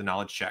the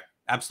knowledge check.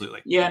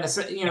 Absolutely. Yeah, and it's,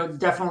 you know,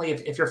 definitely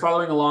if you're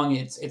following along,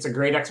 it's a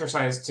great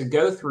exercise to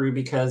go through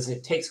because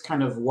it takes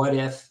kind of what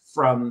if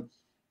from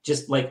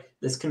just like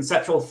this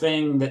conceptual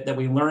thing that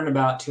we learn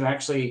about to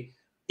actually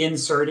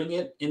inserting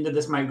it into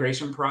this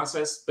migration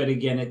process. But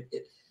again,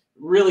 it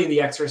really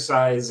the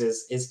exercise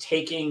is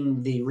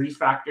taking the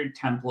refactored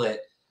template,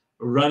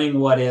 running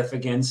what if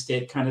against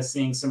it, kind of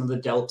seeing some of the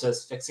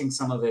deltas, fixing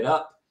some of it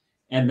up,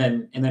 and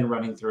then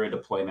running through a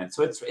deployment.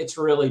 So it's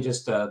really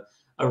just a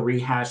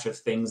rehash of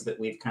things that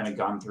we've kind of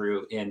gone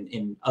through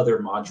in other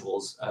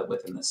modules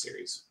within this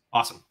series.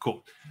 Awesome.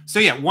 Cool. So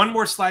yeah, one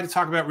more slide to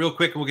talk about real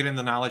quick, and we'll get into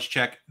the knowledge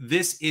check.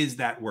 This is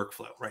that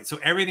workflow, right? So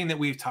everything that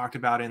we've talked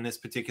about in this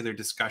particular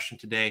discussion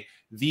today,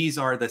 these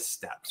are the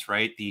steps,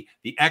 right? The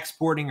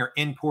exporting or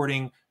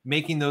importing,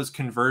 making those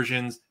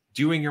conversions,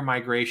 doing your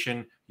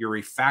migration, your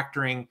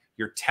refactoring,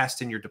 your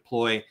test and your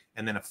deploy,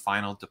 and then a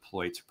final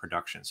deploy to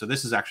production. So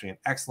this is actually an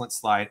excellent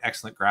slide,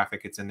 excellent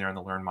graphic. It's in there in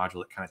the Learn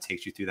module. It kind of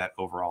takes you through that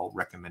overall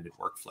recommended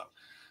workflow.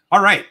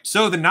 All right,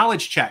 so the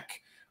knowledge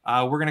check.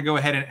 We're going to go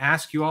ahead and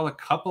ask you all a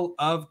couple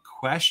of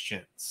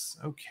questions.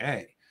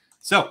 Okay,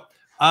 so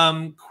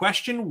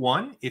question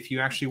 1, if you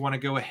actually want to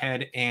go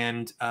ahead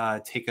and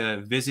take a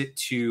visit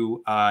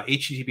to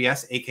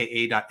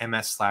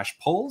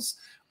https://aka.ms/polls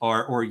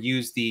or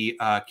use the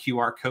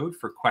QR code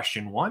for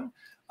question 1.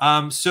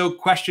 So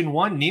question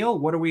 1, Neil,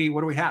 what do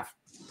we have?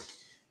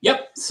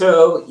 Yep.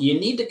 So you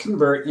need to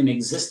convert an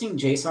existing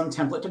JSON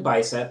template to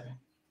Bicep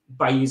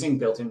by using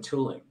built-in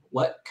tooling.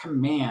 What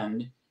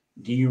command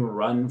do you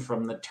run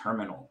from the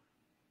terminal?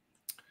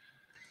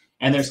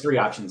 And there's 3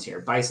 options here: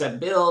 Bicep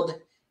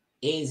build,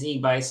 AZ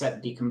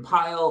Bicep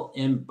decompile,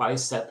 and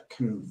Bicep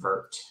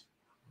convert.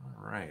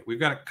 All right. We've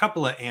got a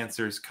couple of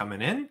answers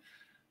coming in.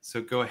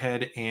 So go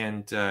ahead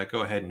and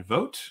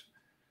vote.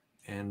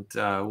 And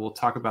we'll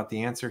talk about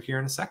the answer here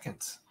in a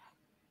second.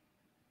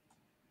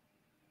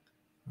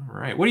 All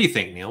right. What do you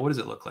think, Neil? What does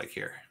it look like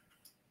here?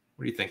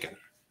 What are you thinking?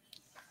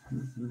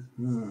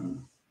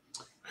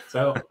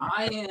 So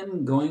I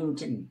am going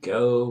to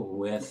go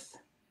with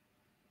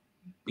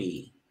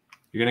B.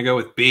 You're going to go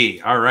with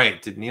B. All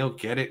right. Did Neil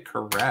get it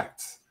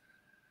correct?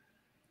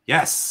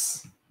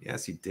 Yes.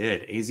 Yes, he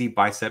did. AZ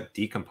Bicep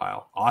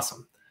decompile.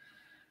 Awesome.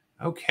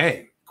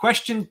 Okay.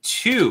 Question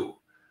 2.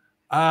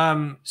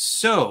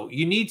 So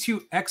you need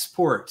to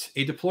export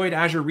a deployed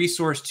Azure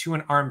resource to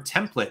an ARM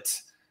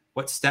template.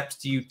 What steps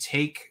do you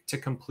take to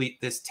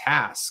complete this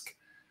task?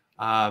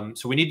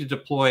 So we need to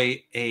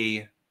deploy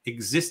a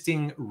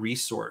existing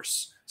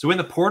resource. So in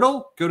the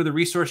portal, go to the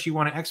resource you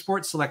want to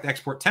export, select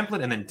export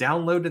template, and then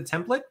download the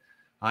template.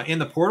 In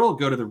the portal,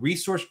 go to the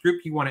resource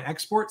group you want to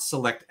export,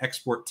 select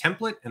export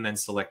template, and then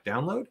select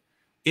download.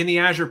 In the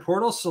Azure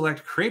portal,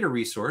 select create a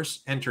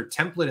resource, enter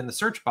template in the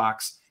search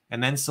box,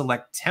 and then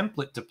select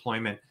template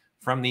deployment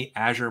from the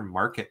Azure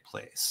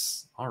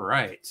Marketplace. All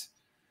right.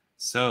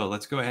 So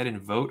let's go ahead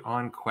and vote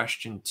on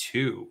question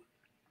 2.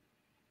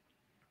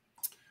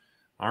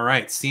 All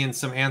right. Seeing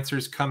some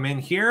answers come in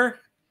here.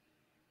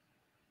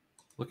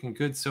 Looking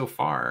good so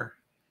far.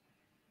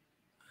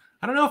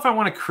 I don't know if I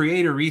want to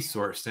create a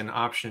resource in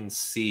option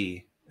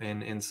C,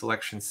 in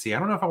selection C. I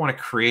don't know if I want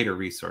to create a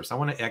resource. I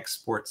want to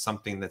export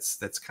something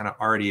that's kind of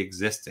already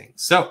existing.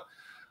 So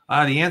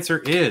the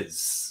answer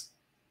is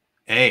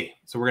A.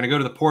 So we're going to go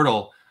to the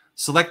portal,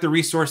 select the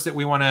resource that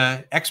we want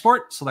to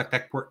export, select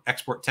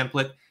export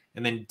template,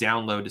 and then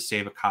download to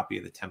save a copy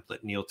of the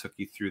template. Neil took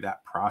you through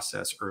that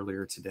process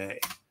earlier today.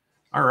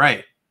 All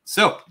right.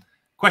 So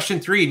question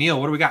 3,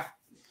 Neil, what do we got?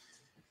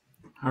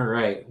 All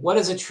right. What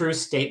is a true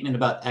statement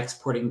about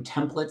exporting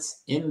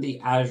templates in the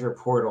Azure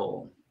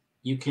portal?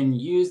 You can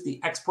use the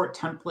export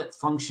template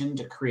function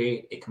to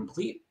create a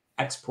complete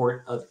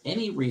export of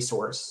any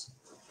resource,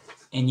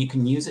 and you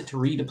can use it to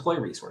redeploy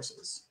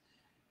resources.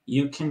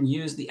 You can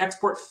use the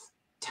export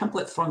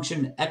template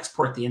function to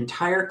export the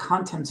entire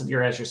contents of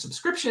your Azure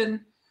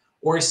subscription,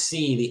 or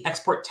C, the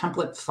export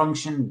template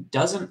function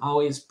doesn't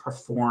always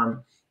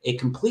perform a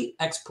complete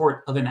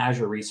export of an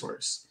Azure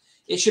resource.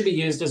 It should be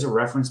used as a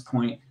reference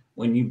point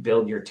when you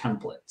build your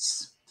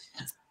templates.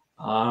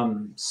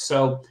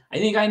 So I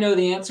think I know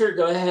the answer.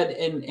 Go ahead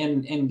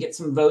and get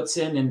some votes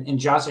in. And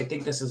Josh, I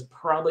think this is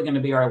probably going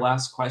to be our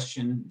last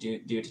question due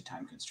to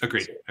time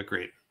constraints.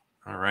 Agreed.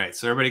 All right.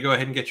 So everybody go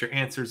ahead and get your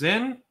answers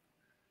in.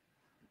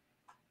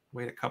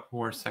 Wait a couple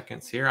more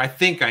seconds here. I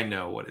think I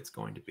know what it's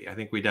going to be. I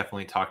think we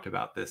definitely talked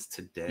about this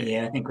today.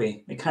 Yeah, I think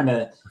we kind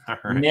of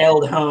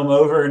nailed home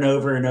over and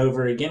over and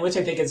over again, which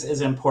I think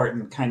is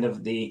important, kind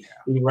of the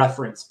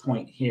reference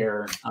point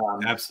here.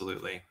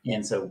 Absolutely.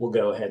 And so we'll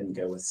go ahead and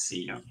go with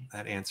C. Yeah,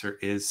 that answer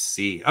is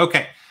C.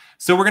 Okay.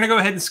 So we're going to go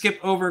ahead and skip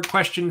over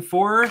question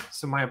 4.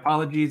 So my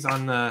apologies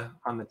on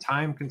the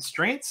time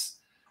constraints.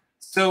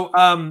 So,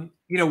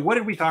 what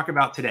did we talk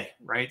about today,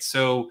 right?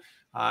 So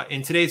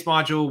in today's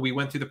module, we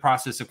went through the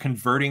process of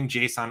converting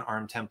JSON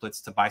ARM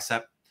templates to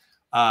Bicep.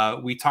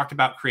 We talked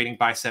about creating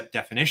Bicep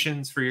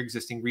definitions for your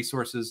existing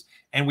resources,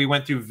 and we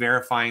went through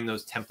verifying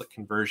those template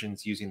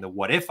conversions using the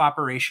what if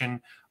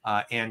operation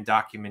and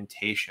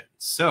documentation.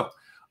 So,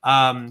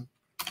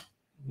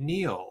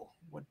 Neil,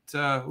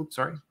 oops,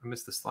 sorry, I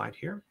missed the slide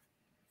here.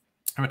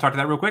 I'm going to talk to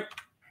that real quick.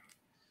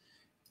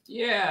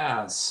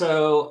 Yeah,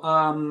 so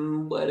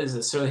what is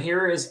this? So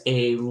here is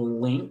a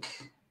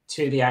link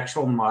to the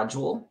actual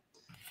module.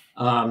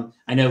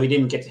 I know we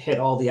didn't get to hit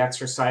all the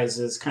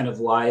exercises kind of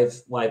live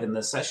in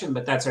this session,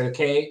 but that's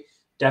okay.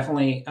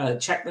 Definitely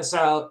check this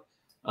out.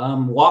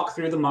 Walk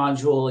through the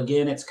module.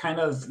 Again, it's kind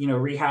of,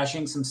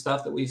 rehashing some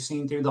stuff that we've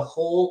seen through the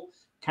whole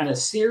kind of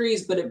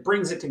series, but it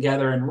brings it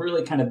together and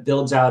really kind of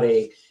builds out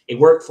a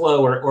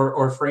workflow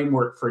or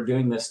framework for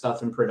doing this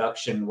stuff in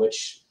production,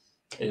 which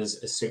is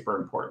super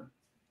important.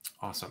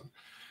 Awesome.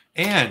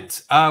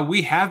 And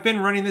we have been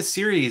running this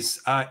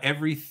series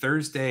every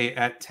Thursday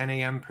at 10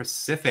 a.m.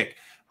 Pacific.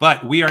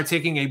 But we are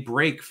taking a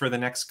break for the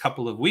next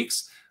couple of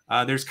weeks.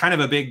 There's kind of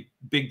a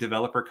big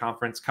developer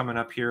conference coming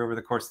up here over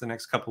the course of the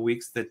next couple of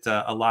weeks that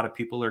a lot of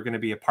people are going to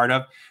be a part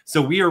of.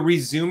 So we are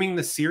resuming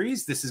the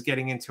series. This is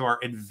getting into our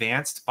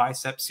advanced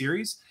Bicep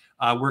series.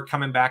 We're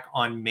coming back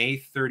on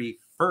May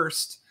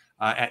 31st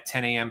at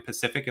 10 a.m.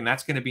 Pacific, and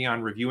that's going to be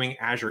on reviewing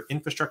Azure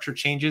infrastructure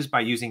changes by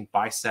using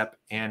Bicep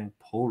and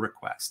pull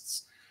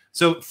requests.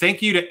 So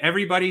thank you to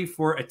everybody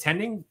for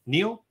attending.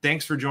 Neil,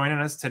 thanks for joining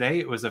us today.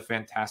 It was a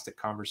fantastic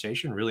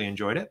conversation. Really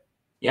enjoyed it.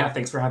 Yeah,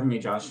 thanks for having me,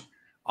 Josh.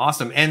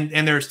 Awesome. And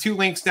there's 2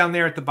 links down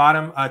there at the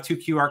bottom, 2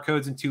 QR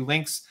codes and 2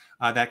 links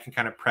that can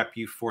kind of prep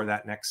you for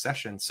that next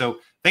session. So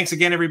thanks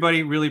again,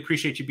 everybody. Really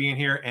appreciate you being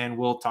here, and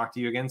we'll talk to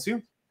you again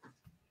soon.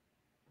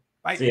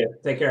 Bye. See you.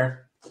 Take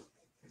care.